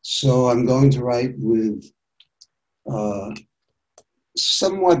 So I'm going to write with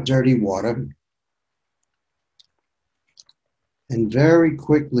somewhat dirty water and very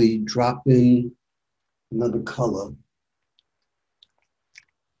quickly drop in another color.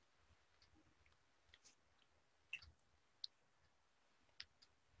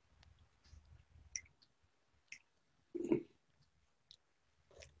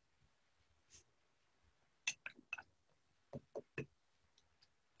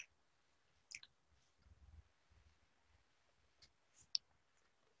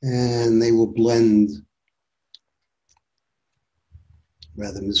 And they will blend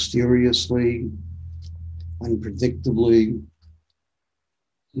rather mysteriously, unpredictably.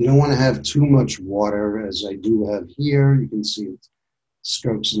 You don't want to have too much water, as I do have here. You can see it,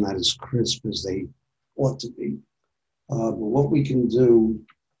 strokes are not as crisp as they ought to be. But what we can do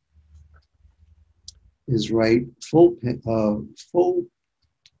is write full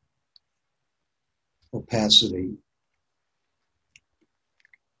opacity.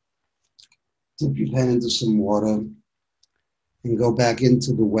 Dip your pen into some water and go back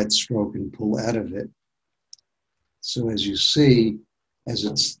into the wet stroke and pull out of it. So as you see, as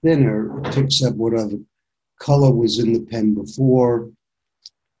it's thinner, it picks up whatever color was in the pen before,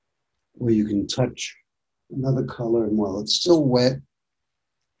 or you can touch another color, and while it's still wet,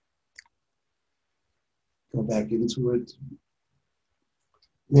 go back into it.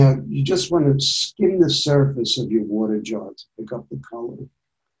 Now, you just want to skim the surface of your water jar to pick up the color.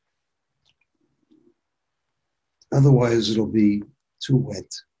 Otherwise, it'll be too wet.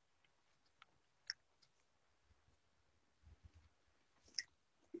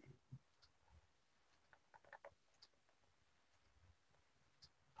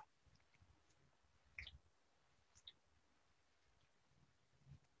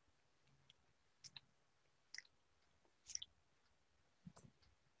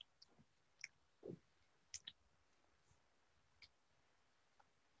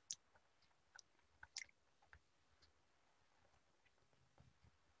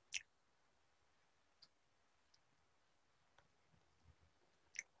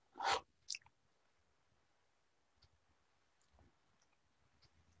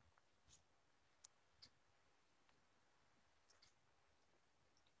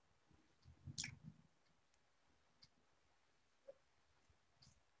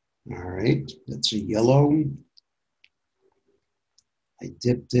 All right, that's a yellow. I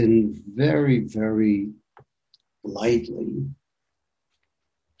dipped in very, very lightly.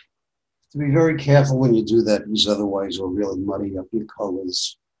 To be very careful when you do that, because otherwise you'll really muddy up your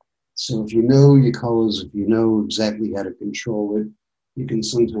colors. So if you know your colors, if you know exactly how to control it, you can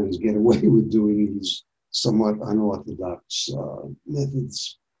sometimes get away with doing these somewhat unorthodox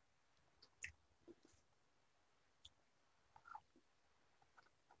methods.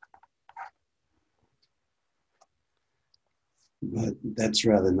 But that's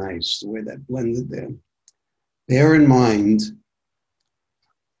rather nice, the way that blended there. Bear in mind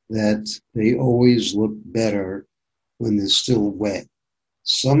that they always look better when they're still wet.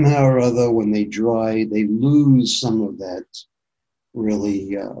 Somehow or other, when they dry, they lose some of that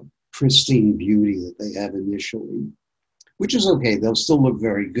really pristine beauty that they have initially, which is okay. They'll still look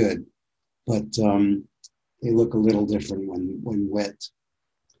very good, but they look a little different when wet.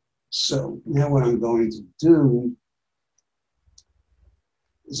 So now what I'm going to do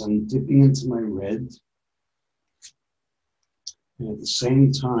is I'm dipping into my red, and at the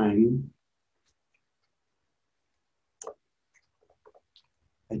same time,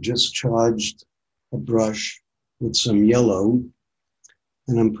 I just charged a brush with some yellow,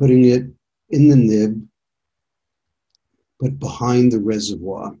 and I'm putting it in the nib, but behind the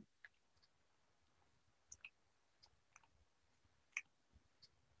reservoir.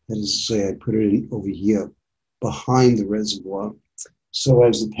 That is to say, I put it in over here, behind the reservoir. So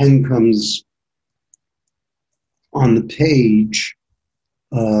as the pen comes on the page,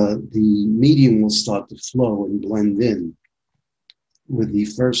 the medium will start to flow and blend in with the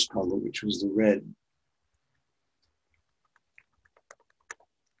first color, which was the red.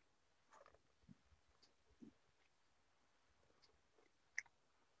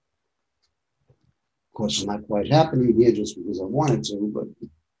 Of course, it's not quite happening here just because I wanted to, but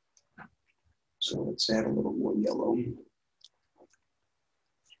so let's add a little more yellow. You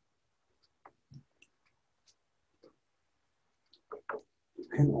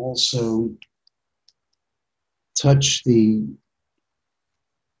can also touch the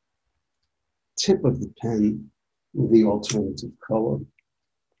tip of the pen with the alternative color.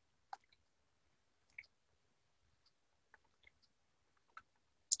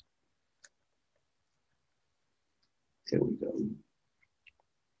 There we go.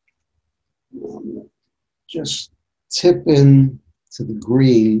 Just tip in to the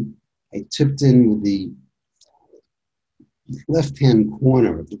green. I tipped in with the left-hand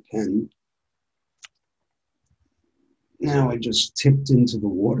corner of the pen. Now I just tipped into the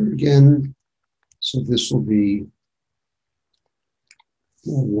water again. So this will be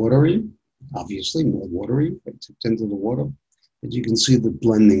more watery, obviously more watery. I tipped into the water, but you can see the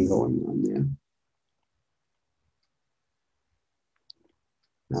blending going on there.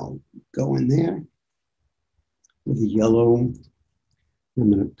 I'll go in there with the yellow.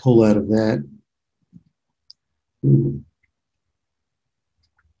 I'm going to pull out of that.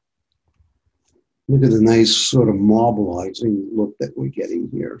 Look at the nice sort of marbleizing look that we're getting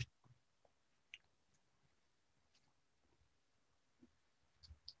here.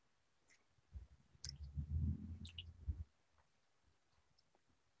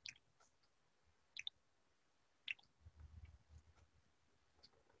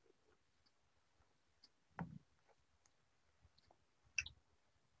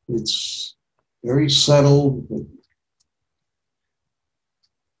 It's very subtle, but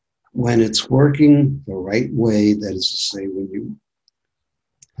when it's working the right way, that is to say, when you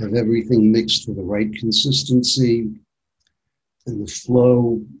have everything mixed to the right consistency and the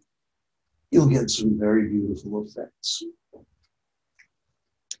flow you'll get some very beautiful effects.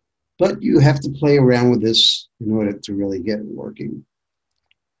 But you have to play around with this in order to really get it working.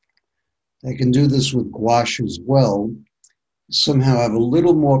 I can do this with gouache as well. Somehow I have a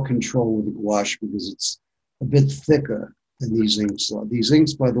little more control with the gouache because it's a bit thicker than these inks are. These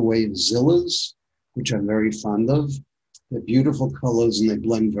inks, by the way, are Zillas, which I'm very fond of. They're beautiful colors and they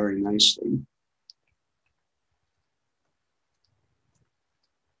blend very nicely.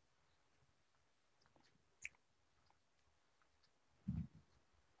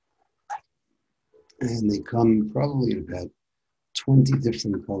 And they come probably in about 20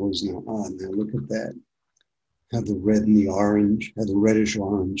 different colors now. Ah, now look at that. Have the red and the orange, have the reddish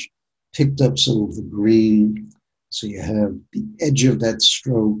orange, picked up some of the green. So you have the edge of that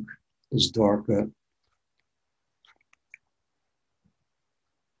stroke is darker.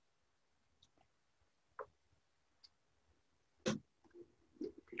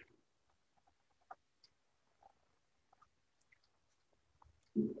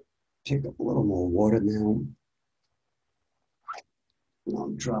 Pick up a little more water now. And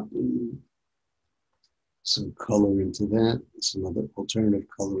I'm dropping some color into that, some other alternative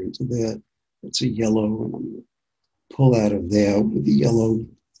color into that. It's a yellow, and I'm going to pull out of there with the yellow.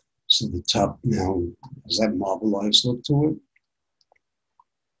 So the top now has that marbleized look to it.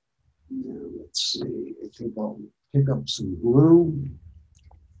 Now let's see, I think I'll pick up some blue.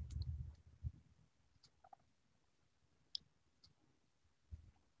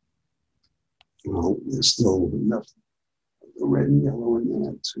 Well, there's still enough of the red and yellow in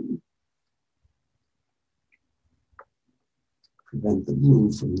there to prevent the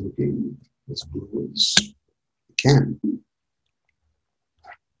blue from looking as blue as it can.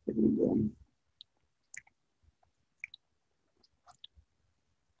 There we go.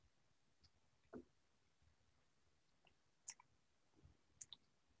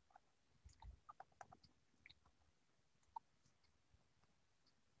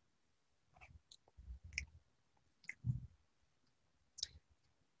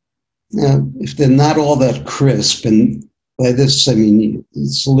 Now, if they're not all that crisp, and by this I mean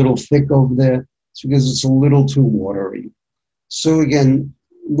it's a little thick over there, it's because it's a little too watery. So again,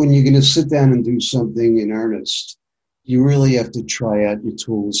 when you're going to sit down and do something in earnest, you really have to try out your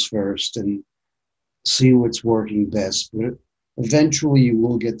tools first and see what's working best. But eventually you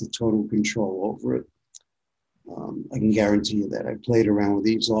will get the total control over it. I can guarantee you that. I played around with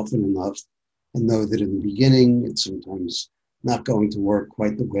these often enough and know that in the beginning, it's sometimes not going to work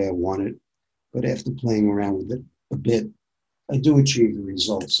quite the way I want it. But after playing around with it a bit, I do achieve the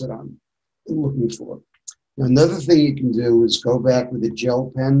results that I'm looking for. Now, another thing you can do is go back with a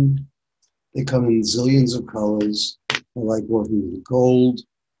gel pen. They come in zillions of colors. I like working with gold.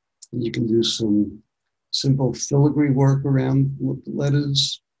 And you can do some simple filigree work around with the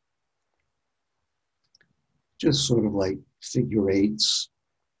letters. Just sort of like figure eights,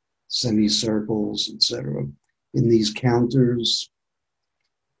 semicircles, etc. In these counters,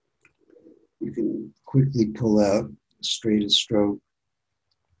 you can quickly pull out the straightest stroke.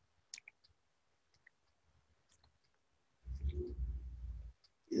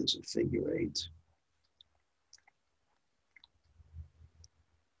 Here's a figure eight.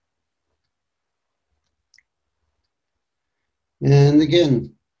 And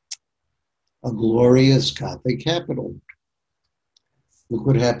again, a glorious Gothic capital. Look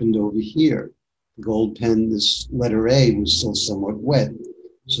what happened over here. The gold pen, this letter A was still somewhat wet,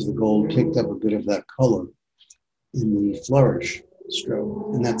 so the gold picked up a bit of that color in the flourish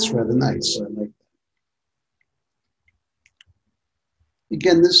stroke, and that's rather nice. So I like that.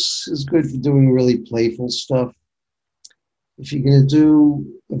 Again, this is good for doing really playful stuff. If you're going to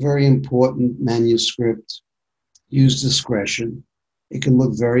do a very important manuscript, use discretion. It can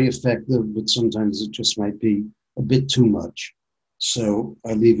look very effective, but sometimes it just might be a bit too much. So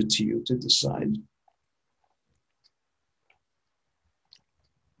I leave it to you to decide.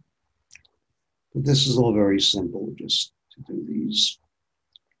 But this is all very simple, just to do these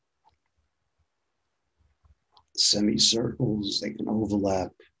semicircles. They can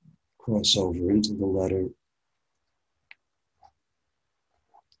overlap, cross over into the letter.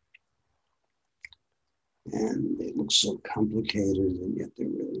 And they look so complicated, and yet they're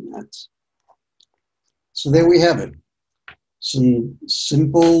really not. So there we have it. Some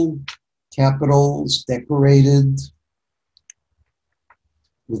simple capitals decorated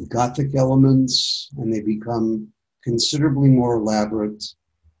with Gothic elements, and they become considerably more elaborate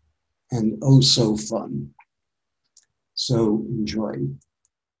and oh so fun. So enjoy.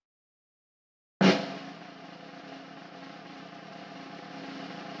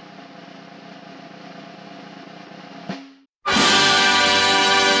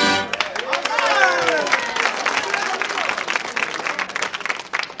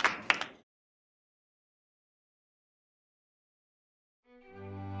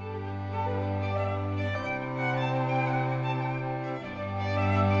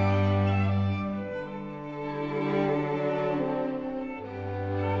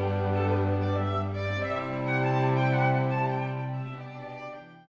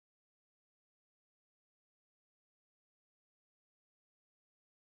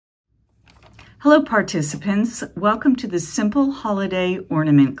 Hello participants, welcome to the Simple Holiday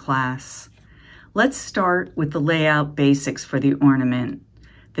Ornament class. Let's start with the layout basics for the ornament.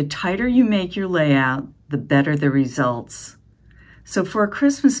 The tighter you make your layout, the better the results. So for a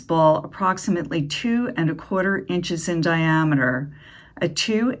Christmas ball approximately 2 1/4 inches in diameter, a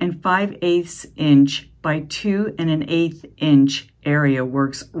 2 5/8 inch by 2 1/8 inch area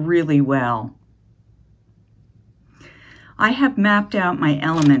works really well. I have mapped out my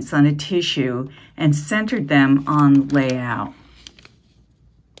elements on a tissue and centered them on the layout.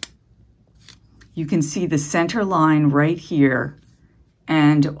 You can see the center line right here,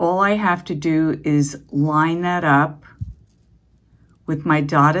 and all I have to do is line that up with my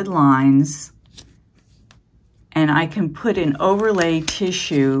dotted lines, and I can put an overlay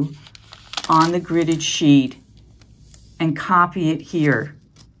tissue on the gridded sheet and copy it here,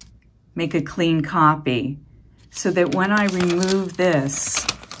 make a clean copy, so that when I remove this,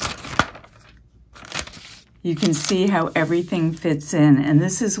 you can see how everything fits in. And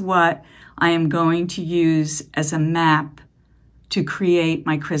this is what I am going to use as a map to create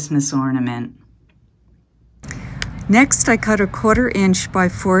my Christmas ornament. Next, I cut a 1/4 inch by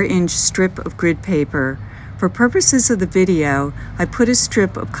 4 inch strip of grid paper. For purposes of the video, I put a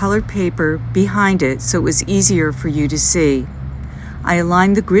strip of colored paper behind it so it was easier for you to see. I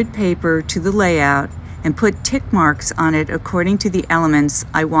aligned the grid paper to the layout and put tick marks on it according to the elements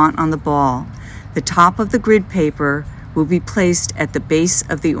I want on the ball. The top of the grid paper will be placed at the base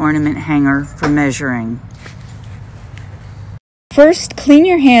of the ornament hanger for measuring. First, clean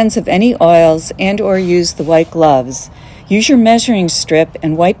your hands of any oils and/or use the white gloves. Use your measuring strip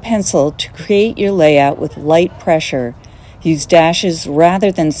and white pencil to create your layout with light pressure. Use dashes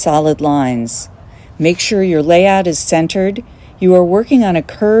rather than solid lines. Make sure your layout is centered. You are working on a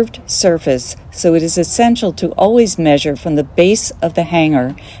curved surface, so it is essential to always measure from the base of the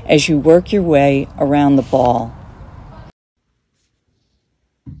hanger as you work your way around the ball.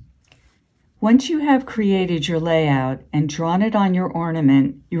 Once you have created your layout and drawn it on your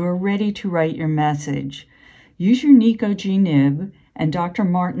ornament, you are ready to write your message. Use your Nico G nib and Dr.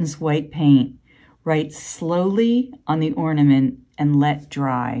 Martin's white paint. Write slowly on the ornament and let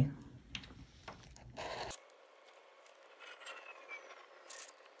dry.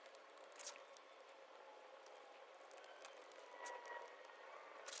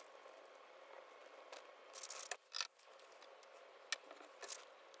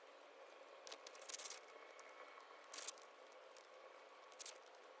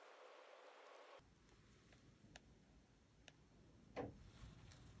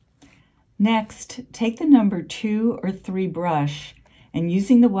 Next, take the number 2 or 3 brush and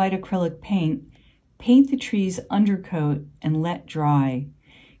using the white acrylic paint, paint the tree's undercoat and let dry.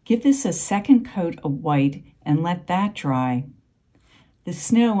 Give this a second coat of white and let that dry. The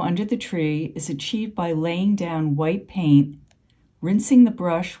snow under the tree is achieved by laying down white paint, rinsing the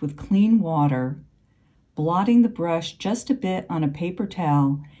brush with clean water, blotting the brush just a bit on a paper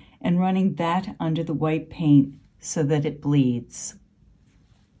towel, and running that under the white paint so that it bleeds.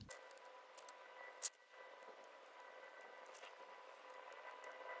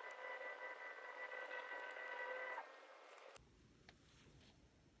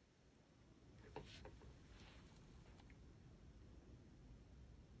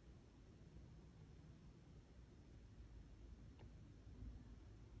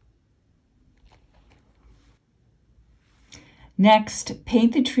 Next,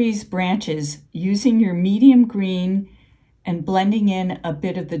 paint the tree's branches using your medium green and blending in a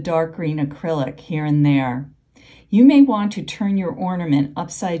bit of the dark green acrylic here and there. You may want to turn your ornament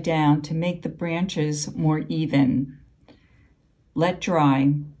upside down to make the branches more even. Let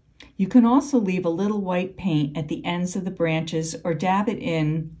dry. You can also leave a little white paint at the ends of the branches or dab it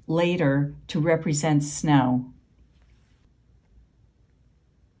in later to represent snow.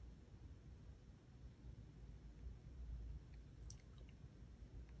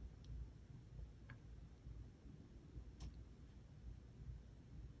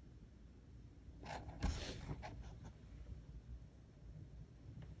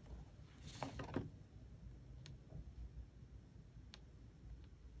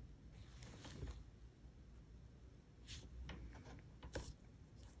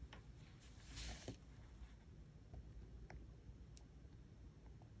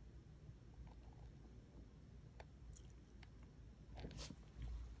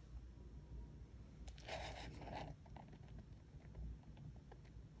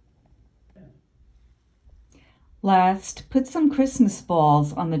 Last, put some Christmas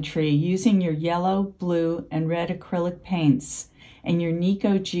balls on the tree using your yellow, blue, and red acrylic paints and your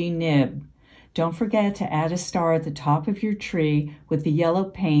Nico G nib. Don't forget to add a star at the top of your tree with the yellow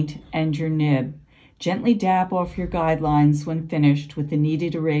paint and your nib. Gently dab off your guidelines when finished with the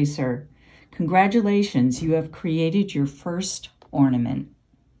kneaded eraser. Congratulations, you have created your first ornament.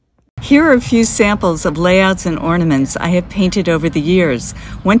 Here are a few samples of layouts and ornaments I have painted over the years.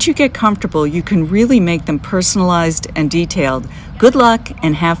 Once you get comfortable, you can really make them personalized and detailed. Good luck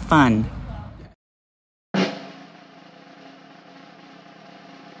and have fun.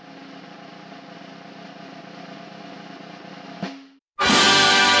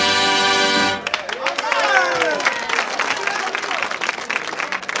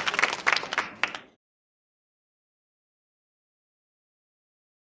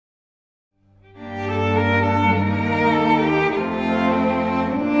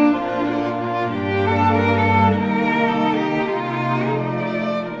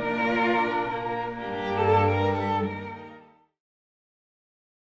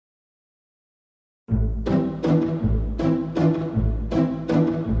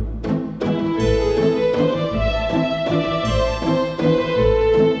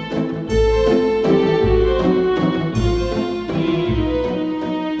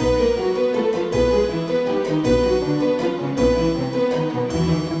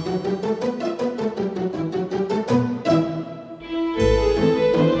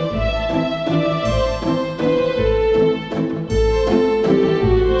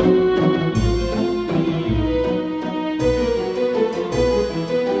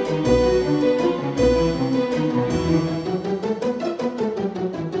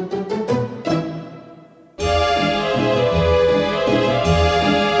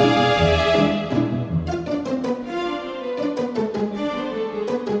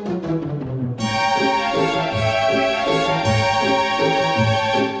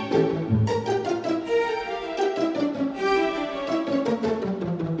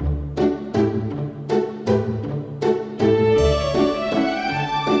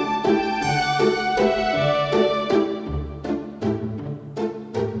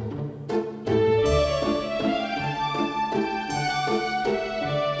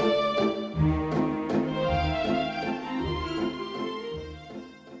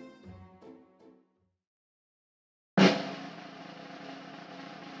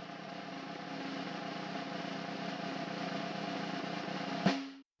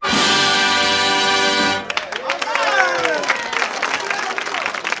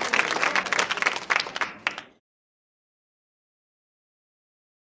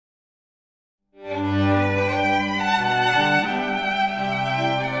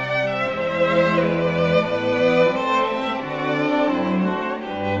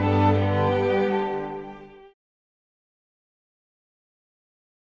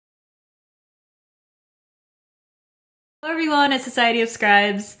 Hello everyone at Society of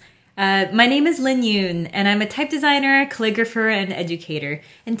Scribes. My name is Lynne, and I'm a type designer, calligrapher, and educator.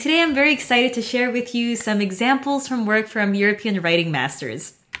 And today I'm very excited to share with you some examples from work from European writing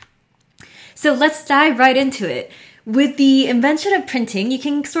masters. So let's dive right into it. With the invention of printing, you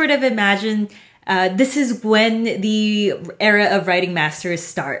can sort of imagine this is when the era of writing masters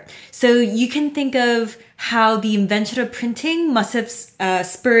start. So you can think of how the invention of printing must have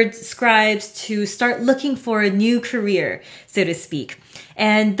spurred scribes to start looking for a new career, so to speak.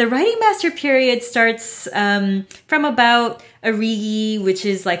 And the writing master period starts from about Arrighi, which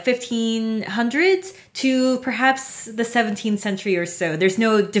is like 1500s, to perhaps the 17th century or so. There's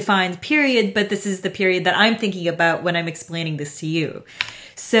no defined period, but this is the period that I'm thinking about when I'm explaining this to you.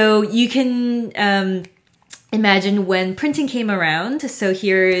 So you can imagine when printing came around. So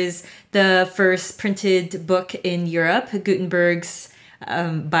here is the first printed book in Europe, Gutenberg's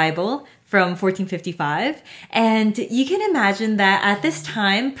Bible from 1455. And you can imagine that at this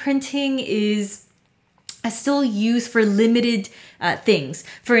time, printing is still used for limited things.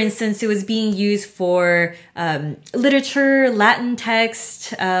 For instance, it was being used for literature, Latin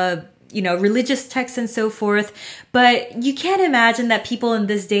text, religious texts and so forth. But you can't imagine that people in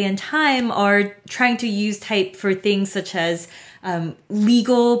this day and time are trying to use type for things such as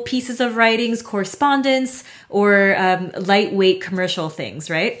legal pieces of writings, correspondence, or lightweight commercial things,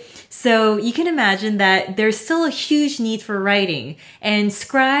 right? So you can imagine that there's still a huge need for writing, and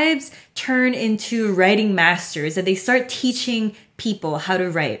scribes turn into writing masters, and they start teaching people how to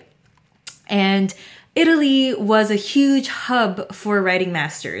write. And Italy was a huge hub for writing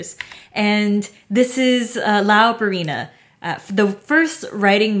masters. And this is La Operina, the first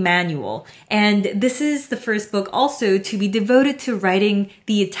writing manual. And this is the first book also to be devoted to writing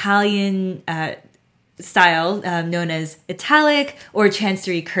the Italian style known as italic or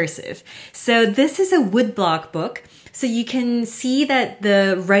chancery cursive. So this is a woodblock book So you can see that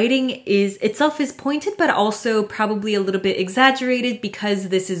the writing itself is pointed, but also probably a little bit exaggerated because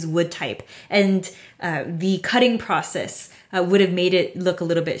this is wood type, and the cutting process would have made it look a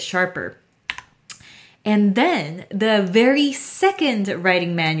little bit sharper. And then the very second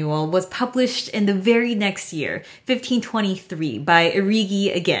writing manual was published in the very next year, 1523, by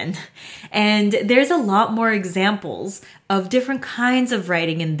Origi again. And there's a lot more examples of different kinds of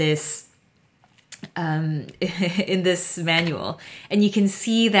writing in this manual. And you can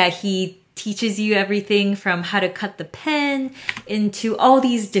see that he teaches you everything from how to cut the pen into all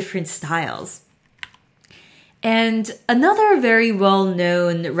these different styles. And another very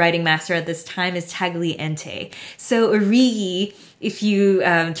well-known writing master at this time is Tagliente. So Origi, if you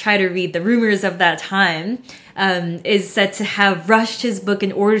try to read the rumors of that time, is said to have rushed his book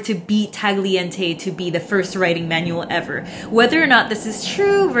in order to beat Tagliente to be the first writing manual ever. Whether or not this is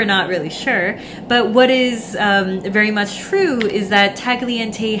true, we're not really sure. But what is very much true is that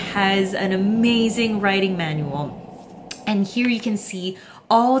Tagliente has an amazing writing manual. And here you can see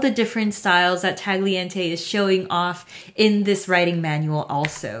all the different styles that Tagliente is showing off in this writing manual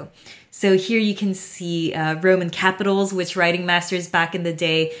also. So here you can see Roman capitals, which writing masters back in the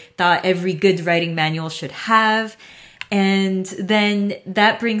day thought every good writing manual should have. And then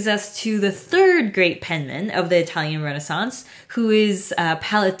that brings us to the third great penman of the Italian Renaissance, who is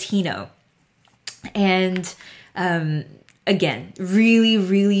Palatino. And again, really,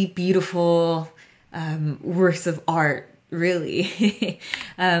 really beautiful works of art, really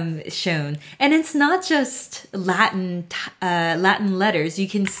shown. And it's not just Latin letters. You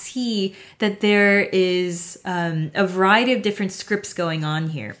can see that there is a variety of different scripts going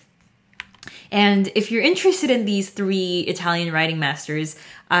on here. And if you're interested in these three Italian writing masters,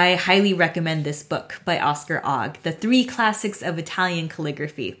 I highly recommend this book by Oscar Ogg, The Three Classics of Italian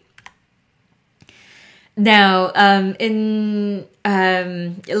Calligraphy. Now,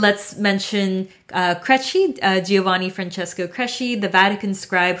 let's mention Cresci, Giovanni Francesco Cresci, the Vatican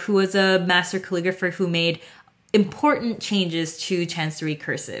scribe, who was a master calligrapher who made important changes to Chancery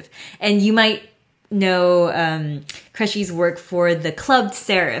cursive. And you might know Cresci's work for the clubbed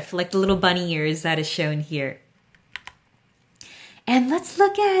serif, like the little bunny ears that is shown here. And let's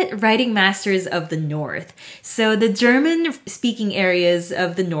look at writing masters of the North. So the German-speaking areas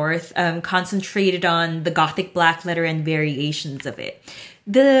of the North concentrated on the Gothic black letter and variations of it.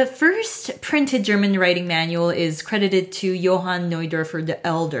 The first printed German writing manual is credited to Johann Neudorfer the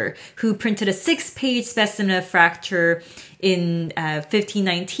Elder, who printed a 6-page specimen of fracture in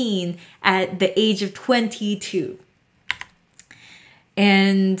 1519 at the age of 22.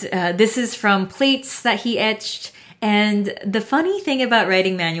 And this is from plates that he etched. And the funny thing about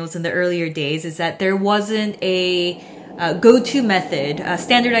writing manuals in the earlier days is that there wasn't a go-to method, a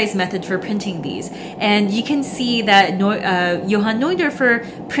standardized method for printing these. And you can see that Johann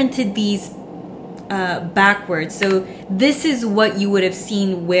Neudorfer printed these backwards. So this is what you would have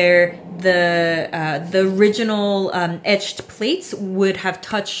seen where the original etched plates would have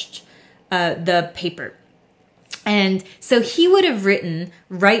touched the paper. And so he would have written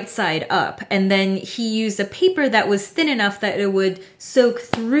right side up, and then he used a paper that was thin enough that it would soak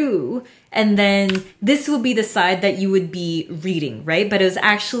through, and then this will be the side that you would be reading, right? But it was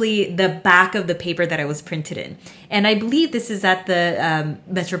actually the back of the paper that it was printed in. And I believe this is at the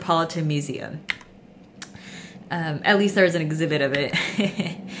Metropolitan Museum. At least there's an exhibit of it.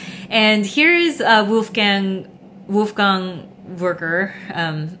 And here is Wolfgang Werker.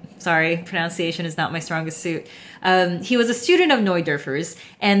 Sorry, pronunciation is not my strongest suit. He was a student of Neudorfer's,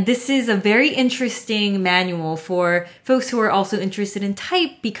 and this is a very interesting manual for folks who are also interested in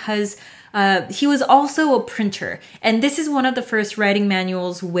type because he was also a printer. And this is one of the first writing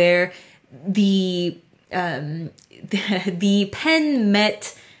manuals where the pen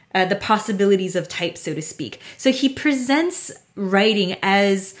met the possibilities of type, so to speak. So he presents writing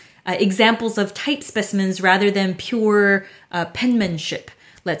as examples of type specimens rather than pure penmanship,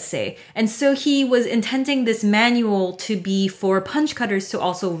 let's say. And so he was intending this manual to be for punch cutters to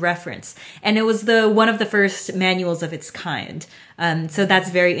also reference. And it was one of the first manuals of its kind. So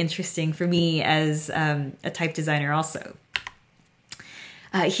that's very interesting for me as a type designer also.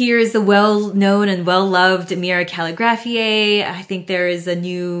 Here is the well-known and well-loved Mira Calligraphy. I think there is a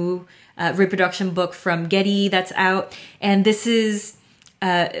new reproduction book from Getty that's out. And this is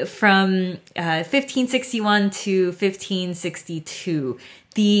from 1561 to 1562.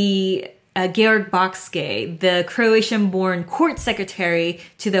 The Georg Boxke, the Croatian-born court secretary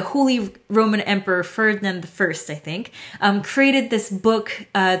to the Holy Roman Emperor Ferdinand I, I think, created this book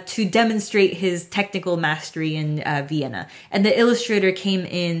to demonstrate his technical mastery in Vienna. And the illustrator came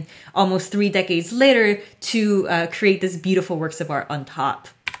in almost 3 decades later to create this beautiful works of art on top.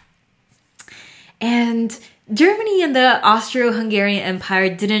 And Germany and the Austro-Hungarian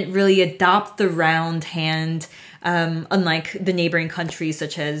Empire didn't really adopt the round hand, unlike the neighboring countries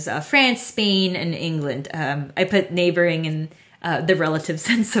such as France, Spain, and England. I put neighboring in the relative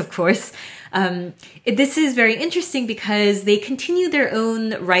sense, of course. This is very interesting because they continue their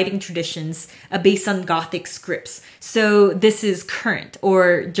own writing traditions based on Gothic scripts. So this is current,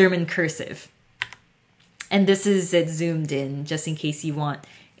 or German cursive. And this is it zoomed in, just in case you want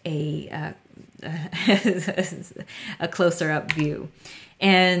a closer up view.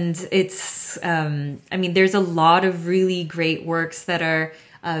 And it's, I mean, there's a lot of really great works that are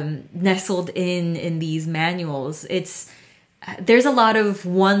nestled in these manuals. There's a lot of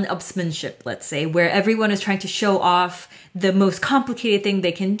one-upsmanship, let's say, where everyone is trying to show off the most complicated thing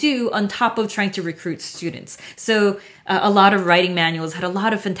they can do on top of trying to recruit students. So a lot of writing manuals had a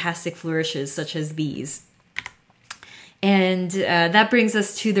lot of fantastic flourishes, such as these. And that brings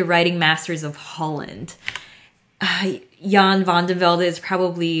us to the writing masters of Holland. Jan van den Velde is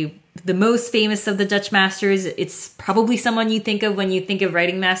probably the most famous of the Dutch masters. It's probably someone you think of when you think of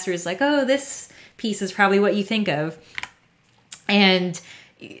writing masters, like, oh, this piece is probably what you think of. And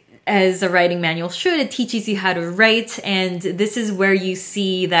as a writing manual should, it teaches you how to write. And this is where you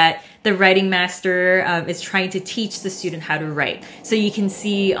see that the writing master is trying to teach the student how to write. So you can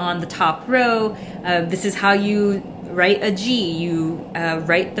see on the top row, this is how you write a G. You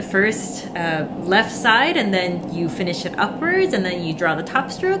write the first left side, and then you finish it upwards, and then you draw the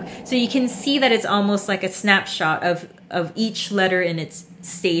top stroke. So you can see that it's almost like a snapshot of each letter in its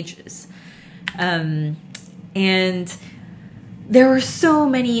stages. And there were so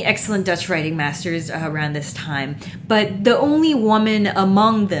many excellent Dutch writing masters around this time, but the only woman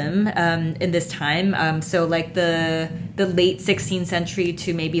among them in this time, so like the late 16th century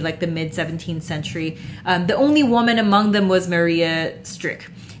to maybe like the mid 17th century, the only woman among them was Maria Strick.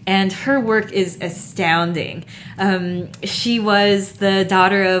 And her work is astounding. She was the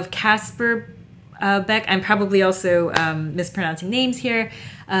daughter of Caspar Beck. I'm probably also mispronouncing names here.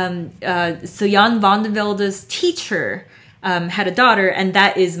 So Jan van den Velde's teacher had a daughter, and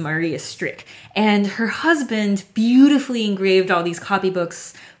that is Maria Strick. And her husband beautifully engraved all these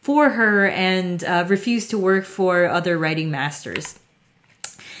copybooks for her and refused to work for other writing masters.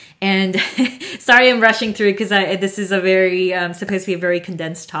 And sorry, I'm rushing through because this is a very supposed to be a very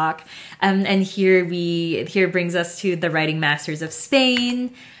condensed talk. And here brings us to the writing masters of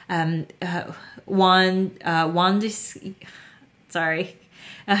Spain.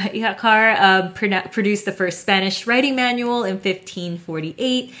 Ihacar produced the first Spanish writing manual in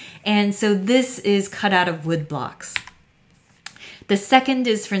 1548, and so this is cut out of wood blocks. The second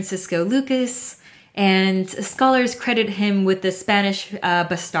is Francisco Lucas, and scholars credit him with the Spanish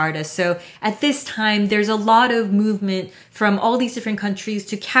bastarda. So at this time, there's a lot of movement from all these different countries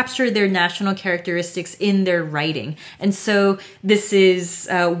to capture their national characteristics in their writing. And so this is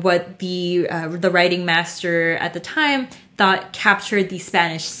what the writing master at the time thought captured the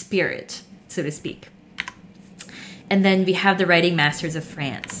Spanish spirit, so to speak. And then we have the writing masters of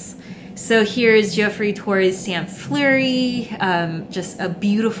France. So here's Geoffrey Torres Saint-Fleury, just a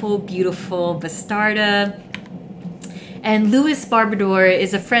beautiful, beautiful bastarda. And Louis Barbador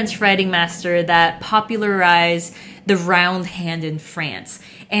is a French writing master that popularized the round hand in France.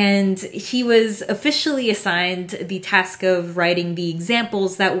 And he was officially assigned the task of writing the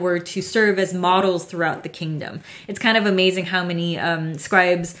examples that were to serve as models throughout the kingdom. It's kind of amazing how many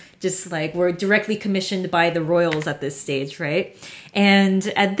scribes just like were directly commissioned by the royals at this stage, right? And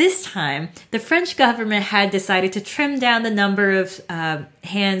at this time, the French government had decided to trim down the number of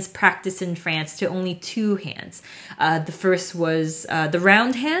hands practiced in France to only 2 hands. The first was the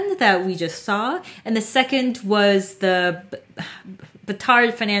round hand that we just saw, and the second was the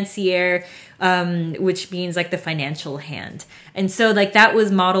bâtard financier, which means like the financial hand. And so like that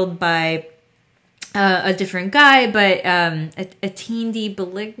was modeled by a different guy, but Etienne de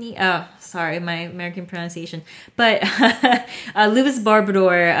Beligny. Oh, sorry, my American pronunciation. But Louis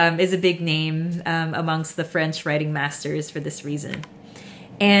Barbador is a big name amongst the French writing masters for this reason.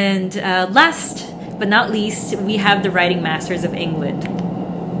 And last but not least, we have the writing masters of England.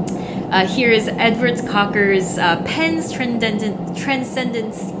 Here is Edward Cocker's Pen's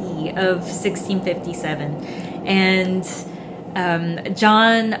Transcendency of 1657. And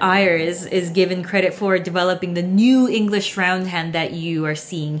John Ayres is given credit for developing the new English round hand that you are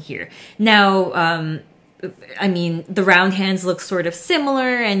seeing here. Now, I mean, the round hands look sort of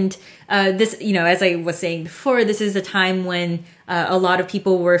similar, and this, you know, as I was saying before, this is a time when a lot of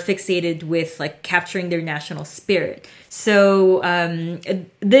people were fixated with like capturing their national spirit. So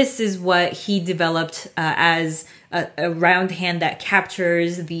this is what he developed as a round hand that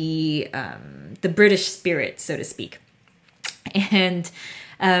captures the British spirit, so to speak. And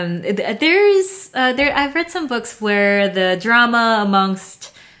I've read some books where the drama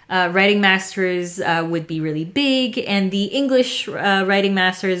amongst writing masters would be really big, and the English writing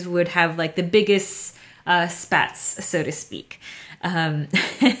masters would have like the biggest spats, so to speak.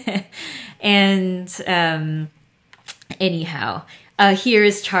 Anyhow, here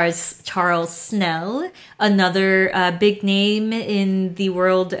is Charles Snell, another big name in the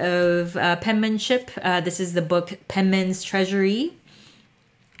world of penmanship. This is the book Penman's Treasury.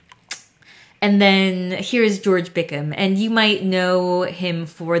 And then here's George Bickham, and you might know him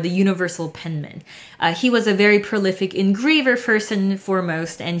for the Universal Penman. He was a very prolific engraver first and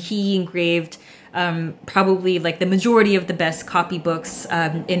foremost, and he engraved probably like the majority of the best copybooks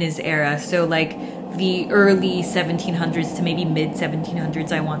in his era. So like the early 1700s to maybe mid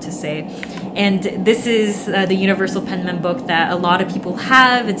 1700s, I want to say. And this is the Universal Penman book that a lot of people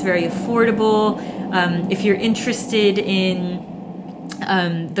have. It's very affordable. If you're interested in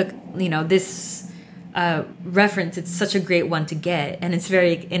this reference, it's such a great one to get, and it's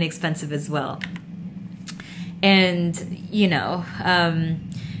very inexpensive as well. And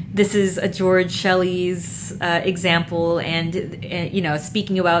this is a George Shelley's example, and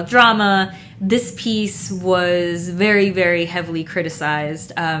speaking about drama, this piece was very, very heavily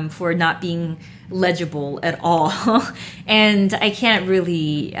criticized for not being legible at all. And I can't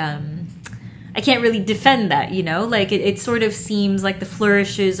really defend that, like it sort of seems like the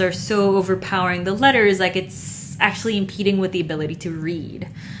flourishes are so overpowering the letters, like it's actually impeding with the ability to read.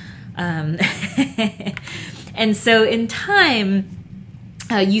 And so in time,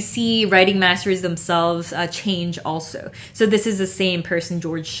 you see writing masters themselves change also. So this is the same person,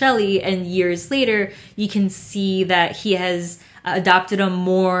 George Shelley, and years later, you can see that he has adopted a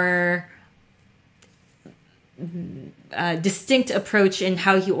more distinct approach in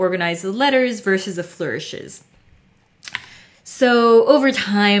how he organized the letters versus the flourishes. So over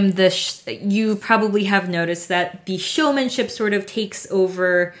time, you probably have noticed that the showmanship sort of takes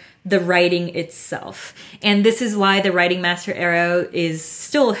over the writing itself. And this is why the writing master era is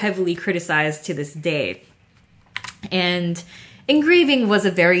still heavily criticized to this day. And engraving was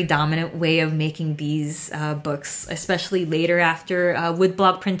a very dominant way of making these books, especially later after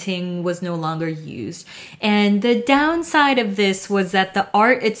woodblock printing was no longer used. And the downside of this was that the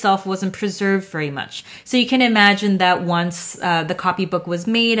art itself wasn't preserved very much. So you can imagine that once the copybook was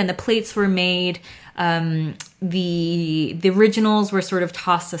made and the plates were made, the originals were sort of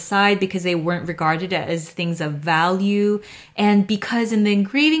tossed aside because they weren't regarded as things of value, and because in the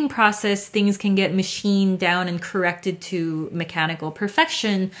engraving process things can get machined down and corrected to mechanical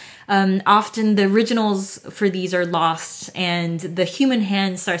perfection, often the originals for these are lost and the human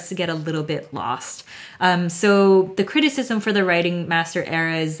hand starts to get a little bit lost. So the criticism for the writing master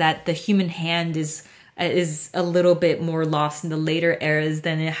era is that the human hand is a little bit more lost in the later eras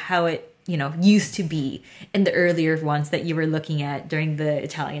than how it used to be in the earlier ones that you were looking at during the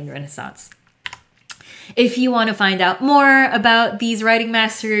Italian Renaissance. If you want to find out more about these writing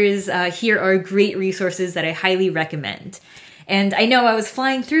masters, here are great resources that I highly recommend. And I know I was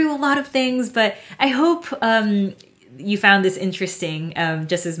flying through a lot of things, but I hope you found this interesting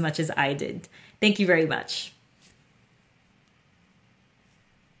just as much as I did. Thank you very much.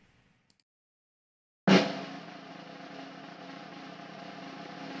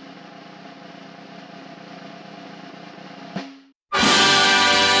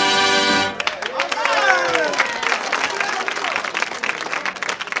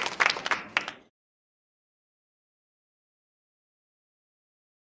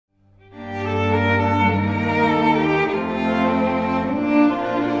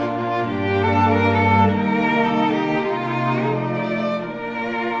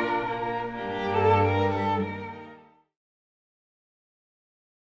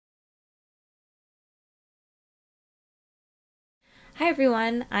 Hi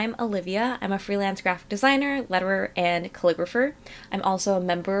everyone, I'm Olivia. I'm a freelance graphic designer, letterer, and calligrapher. I'm also a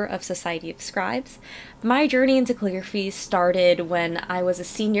member of Society of Scribes. My journey into calligraphy started when I was a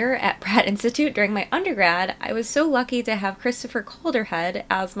senior at Pratt Institute during my undergrad. I was so lucky to have Christopher Calderhead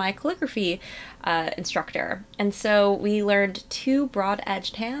as my calligraphy instructor. And so we learned 2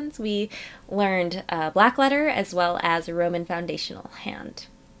 broad-edged hands. We learned black letter as well as a Roman foundational hand.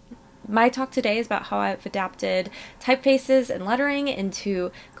 My talk today is about how I've adapted typefaces and lettering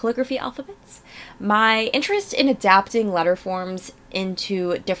into calligraphy alphabets. My interest in adapting letter forms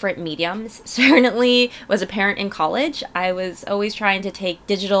into different mediums certainly was apparent in college. I was always trying to take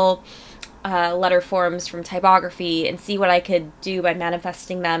digital letter forms from typography and see what I could do by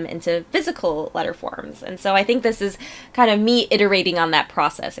manifesting them into physical letter forms. And so I think this is kind of me iterating on that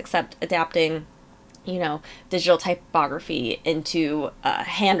process, except adapting digital typography into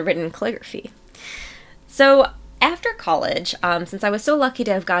handwritten calligraphy. So after college, since I was so lucky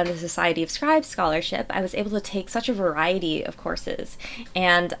to have gotten the Society of Scribes scholarship, I was able to take such a variety of courses,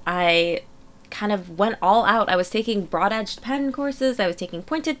 and I kind of went all out. I was taking broad-edged pen courses, I was taking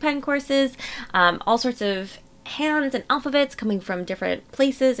pointed pen courses, all sorts of hands and alphabets coming from different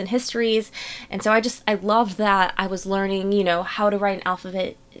places and histories. And so I loved that I was learning, how to write an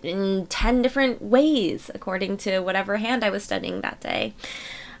alphabet in 10 different ways according to whatever hand I was studying that day.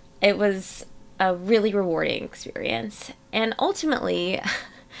 It was a really rewarding experience. And ultimately,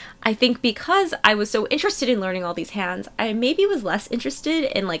 I think because I was so interested in learning all these hands, I maybe was less interested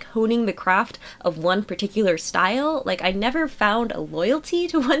in honing the craft of one particular style. I never found a loyalty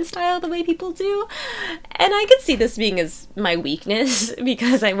to one style the way people do. And I could see this being as my weakness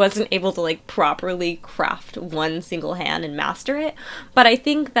because I wasn't able to properly craft one single hand and master it. But I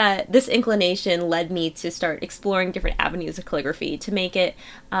think that this inclination led me to start exploring different avenues of calligraphy to make it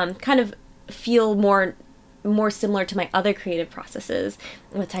kind of feel more similar to my other creative processes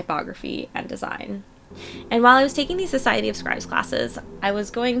with typography and design. And while I was taking these Society of Scribes classes, I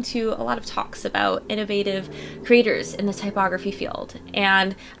was going to a lot of talks about innovative creators in the typography field.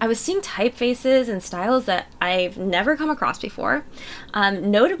 And I was seeing typefaces and styles that I've never come across before.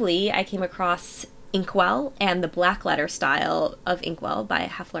 Notably, I came across Inkwell and the black letter style of Inkwell by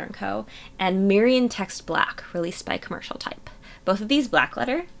Heffler & Co. and Miriam Text Black, released by Commercial Type. Both of these black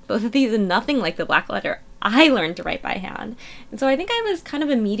letter, both of these are nothing like the black letter I learned to write by hand. And so I think I was kind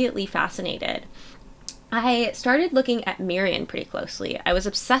of immediately fascinated. I started looking at Miriam pretty closely. I was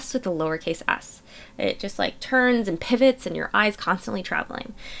obsessed with the lowercase s. It just turns and pivots and your eyes constantly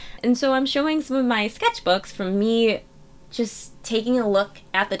traveling. And so I'm showing some of my sketchbooks from me just taking a look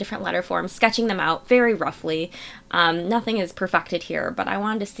at the different letter forms, sketching them out very roughly. Nothing is perfected here, but I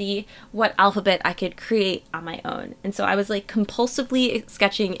wanted to see what alphabet I could create on my own. And so I was compulsively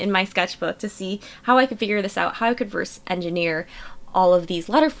sketching in my sketchbook to see how I could figure this out, how I could reverse engineer all of these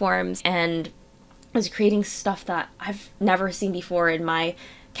letter forms, and I was creating stuff that I've never seen before in my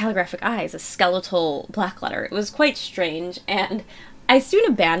calligraphic eyes, a skeletal black letter. It was quite strange, and I soon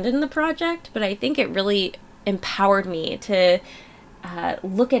abandoned the project, but I think it really empowered me to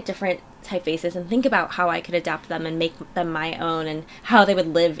look at different typefaces and think about how I could adapt them and make them my own and how they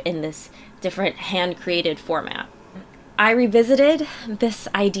would live in this different hand-created format. I revisited this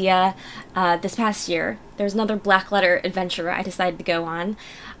idea this past year. There's another black letter adventure I decided to go on.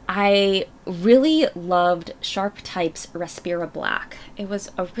 I really loved Sharp Type's Respira Black. It was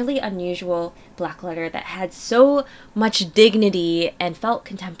a really unusual black letter that had so much dignity and felt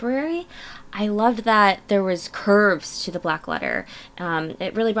contemporary. I loved that there was curves to the black letter.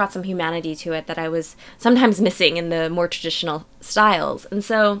 It really brought some humanity to it that I was sometimes missing in the more traditional styles. And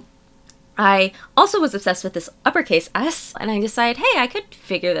so I also was obsessed with this uppercase S, and I decided, hey, I could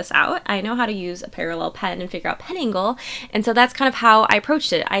figure this out. I know how to use a parallel pen and figure out pen angle, and so that's kind of how I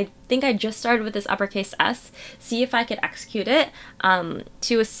approached it. I think I just started with this uppercase S, see if I could execute it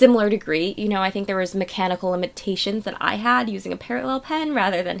to a similar degree. I think there was mechanical limitations that I had using a parallel pen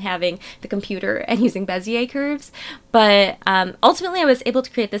rather than having the computer and using Bezier curves, but ultimately I was able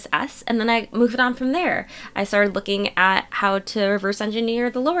to create this S, and then I moved on from there. I started looking at how to reverse engineer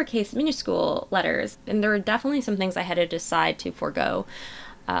the lowercase minuscule letters, and there were definitely some things I had to decide to forego.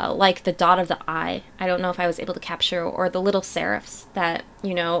 Like the dot of the I. I don't know if I was able to capture, or the little serifs that,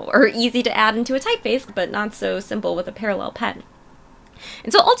 are easy to add into a typeface, but not so simple with a parallel pen.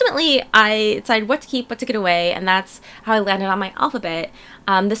 And so ultimately, I decided what to keep, what to get away, and that's how I landed on my alphabet.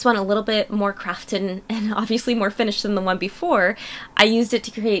 This one a little bit more crafted and obviously more finished than the one before. I used it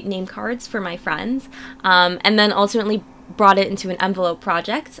to create name cards for my friends, and then ultimately brought it into an envelope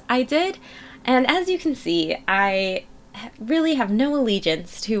project I did. And as you can see, I really have no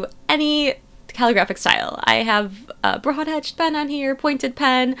allegiance to any calligraphic style. I have a broad-edged pen on here, pointed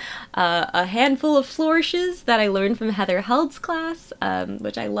pen, a handful of flourishes that I learned from Heather Held's class,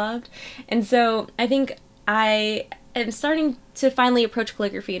 which I loved. And so I think I am starting to finally approach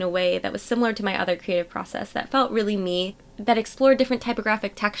calligraphy in a way that was similar to my other creative process that felt really me, that explored different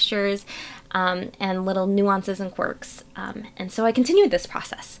typographic textures and little nuances and quirks. And so I continued this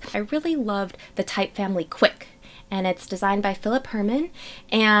process. I really loved the type family Quick, and it's designed by Philip Herman,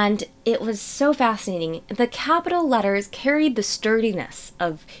 and it was so fascinating. The capital letters carried the sturdiness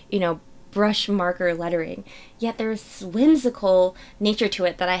of, brush marker lettering, yet there's whimsical nature to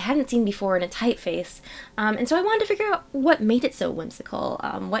it that I hadn't seen before in a typeface. And so I wanted to figure out what made it so whimsical,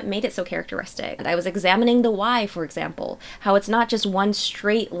 what made it so characteristic. And I was examining the Y, for example, how it's not just one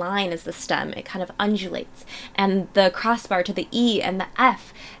straight line as the stem, it kind of undulates. And the crossbar to the E and the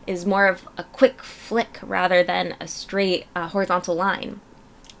F is more of a quick flick rather than a straight horizontal line.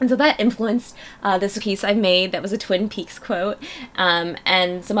 And so that influenced this piece I made that was a Twin Peaks quote,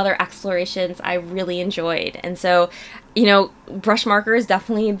 and some other explorations I really enjoyed. And so, brush marker is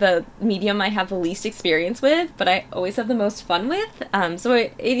definitely the medium I have the least experience with, but I always have the most fun with. So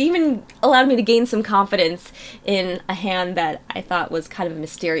it even allowed me to gain some confidence in a hand that I thought was kind of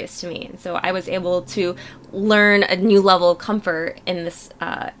mysterious to me. And so I was able to learn a new level of comfort in this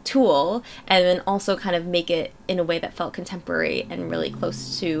tool, and then also kind of make it in a way that felt contemporary and really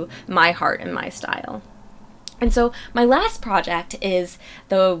close to my heart and my style. And so my last project is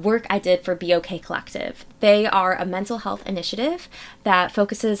the work I did for BOK Collective. They are a mental health initiative that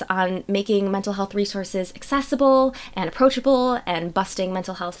focuses on making mental health resources accessible and approachable and busting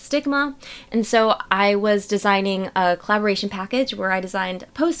mental health stigma. And so I was designing a collaboration package where I designed a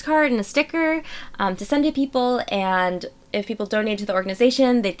postcard and a sticker to send to people, and if people donated to the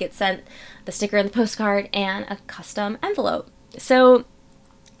organization, they'd get sent the sticker and the postcard and a custom envelope. So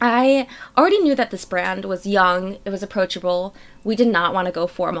I already knew that this brand was young, it was approachable, we did not want to go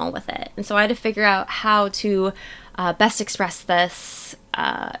formal with it. And so I had to figure out how to best express this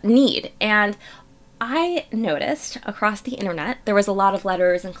need. And I noticed across the internet there was a lot of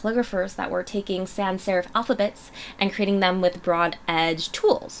letters and calligraphers that were taking sans serif alphabets and creating them with broad edge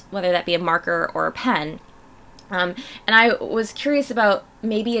tools, whether that be a marker or a pen. And I was curious about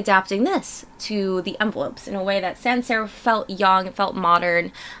maybe adapting this to the envelopes in a way that sans serif felt young, it felt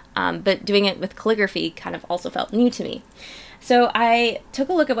modern, but doing it with calligraphy kind of also felt new to me. So I took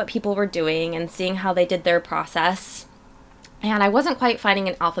a look at what people were doing and seeing how they did their process, and I wasn't quite finding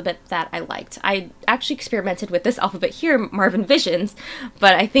an alphabet that I liked. I actually experimented with this alphabet here, Marvin Visions,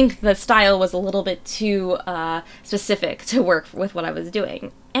 but I think the style was a little bit too specific to work with what I was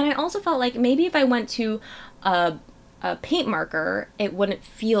doing. And I also felt like maybe if I went to a paint marker, it wouldn't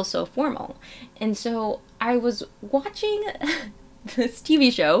feel so formal. And so I was watching this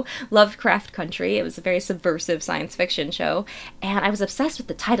TV show, Lovecraft Country. It was a very subversive science fiction show, and I was obsessed with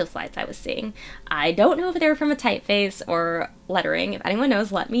the title slides I was seeing. I don't know if they were from a typeface or lettering. If anyone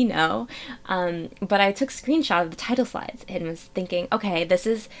knows, let me know. But I took a screenshot of the title slides and was thinking, okay, this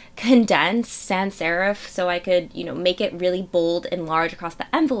is condensed sans serif, so I could, make it really bold and large across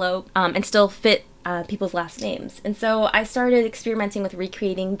the envelope, and still fit people's last names. And so I started experimenting with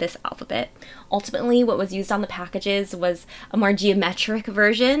recreating this alphabet. Ultimately, what was used on the packages was a more geometric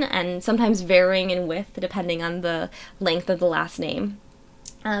version, and sometimes varying in width depending on the length of the last name.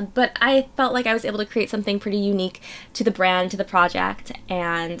 But I felt like I was able to create something pretty unique to the brand, to the project,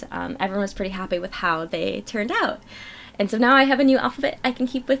 and everyone was pretty happy with how they turned out. And so now I have a new alphabet I can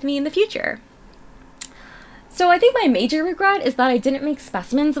keep with me in the future. So I think my major regret is that I didn't make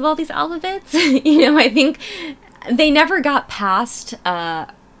specimens of all these alphabets. I think they never got past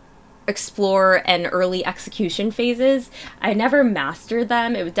explore and early execution phases. I never mastered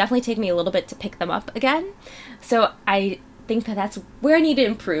them. It would definitely take me a little bit to pick them up again. So I think that that's where I need to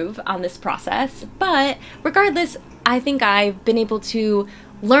improve on this process. But regardless, I think I've been able to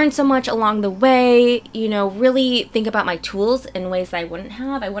learn so much along the way, really think about my tools in ways that I wouldn't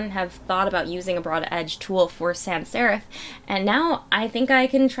have. I wouldn't have thought about using a broad edge tool for sans serif. And now I think I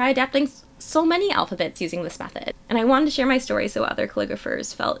can try adapting so many alphabets using this method. And I wanted to share my story so other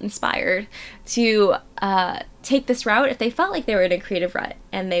calligraphers felt inspired to take this route if they felt like they were in a creative rut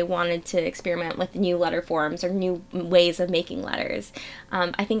and they wanted to experiment with new letter forms or new ways of making letters.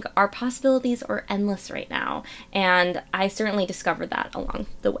 I think our possibilities are endless right now, and I certainly discovered that along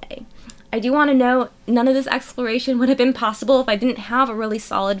the way. I do want to note, none of this exploration would have been possible if I didn't have a really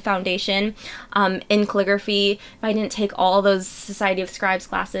solid foundation in calligraphy, if I didn't take all those Society of Scribes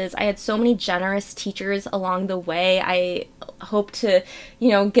classes. I had so many generous teachers along the way. I hope to,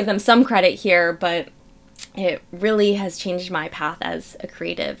 give them some credit here, but It really has changed my path as a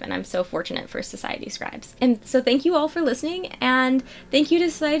creative, and I'm so fortunate for Society of Scribes. And so thank you all for listening, and thank you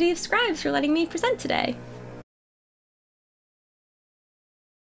to Society of Scribes for letting me present today.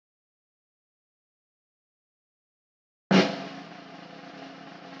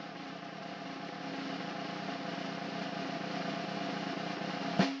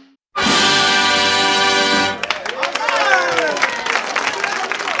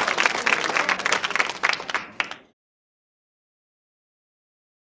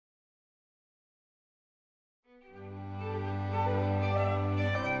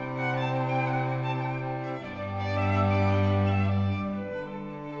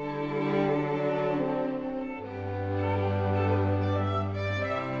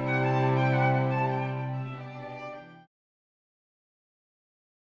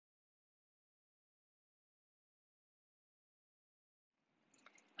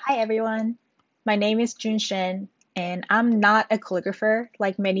 Hi everyone, my name is Shin, and I'm not a calligrapher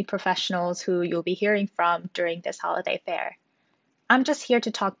like many professionals who you'll be hearing from during this holiday fair. I'm just here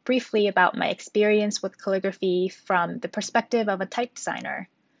to talk briefly about my experience with calligraphy from the perspective of a type designer.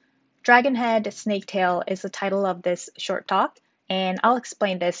 Dragonhead Snaketail is the title of this short talk, and I'll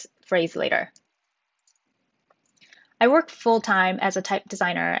explain this phrase later. I work full-time as a type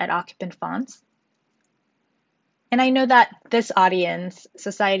designer at Occupant Fonts. And I know that this audience,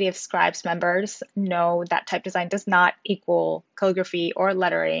 Society of Scribes members, know that type design does not equal calligraphy or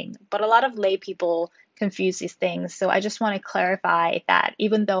lettering, but a lot of lay people confuse these things. So I just want to clarify that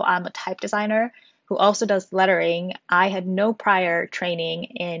even though I'm a type designer who also does lettering, I had no prior training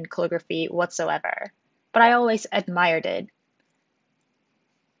in calligraphy whatsoever, but I always admired it.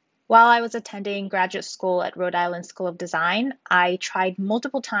 While I was attending graduate school at Rhode Island School of Design, I tried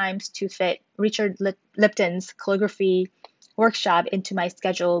multiple times to fit Richard Lipton's calligraphy workshop into my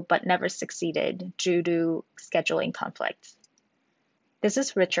schedule, but never succeeded due to scheduling conflicts. This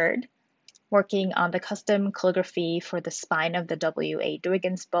is Richard, working on the custom calligraphy for the spine of the W.A.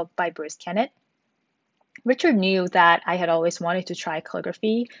 Dwiggins book by Bruce Kennett. Richard knew that I had always wanted to try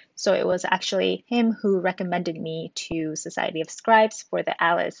calligraphy, so it was actually him who recommended me to Society of Scribes for the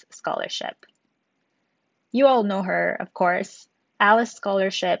Alice Scholarship. You all know her, of course. Alice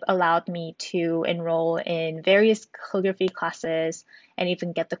Scholarship allowed me to enroll in various calligraphy classes and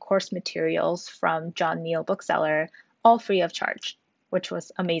even get the course materials from John Neal Bookseller, all free of charge, which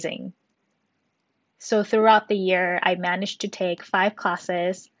was amazing. So throughout the year, I managed to take 5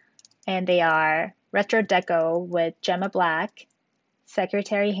 classes, and they are Retro Deco with Gemma Black,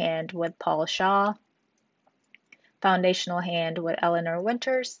 Secretary Hand with Paul Shaw, Foundational Hand with Eleanor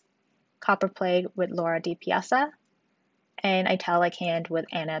Winters, Copperplate with Laura Di Piazza, and Italic Hand with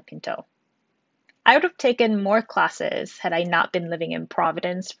Anna Pinto. I would have taken more classes had I not been living in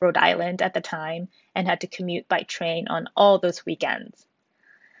Providence, Rhode Island at the time and had to commute by train on all those weekends.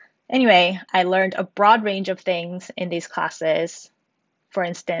 Anyway, I learned a broad range of things in these classes. For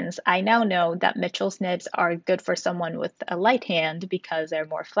instance, I now know that Mitchell's nibs are good for someone with a light hand because they're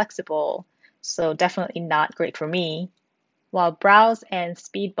more flexible, so definitely not great for me, while Browse and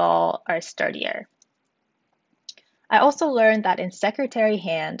Speedball are sturdier. I also learned that in Secretary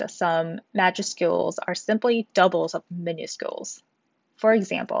Hand, some majuscules are simply doubles of minuscules. For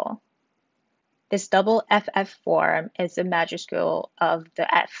example, this double FF form is a majuscule of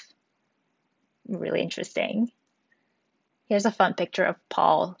the F. Really interesting. Here's a fun picture of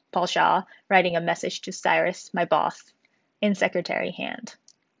Paul Shaw writing a message to Cyrus, my boss, in Secretary Hand.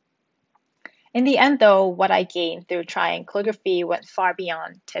 In the end, though, what I gained through trying calligraphy went far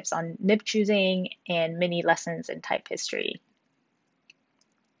beyond tips on nib choosing and mini lessons in type history.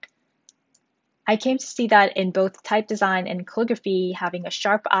 I came to see that in both type design and calligraphy, having a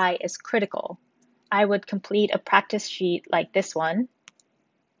sharp eye is critical. I would complete a practice sheet like this one,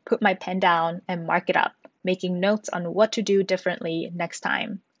 put my pen down, and mark it up, making notes on what to do differently next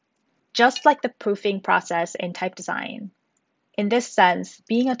time. Just like the proofing process in type design. In this sense,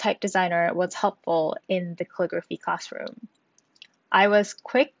 being a type designer was helpful in the calligraphy classroom. I was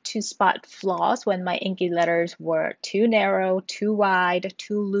quick to spot flaws when my inky letters were too narrow, too wide,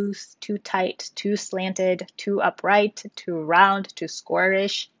 too loose, too tight, too slanted, too upright, too round, too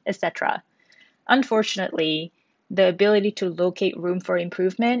squarish, etc. Unfortunately, the ability to locate room for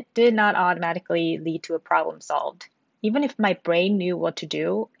improvement did not automatically lead to a problem solved. Even if my brain knew what to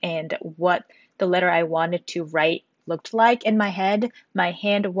do and what the letter I wanted to write looked like in my head, my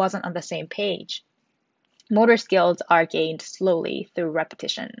hand wasn't on the same page. Motor skills are gained slowly through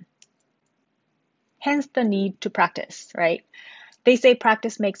repetition. Hence the need to practice, right? They say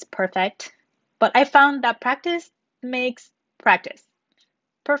practice makes perfect, but I found that practice makes practice.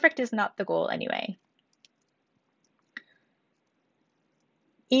 Perfect is not the goal anyway.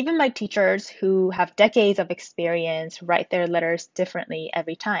 Even my teachers who have decades of experience write their letters differently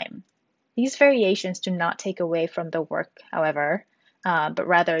every time. These variations do not take away from the work, however, but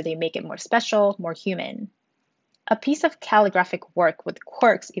rather they make it more special, more human. A piece of calligraphic work with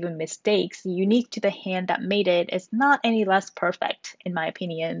quirks, even mistakes, unique to the hand that made it is not any less perfect, in my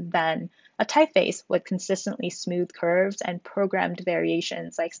opinion, than a typeface with consistently smooth curves and programmed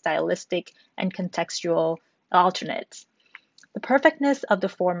variations like stylistic and contextual alternates. The perfectness of the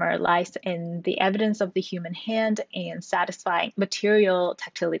former lies in the evidence of the human hand and satisfying material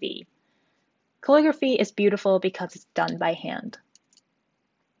tactility. Calligraphy is beautiful because it's done by hand.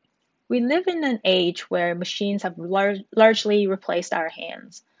 We live in an age where machines have largely replaced our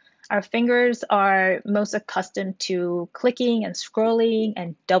hands. Our fingers are most accustomed to clicking and scrolling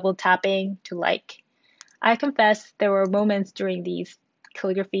and double tapping to like. I confess there were moments during these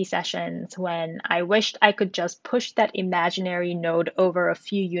calligraphy sessions when I wished I could just push that imaginary node over a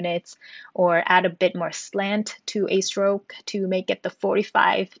few units or add a bit more slant to a stroke to make it the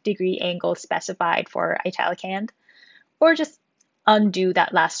 45-degree angle specified for italic hand, or just undo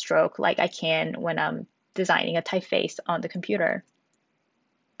that last stroke like I can when I'm designing a typeface on the computer.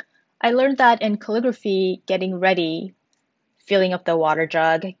 I learned that in calligraphy, getting ready, filling up the water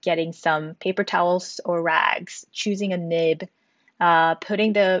jug, getting some paper towels or rags, choosing a nib,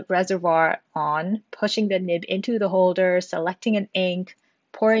 putting the reservoir on, pushing the nib into the holder, selecting an ink,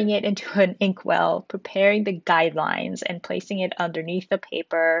 pouring it into an inkwell, preparing the guidelines and placing it underneath the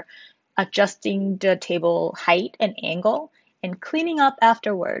paper, adjusting the table height and angle, and cleaning up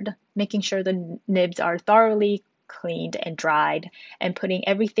afterward, making sure the nibs are thoroughly cleaned and dried, and putting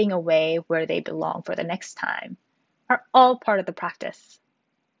everything away where they belong for the next time, are all part of the practice.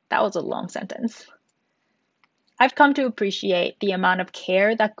 That was a long sentence. I've come to appreciate the amount of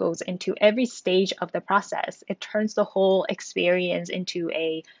care that goes into every stage of the process. It turns the whole experience into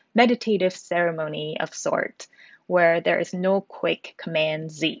a meditative ceremony of sort, where there is no quick command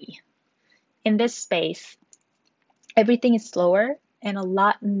Z. In this space, everything is slower and a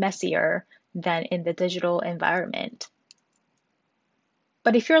lot messier than in the digital environment.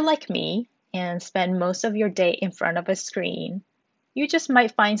 But if you're like me and spend most of your day in front of a screen, you just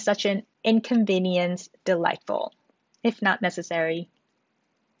might find such an inconvenience delightful, if not necessary.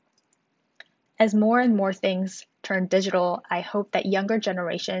 As more and more things turn digital, I hope that younger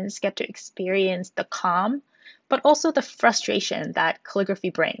generations get to experience the calm, but also the frustration that calligraphy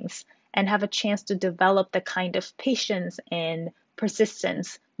brings, and have a chance to develop the kind of patience and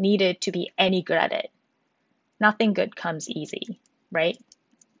persistence needed to be any good at it. Nothing good comes easy, right?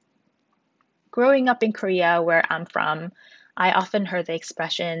 Growing up in Korea, where I'm from, I often heard the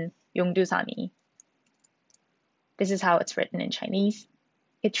expression 용두사미. This is how it's written in Chinese.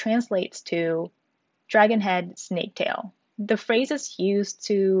 It translates to dragon head, snake tail. The phrase is used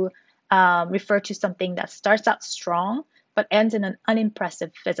to refer to something that starts out strong but ends in an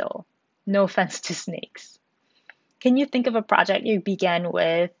unimpressive fizzle. No offense to snakes. Can you think of a project you began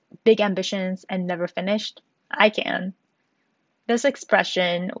with big ambitions and never finished? I can. This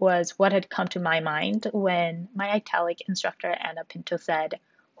expression was what had come to my mind when my italic instructor Anna Pinto said,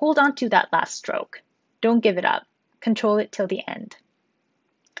 "Hold on to that last stroke. Don't give it up. Control it till the end."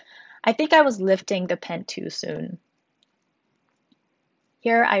 I think I was lifting the pen too soon.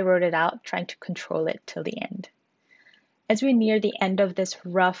 Here I wrote it out, trying to control it till the end. As we near the end of this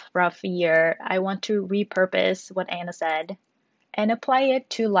rough year, I want to repurpose what Anna said and apply it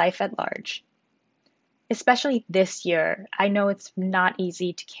to life at large. Especially this year, I know it's not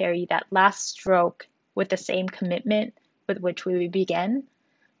easy to carry that last stroke with the same commitment with which we began,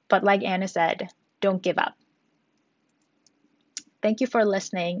 but like Anna said, don't give up. Thank you for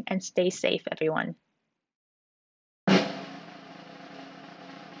listening and stay safe, everyone.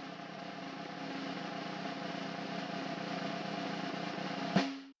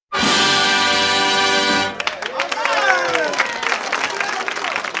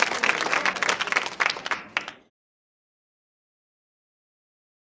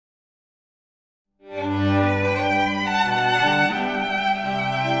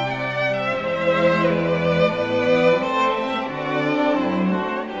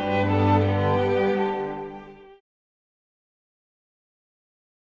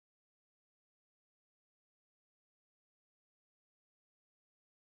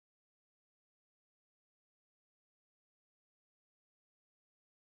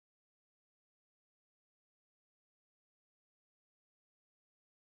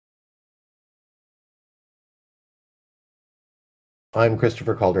 I'm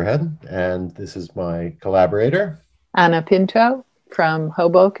Christopher Calderhead, and this is my collaborator, Anna Pinto from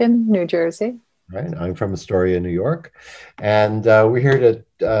Hoboken, New Jersey. Right. I'm from Astoria, New York, and we're here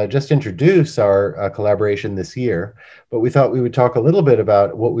to just introduce our collaboration this year, but we thought we would talk a little bit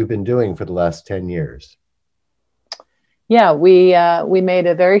about what we've been doing for the last 10 years. Yeah, we made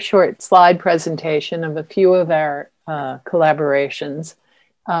a very short slide presentation of a few of our collaborations.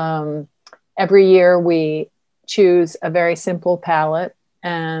 Every year we choose a very simple palette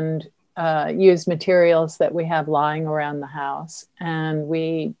and use materials that we have lying around the house. And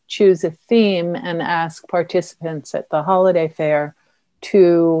we choose a theme and ask participants at the holiday fair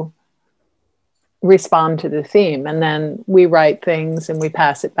to respond to the theme. And then we write things and we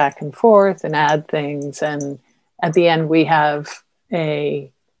pass it back and forth and add things. And at the end we have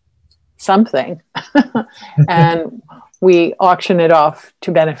something and we auction it off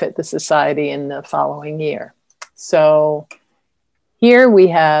to benefit the society in the following year. So here we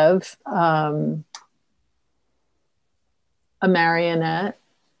have a marionette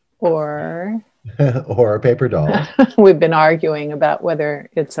or or a paper doll. We've been arguing about whether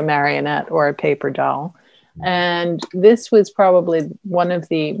it's a marionette or a paper doll. And this was probably one of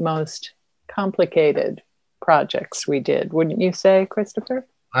the most complicated projects we did. Wouldn't you say, Christopher?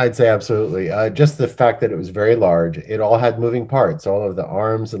 I'd say absolutely. Just the fact that it was very large, it all had moving parts. All of the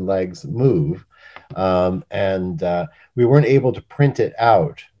arms and legs move. And we weren't able to print it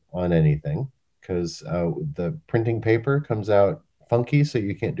out on anything because the printing paper comes out funky, so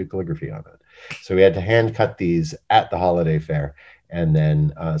you can't do calligraphy on it. So we had to hand cut these at the holiday fair and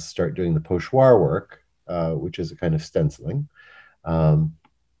then start doing the pochoir work, which is a kind of stenciling,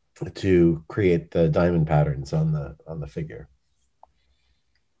 to create the diamond patterns on the figure.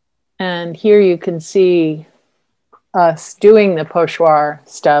 And here you can see us doing the pochoir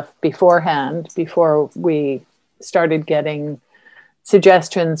stuff beforehand, before we started getting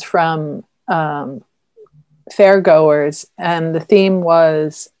suggestions from fairgoers. And the theme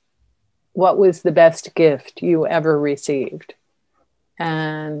was, what was the best gift you ever received?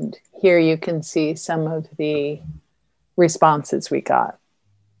 And here you can see some of the responses we got.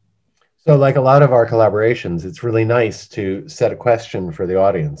 So like a lot of our collaborations, it's really nice to set a question for the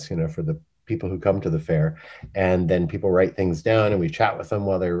audience, you know, for the people who come to the fair, and then people write things down and we chat with them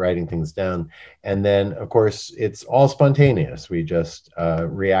while they're writing things down. And then of course it's all spontaneous. We just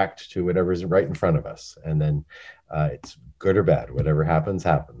react to whatever's right in front of us. And then it's good or bad, whatever happens,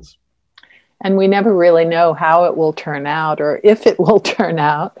 happens. And we never really know how it will turn out or if it will turn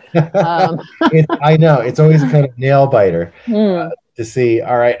out. I know, it's always a kind of nail biter to see,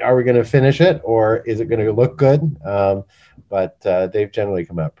 all right, are we going to finish it or is it going to look good? But they've generally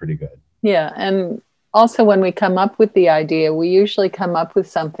come out pretty good. Yeah, and also when we come up with the idea, we usually come up with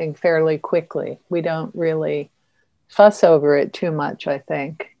something fairly quickly. We don't really fuss over it too much, I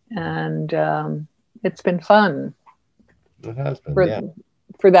think. And it's been fun. It has been,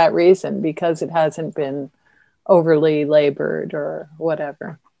 for that reason, because it hasn't been overly labored or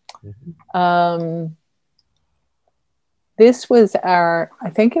whatever. This was I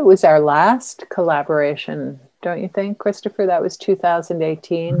think it was our last collaboration. Don't you think, Christopher? That was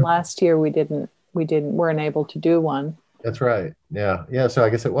 2018. Last year weren't able to do one. That's right. Yeah. Yeah. So I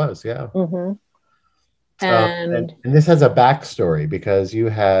guess it was. Yeah. And this has a backstory because you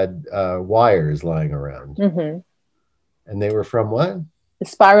had wires lying around. And they were from what? The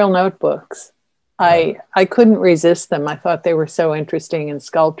spiral notebooks. I couldn't resist them. I thought they were so interesting and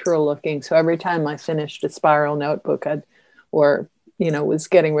sculptural looking. So every time I finished a spiral notebook, was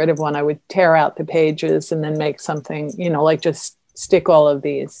getting rid of one, I would tear out the pages and then make something, like just stick all of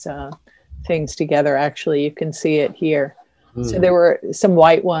these things together. Actually, you can see it here. So there were some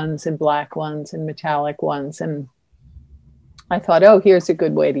white ones and black ones and metallic ones. And I thought, oh, here's a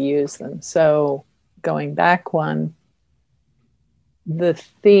good way to use them. So going back one, the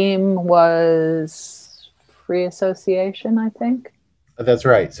theme was free association, I think. That's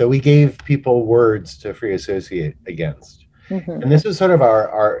right. So we gave people words to free associate against. And this was sort of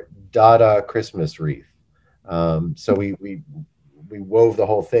our Dada Christmas wreath. So we wove the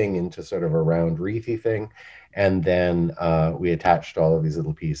whole thing into sort of a round wreathy thing. And then we attached all of these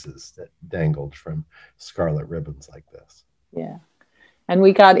little pieces that dangled from scarlet ribbons like this. Yeah. And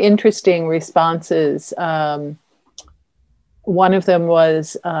we got interesting responses. One of them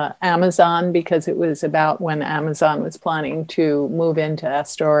was Amazon, because it was about when Amazon was planning to move into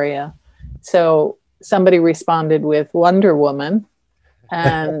Astoria. So somebody responded with Wonder Woman,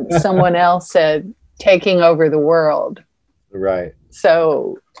 and someone else said taking over the world. Right.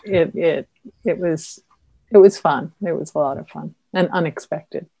 So it was fun. It was a lot of fun and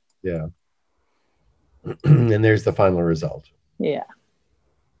unexpected. Yeah. And there's the final result. Yeah.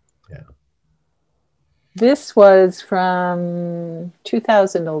 Yeah. This was from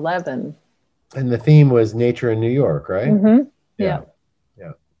 2011. And the theme was nature in New York, right? Mm-hmm. Yeah.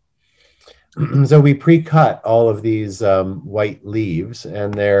 Yeah. So we pre-cut all of these white leaves,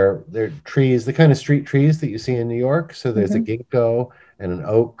 and they're trees, the kind of street trees that you see in New York. So there's a ginkgo and an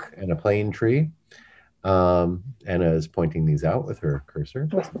oak and a plane tree. Anna is pointing these out with her cursor.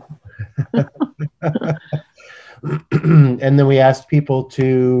 And then we asked people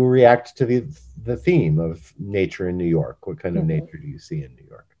to react to the theme of nature in New York. What kind of nature do you see in New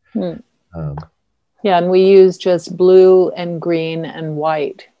York? Yeah, and we used just blue and green and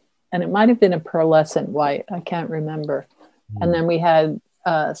white. And it might have been a pearlescent white. I can't remember. And then we had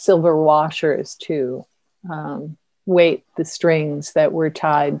silver washers to weight the strings that were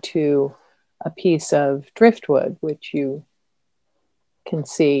tied to a piece of driftwood, which you can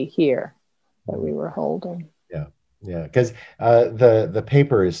see here that we were holding. Yeah, yeah, because the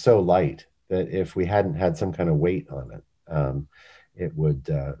paper is so light that if we hadn't had some kind of weight on it, it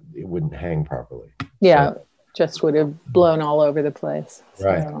wouldn't hang properly. Yeah, so, just would have blown all over the place.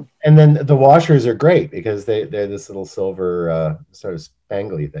 Right, so. And then the washers are great because they're this little silver sort of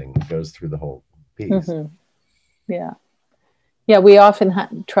spangly thing that goes through the whole piece. Yeah. Yeah, we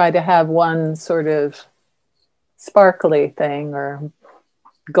often try to have one sort of sparkly thing or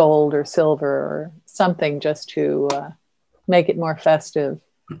gold or silver or something just to make it more festive.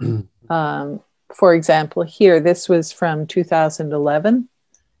 For example, here, this was from 2011,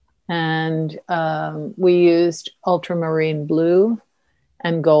 and we used ultramarine blue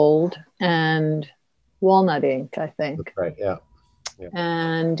and gold and walnut ink, I think. That's right, yeah.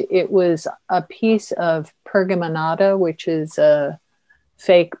 And it was a piece of pergamonata, which is a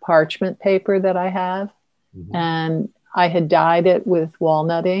fake parchment paper that I have. And I had dyed it with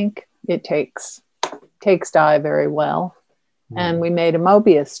walnut ink. It takes dye very well. And we made a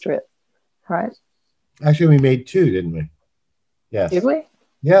Mobius strip, right? Actually, we made two, didn't we? Yes. Did we?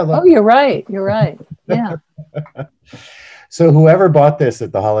 Yeah. Look. Oh, you're right. You're right. Yeah. So whoever bought this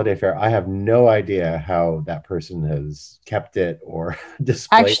at the holiday fair, I have no idea how that person has kept it or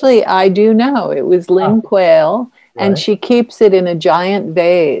displayed it. Actually, I do know. It was Lynne Quayle, and she keeps it in a giant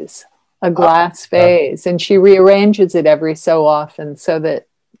vase, a glass vase, and she rearranges it every so often so that,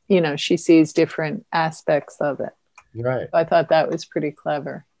 you know, she sees different aspects of it. Right. I thought that was pretty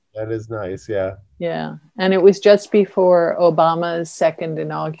clever. That is nice, yeah. Yeah, and it was just before Obama's second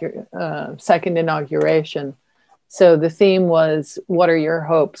inauguration. So the theme was, what are your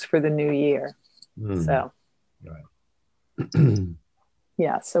hopes for the new year? So,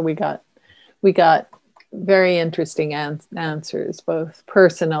 yeah, so we got very interesting answers, both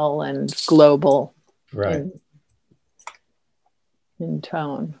personal and global, right, in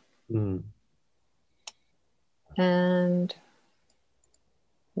tone. And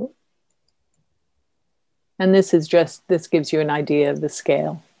this gives you an idea of the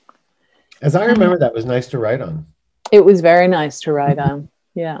scale. As I remember, that was nice to write on. It was very nice to write on.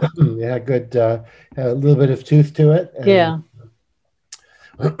 Yeah. Yeah, good. Had a little bit of tooth to it. And yeah.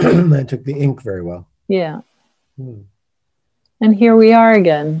 I took the ink very well. Yeah. And here we are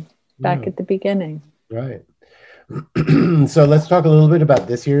again, back at the beginning. Right. So let's talk a little bit about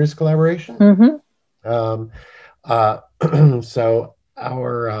this year's collaboration. So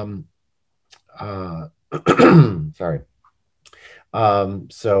our sorry. Do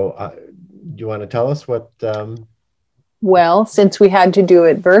you want to tell us what? Well, since we had to do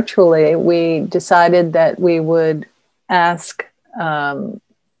it virtually, we decided that we would ask, at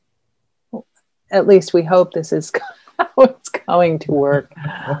least we hope this is how it's going to work.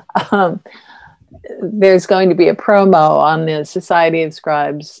 There's going to be a promo on the Society of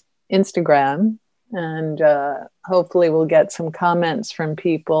Scribes Instagram, and hopefully we'll get some comments from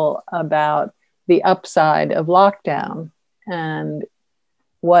people about the upside of lockdown and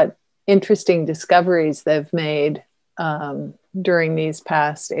what interesting discoveries they've made during these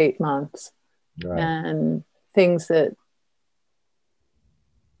past 8 months, and things that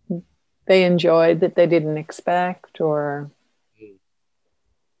they enjoyed that they didn't expect. Or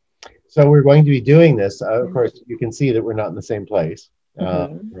so we're going to be doing this. Of course, you can see that we're not in the same place.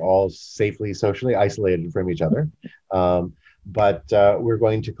 We're all safely socially isolated from each other, but we're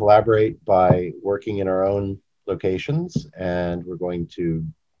going to collaborate by working in our own locations, and we're going to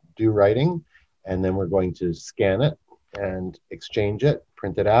do writing, and then we're going to scan it and exchange it,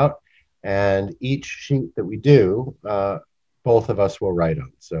 print it out, and each sheet that we do, both of us will write on.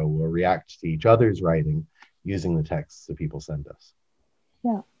 So we'll react to each other's writing using the texts that people send us.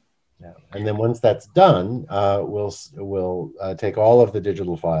 Yeah. And then once that's done, we'll take all of the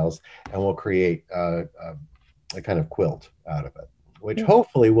digital files and we'll create a kind of quilt out of it, which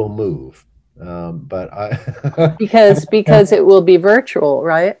hopefully will move. But because it will be virtual,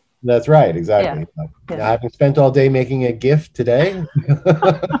 right? That's right, exactly. Yeah. Now, having spent all day making a gift today,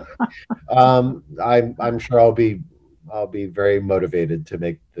 I'm sure I'll be very motivated to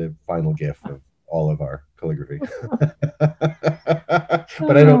make the final gift of all of our calligraphy.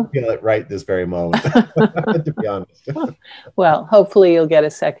 But I don't feel it right this very moment, to be honest. Well, hopefully you'll get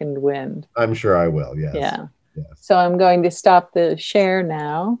a second wind. I'm sure I will, yes. Yeah. Yes. So I'm going to stop the share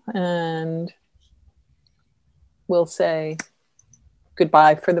now, and we'll say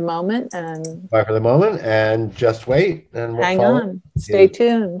goodbye for the moment. And bye for the moment, and just wait. And what hang on. Stay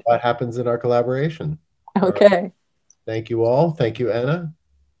tuned. What happens in our collaboration? Okay. Right. Thank you all. Thank you, Anna.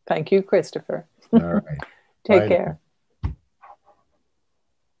 Thank you, Christopher. All right. Take care.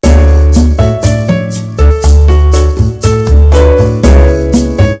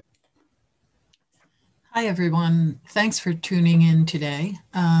 Hi, everyone. Thanks for tuning in today.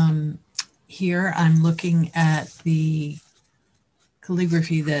 Here I'm looking at the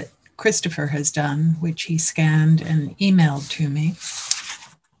calligraphy that Christopher has done, which he scanned and emailed to me.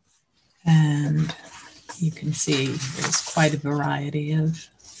 And you can see there's quite a variety of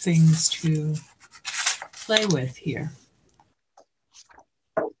things to play with here.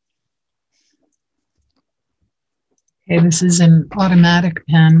 Okay, this is an automatic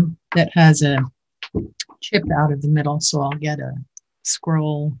pen that has a chip out of the middle, so I'll get a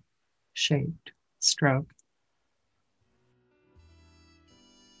scroll-shaped stroke.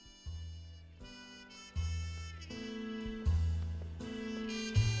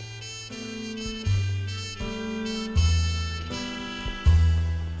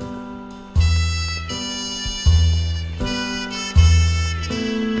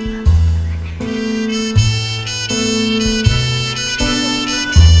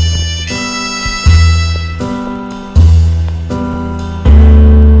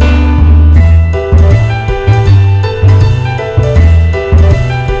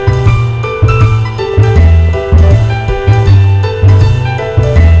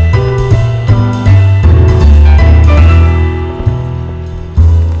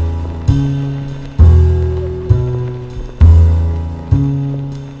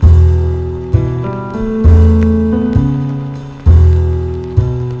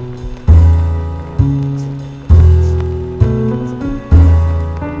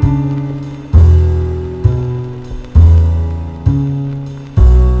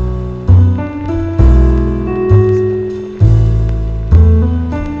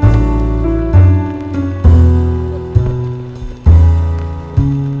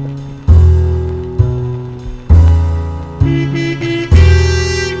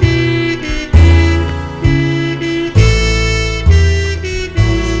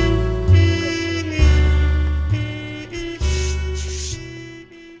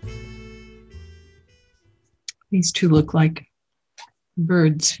 These two look like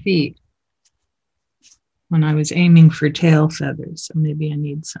birds' feet when I was aiming for tail feathers. So maybe I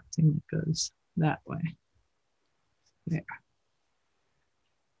need something that goes that way. There.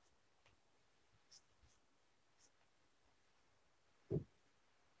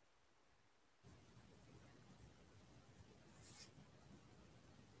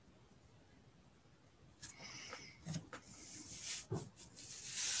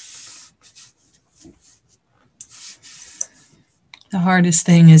 The hardest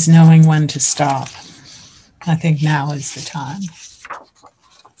thing is knowing when to stop. I think now is the time.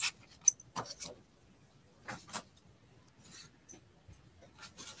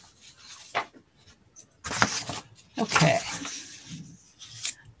 Okay.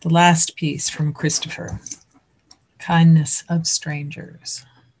 The last piece from Christopher, Kindness of Strangers.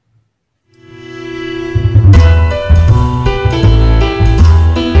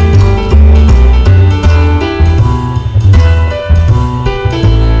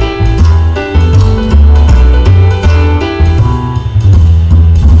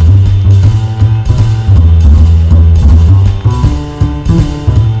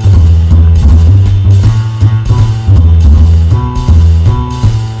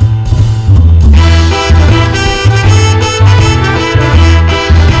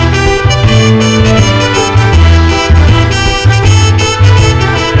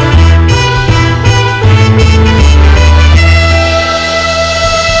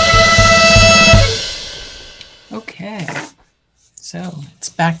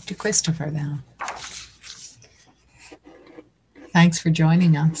 Back to Christopher now. Thanks for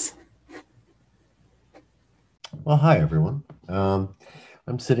joining us. Well, hi, everyone.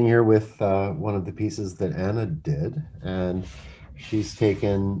 I'm sitting here with one of the pieces that Anna did, and she's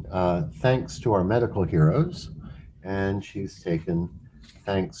taken Thanks to Our Medical Heroes, and she's taken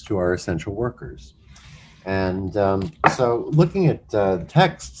Thanks to Our Essential Workers. And so looking at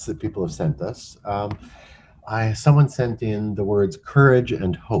texts that people have sent us, someone sent in the words courage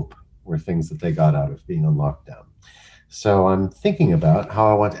and hope were things that they got out of being on lockdown. So I'm thinking about how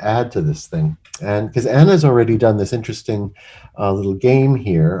I want to add to this thing. And because Anna's already done this interesting little game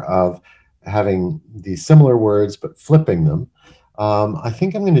here of having these similar words but flipping them, I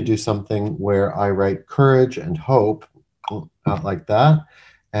think I'm going to do something where I write courage and hope out like that,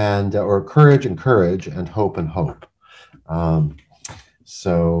 and or courage and hope and hope.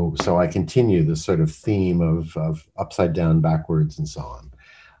 So I continue this sort of theme of upside down, backwards, and so on.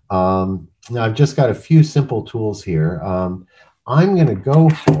 Now I've just got a few simple tools here. I'm going to go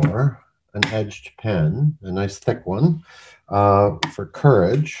for an edged pen, a nice thick one, for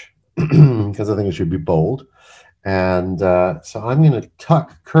courage, because I think it should be bold. And so I'm going to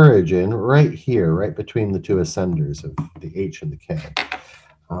tuck courage in right here, right between the two ascenders of the H and the K.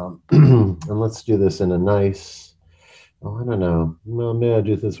 And let's do this in a nice, I don't know, well, maybe I'll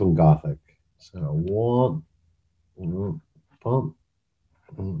do this one Gothic. So one, bump.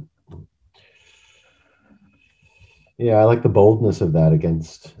 Yeah, I like the boldness of that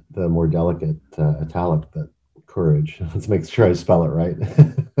against the more delicate italic that courage. Let's make sure I spell it right.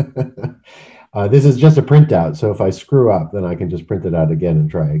 This is just a printout, so if I screw up, then I can just print it out again and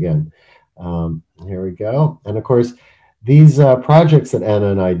try again. Here we go. And of course, these projects that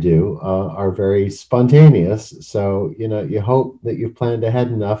Anna and I do are very spontaneous. So, you hope that you've planned ahead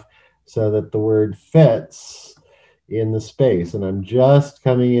enough so that the word fits in the space. And I'm just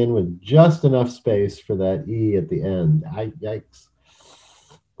coming in with just enough space for that E at the end. Yikes.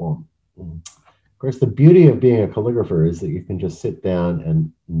 Boom. Of course, the beauty of being a calligrapher is that you can just sit down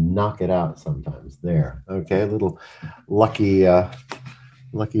and knock it out sometimes. There. Okay, a little lucky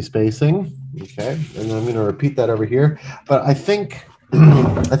spacing. Okay, and I'm going to repeat that over here. But I think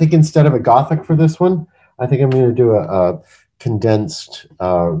instead of a Gothic for this one, I think I'm going to do a condensed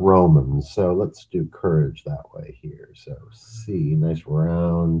Roman. So let's do courage that way here. So C, nice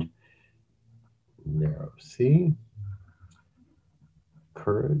round, narrow C.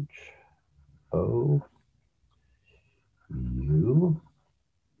 Courage. O. U.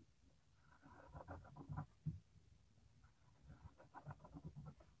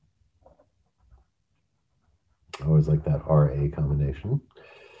 I always like that RA combination.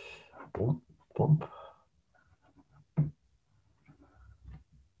 Bump, bump.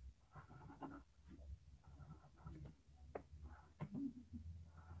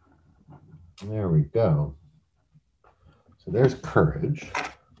 There we go. So there's courage.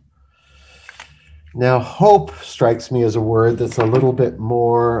 Now, hope strikes me as a word that's a little bit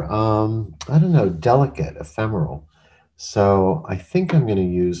more, I don't know, delicate, ephemeral. So I think I'm going to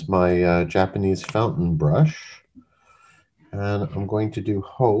use my Japanese fountain brush. And I'm going to do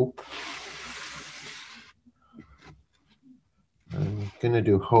hope. I'm going to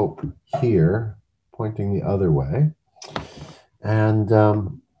do hope here, pointing the other way. And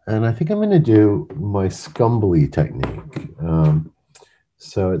I think I'm going to do my scumbly technique.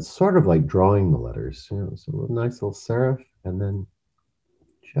 So it's sort of like drawing the letters, so a nice little serif, and then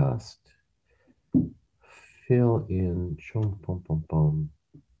just fill in, fill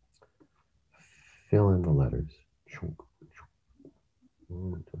in the letters. Just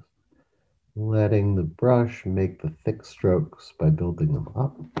letting the brush make the thick strokes by building them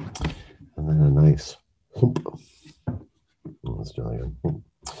up, and then a nice whoop. Let's do it again.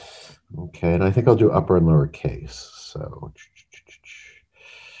 Okay, and I think I'll do upper and lower case. So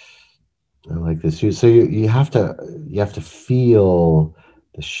I like this. So you have to feel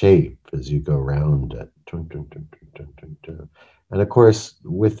the shape as you go around it. And of course,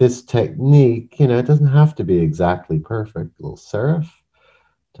 with this technique, it doesn't have to be exactly perfect. A little serif.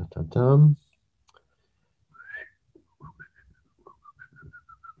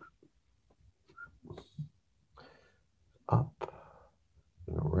 Up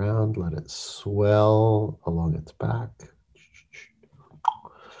and around, let it swell along its back.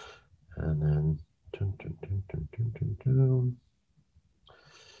 And then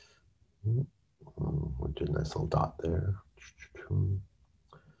we'll do a nice little dot there.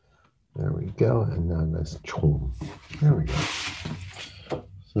 There we go. And now a nice chom. There we go.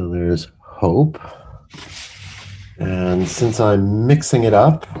 So there's hope. And since I'm mixing it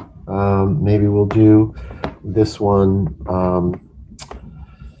up, maybe we'll do this one. We'll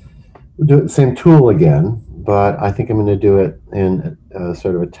do it the same tool again, but I think I'm going to do it in a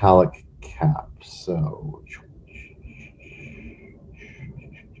sort of italic cap. So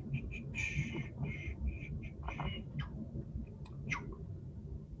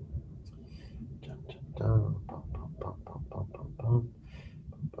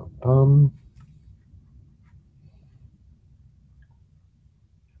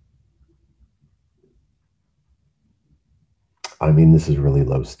I mean, this is really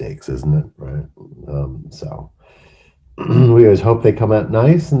low stakes, isn't it? Right? So we always hope they come out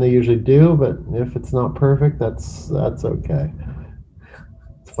nice, and they usually do. But if it's not perfect, that's okay.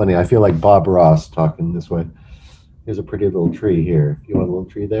 It's funny. I feel like Bob Ross talking this way. Here's a pretty little tree here. You want a little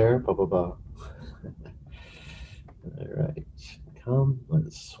tree there? Blah blah blah. All right, come.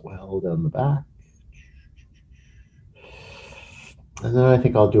 Let's swell down the back, and then I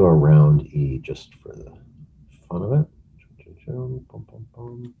think I'll do a round E just for the fun of it.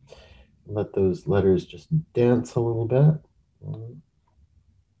 Let those letters just dance a little bit.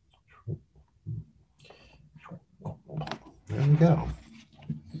 There we go.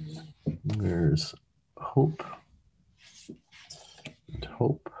 There's hope and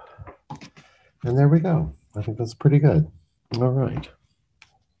hope. And there we go. I think that's pretty good. All right.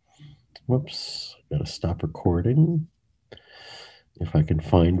 Whoops. I gotta stop recording. If I can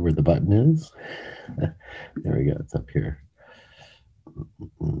find where the button is. There we go. It's up here.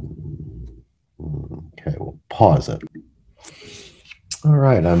 Okay, we'll pause it. All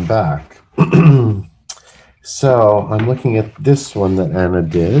right, I'm back. So I'm looking at this one that Anna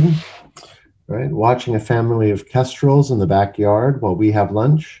did, right? Watching a family of kestrels in the backyard while we have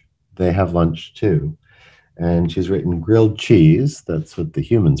lunch. They have lunch too. And she's written grilled cheese, that's what the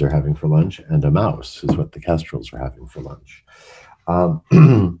humans are having for lunch, and a mouse is what the kestrels are having for lunch. What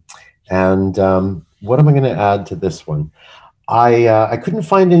am I going to add to this one? I couldn't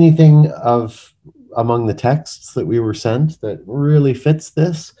find anything of among the texts that we were sent that really fits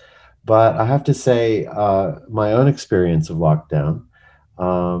this, but I have to say my own experience of lockdown,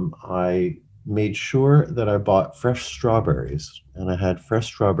 I made sure that I bought fresh strawberries, and I had fresh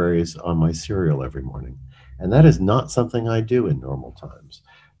strawberries on my cereal every morning. And that is not something I do in normal times,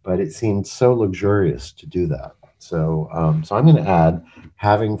 but it seemed so luxurious to do that. So, so I'm going to add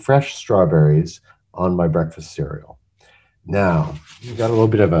having fresh strawberries on my breakfast cereal. Now, we've got a little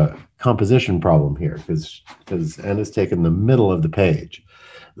bit of a composition problem here because Anna's taken the middle of the page.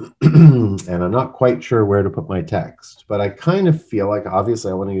 And I'm not quite sure where to put my text, but I kind of feel like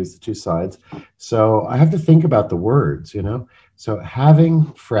obviously I want to use the two sides. So I have to think about the words, you know. So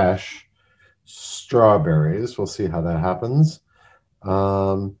having fresh strawberries, we'll see how that happens,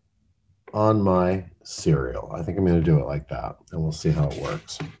 on my cereal. I think I'm going to do it like that, and we'll see how it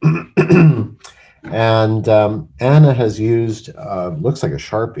works. And Anna has used, looks like a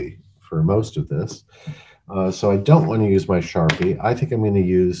Sharpie for most of this. So I don't want to use my Sharpie. I think I'm going to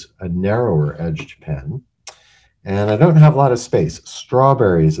use a narrower edged pen. And I don't have a lot of space.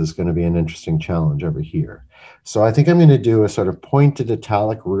 Strawberries is going to be an interesting challenge over here. So I think I'm going to do a sort of pointed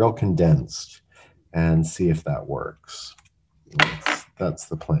italic, real condensed, and see if that works. That's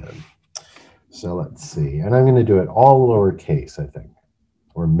the plan. So let's see. And I'm going to do it all lowercase, I think,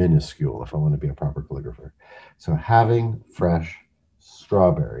 or minuscule if I want to be a proper calligrapher. So having fresh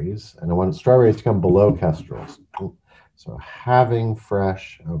strawberries, and I want strawberries to come below kestrels. So having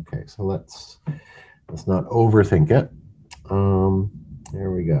fresh, okay, so let's not overthink it.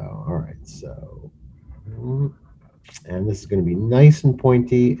 There we go. All right, so, and this is going to be nice and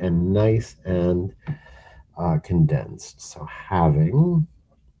pointy and nice and condensed. So having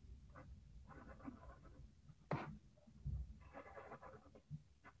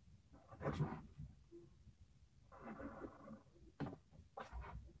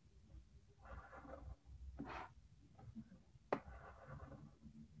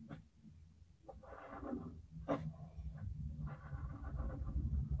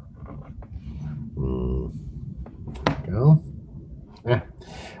go.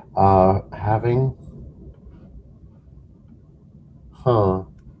 Having,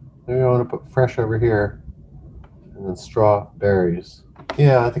 maybe I want to put fresh over here and then strawberries.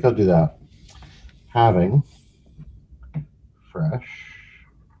 Yeah, I think I'll do that. Having fresh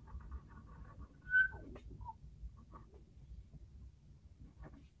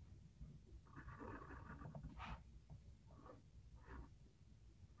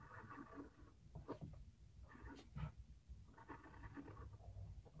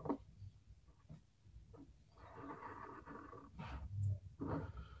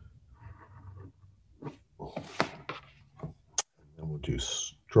do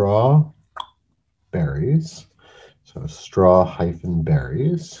straw berries. So straw hyphen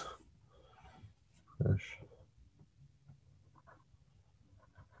berries. Fresh.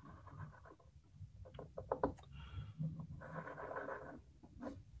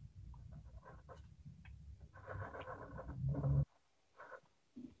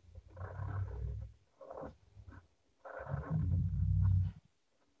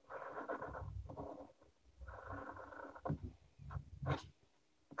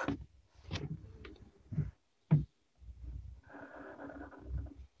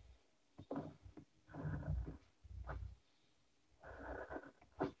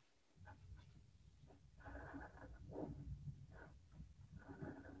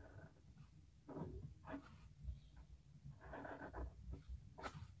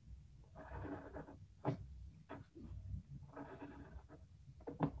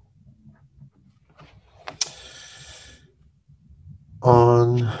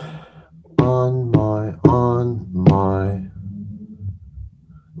 on my,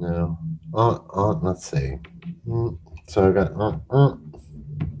 no, let's see. So I got,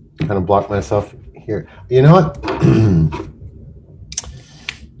 kind of block myself here. You know what?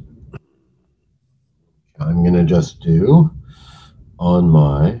 I'm going to just do on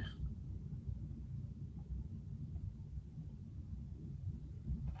my.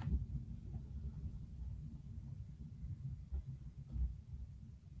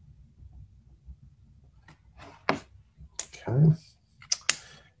 Okay.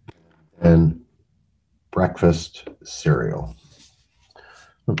 And breakfast cereal.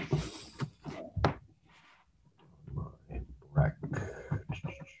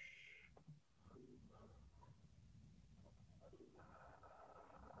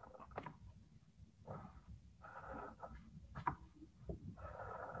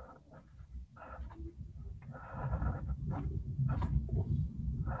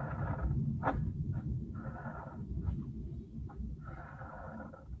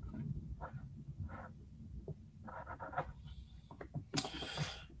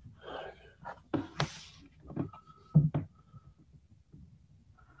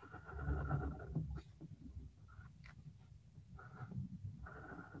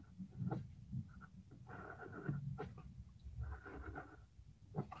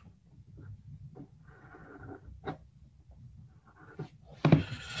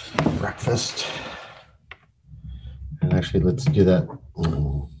 Breakfast. And actually, let's do that.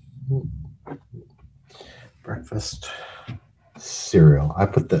 Breakfast cereal.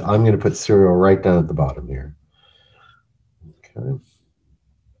 I'm going to put cereal right down at the bottom here. Okay.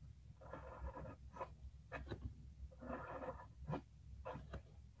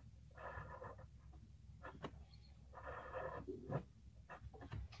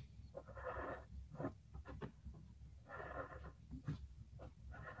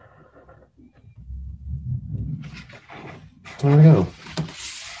 There we go.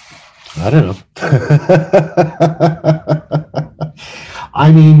 I don't know.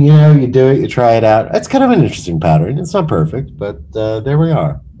 I mean, you know, you do it, you try it out. It's kind of an interesting pattern. It's not perfect, but there we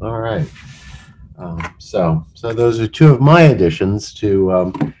are. All right. So those are two of my additions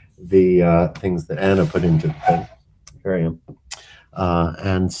to the things that Anna put into the thing. Here I am.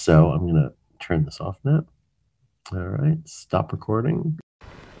 And so I'm going to turn this off now. All right. Stop recording.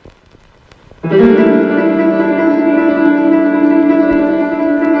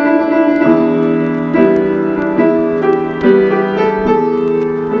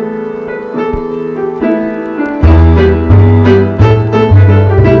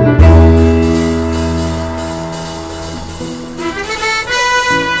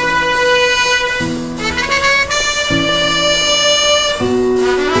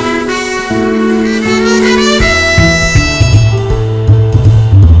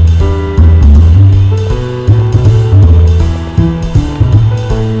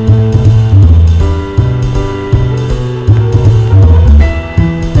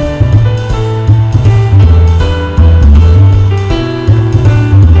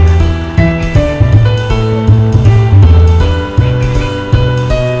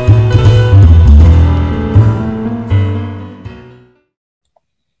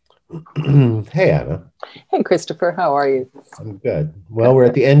 Hey, Anna. Hey, Christopher. How are you? I'm good. Well, we're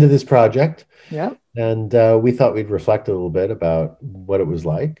at the end of this project. Yeah. And we thought we'd reflect a little bit about what it was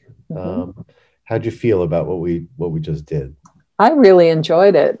like. How'd you feel about what we just did? I really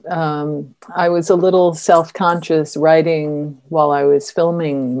enjoyed it. I was a little self-conscious writing while I was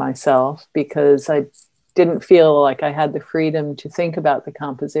filming myself because I didn't feel like I had the freedom to think about the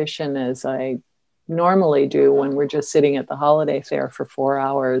composition as I normally do when we're just sitting at the holiday fair for 4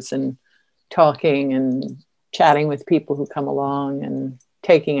 hours and talking and chatting with people who come along and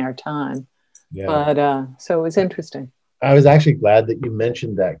taking our time. Yeah. But so it was interesting. I was actually glad that you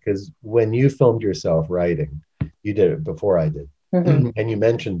mentioned that because when you filmed yourself writing, you did it before I did. And you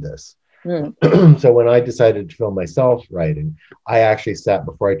mentioned this. So when I decided to film myself writing, I actually sat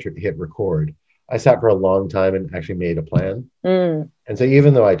before I hit record. I sat for a long time and actually made a plan. And so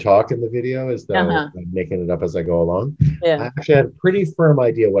even though I talk in the video as though I'm making it up as I go along, I actually had a pretty firm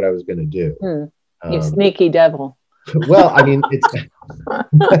idea what I was going to do. You sneaky devil. Well, I mean,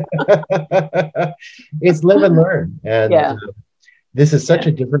 it's live and learn. And this is such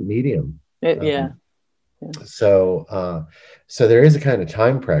a different medium. So there is a kind of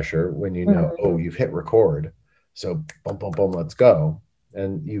time pressure when you know, oh, you've hit record. So boom, boom, boom, let's go.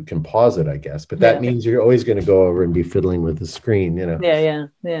 And you can pause it, I guess. But that means you're always going to go over and be fiddling with the screen, you know. Yeah.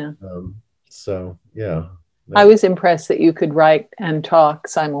 So, yeah. I was impressed that you could write and talk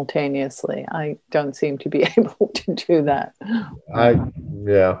simultaneously. I don't seem to be able to do that. I don't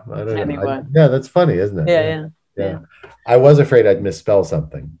know. Anyway. Yeah, that's funny, isn't it? Yeah. I was afraid I'd misspell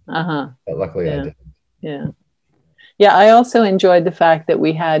something. But luckily I didn't. Yeah, I also enjoyed the fact that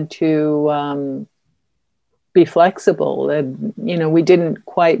we had to be flexible. And, you know, we didn't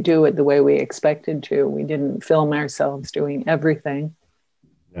quite do it the way we expected to. We didn't film ourselves doing everything.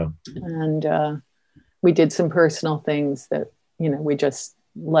 No. And we did some personal things that, you know, we just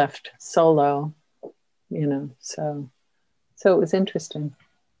left solo, you know, so it was interesting.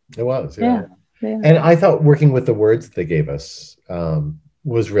 It was, yeah. And I thought working with the words they gave us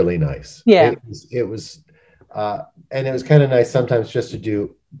was really nice. It was and it was kind of nice sometimes just to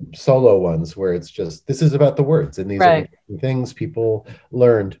do solo ones where it's just, this is about the words, and these are things people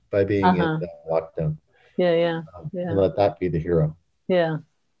learned by being in lockdown. And let that be the hero.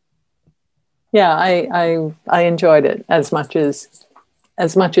 I enjoyed it as much as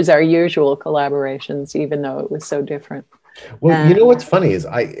our usual collaborations, even though it was so different. Well, you know what's funny is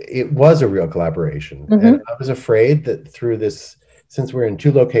it was a real collaboration, and I was afraid that through this, since we're in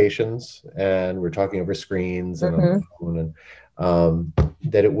 2 locations and we're talking over screens and on the phone, and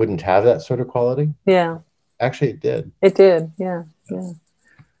that it wouldn't have that sort of quality. Actually, it did. It did.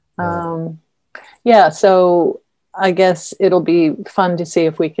 So I guess it'll be fun to see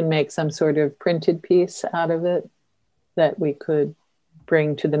if we can make some sort of printed piece out of it that we could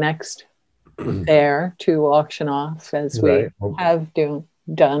bring to the next fair to auction off, as we have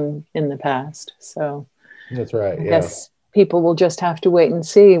done in the past. So that's right. I guess people will just have to wait and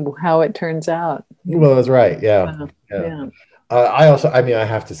see how it turns out. Well, that's right. I also, I mean, I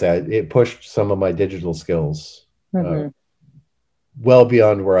have to say, it pushed some of my digital skills well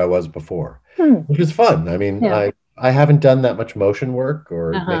beyond where I was before, which was fun. I mean, I haven't done that much motion work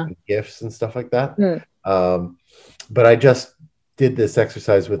or making GIFs and stuff like that. But I just did this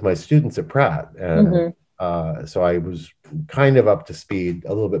exercise with my students at Pratt. And so I was kind of up to speed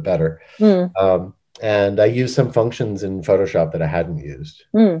a little bit better. And I used some functions in Photoshop that I hadn't used.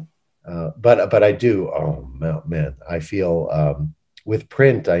 But I do, oh man, I feel with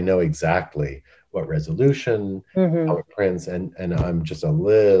print, I know exactly what resolution, how it prints, and I'm just a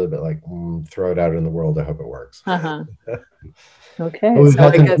little bit like, throw it out in the world. I hope it works. Okay, so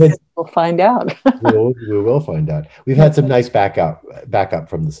I guess we'll find out. we will find out. We've had some nice backup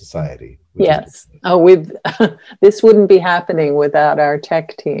from the society. Yes. This wouldn't be happening without our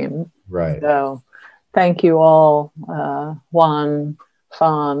tech team. Right. So thank you all, Juan,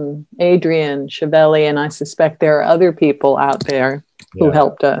 Fawn, Adrian, Chevelli, and I suspect there are other people out there who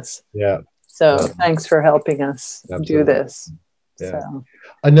helped us. So thanks for helping us do this. So.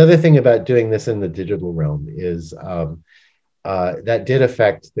 Another thing about doing this in the digital realm is that did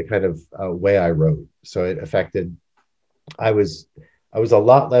affect the kind of way I wrote. So it affected, I was a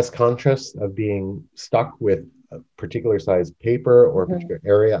lot less conscious of being stuck with a particular size paper or a particular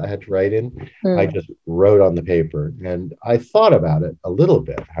area I had to write in. I just wrote on the paper, and I thought about it a little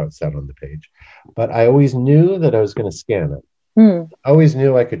bit, how it sat on the page, but I always knew that I was going to scan it. I always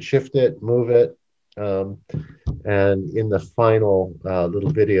knew I could shift it, move it. And in the final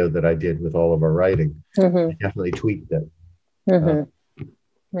little video that I did with all of our writing, I definitely tweaked it.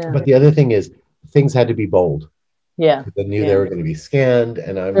 But the other thing is, things had to be bold. I knew they were going to be scanned,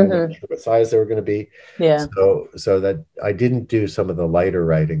 and I'm not sure what size they were going to be. So that I didn't do some of the lighter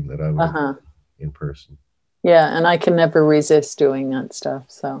writing that I would in person. And I can never resist doing that stuff.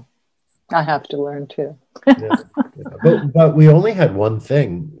 So I have to learn too. But we only had one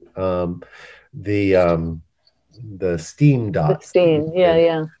thing. The steam dot. The steam,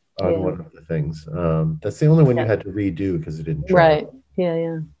 on one of the things. That's the only one you had to redo because it didn't try.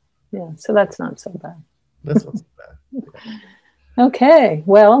 So that's not so bad. That's not so bad. Okay,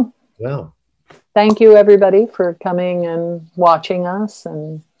 well, thank you everybody for coming and watching us.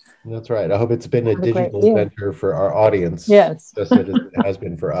 And that's right. I hope it's been a digital adventure for our audience. Yes. Just as it has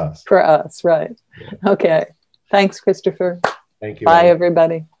been for us. For us, right. Okay. Thanks, Christopher. Thank you. Bye,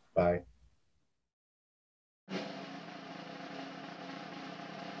 everybody. Bye.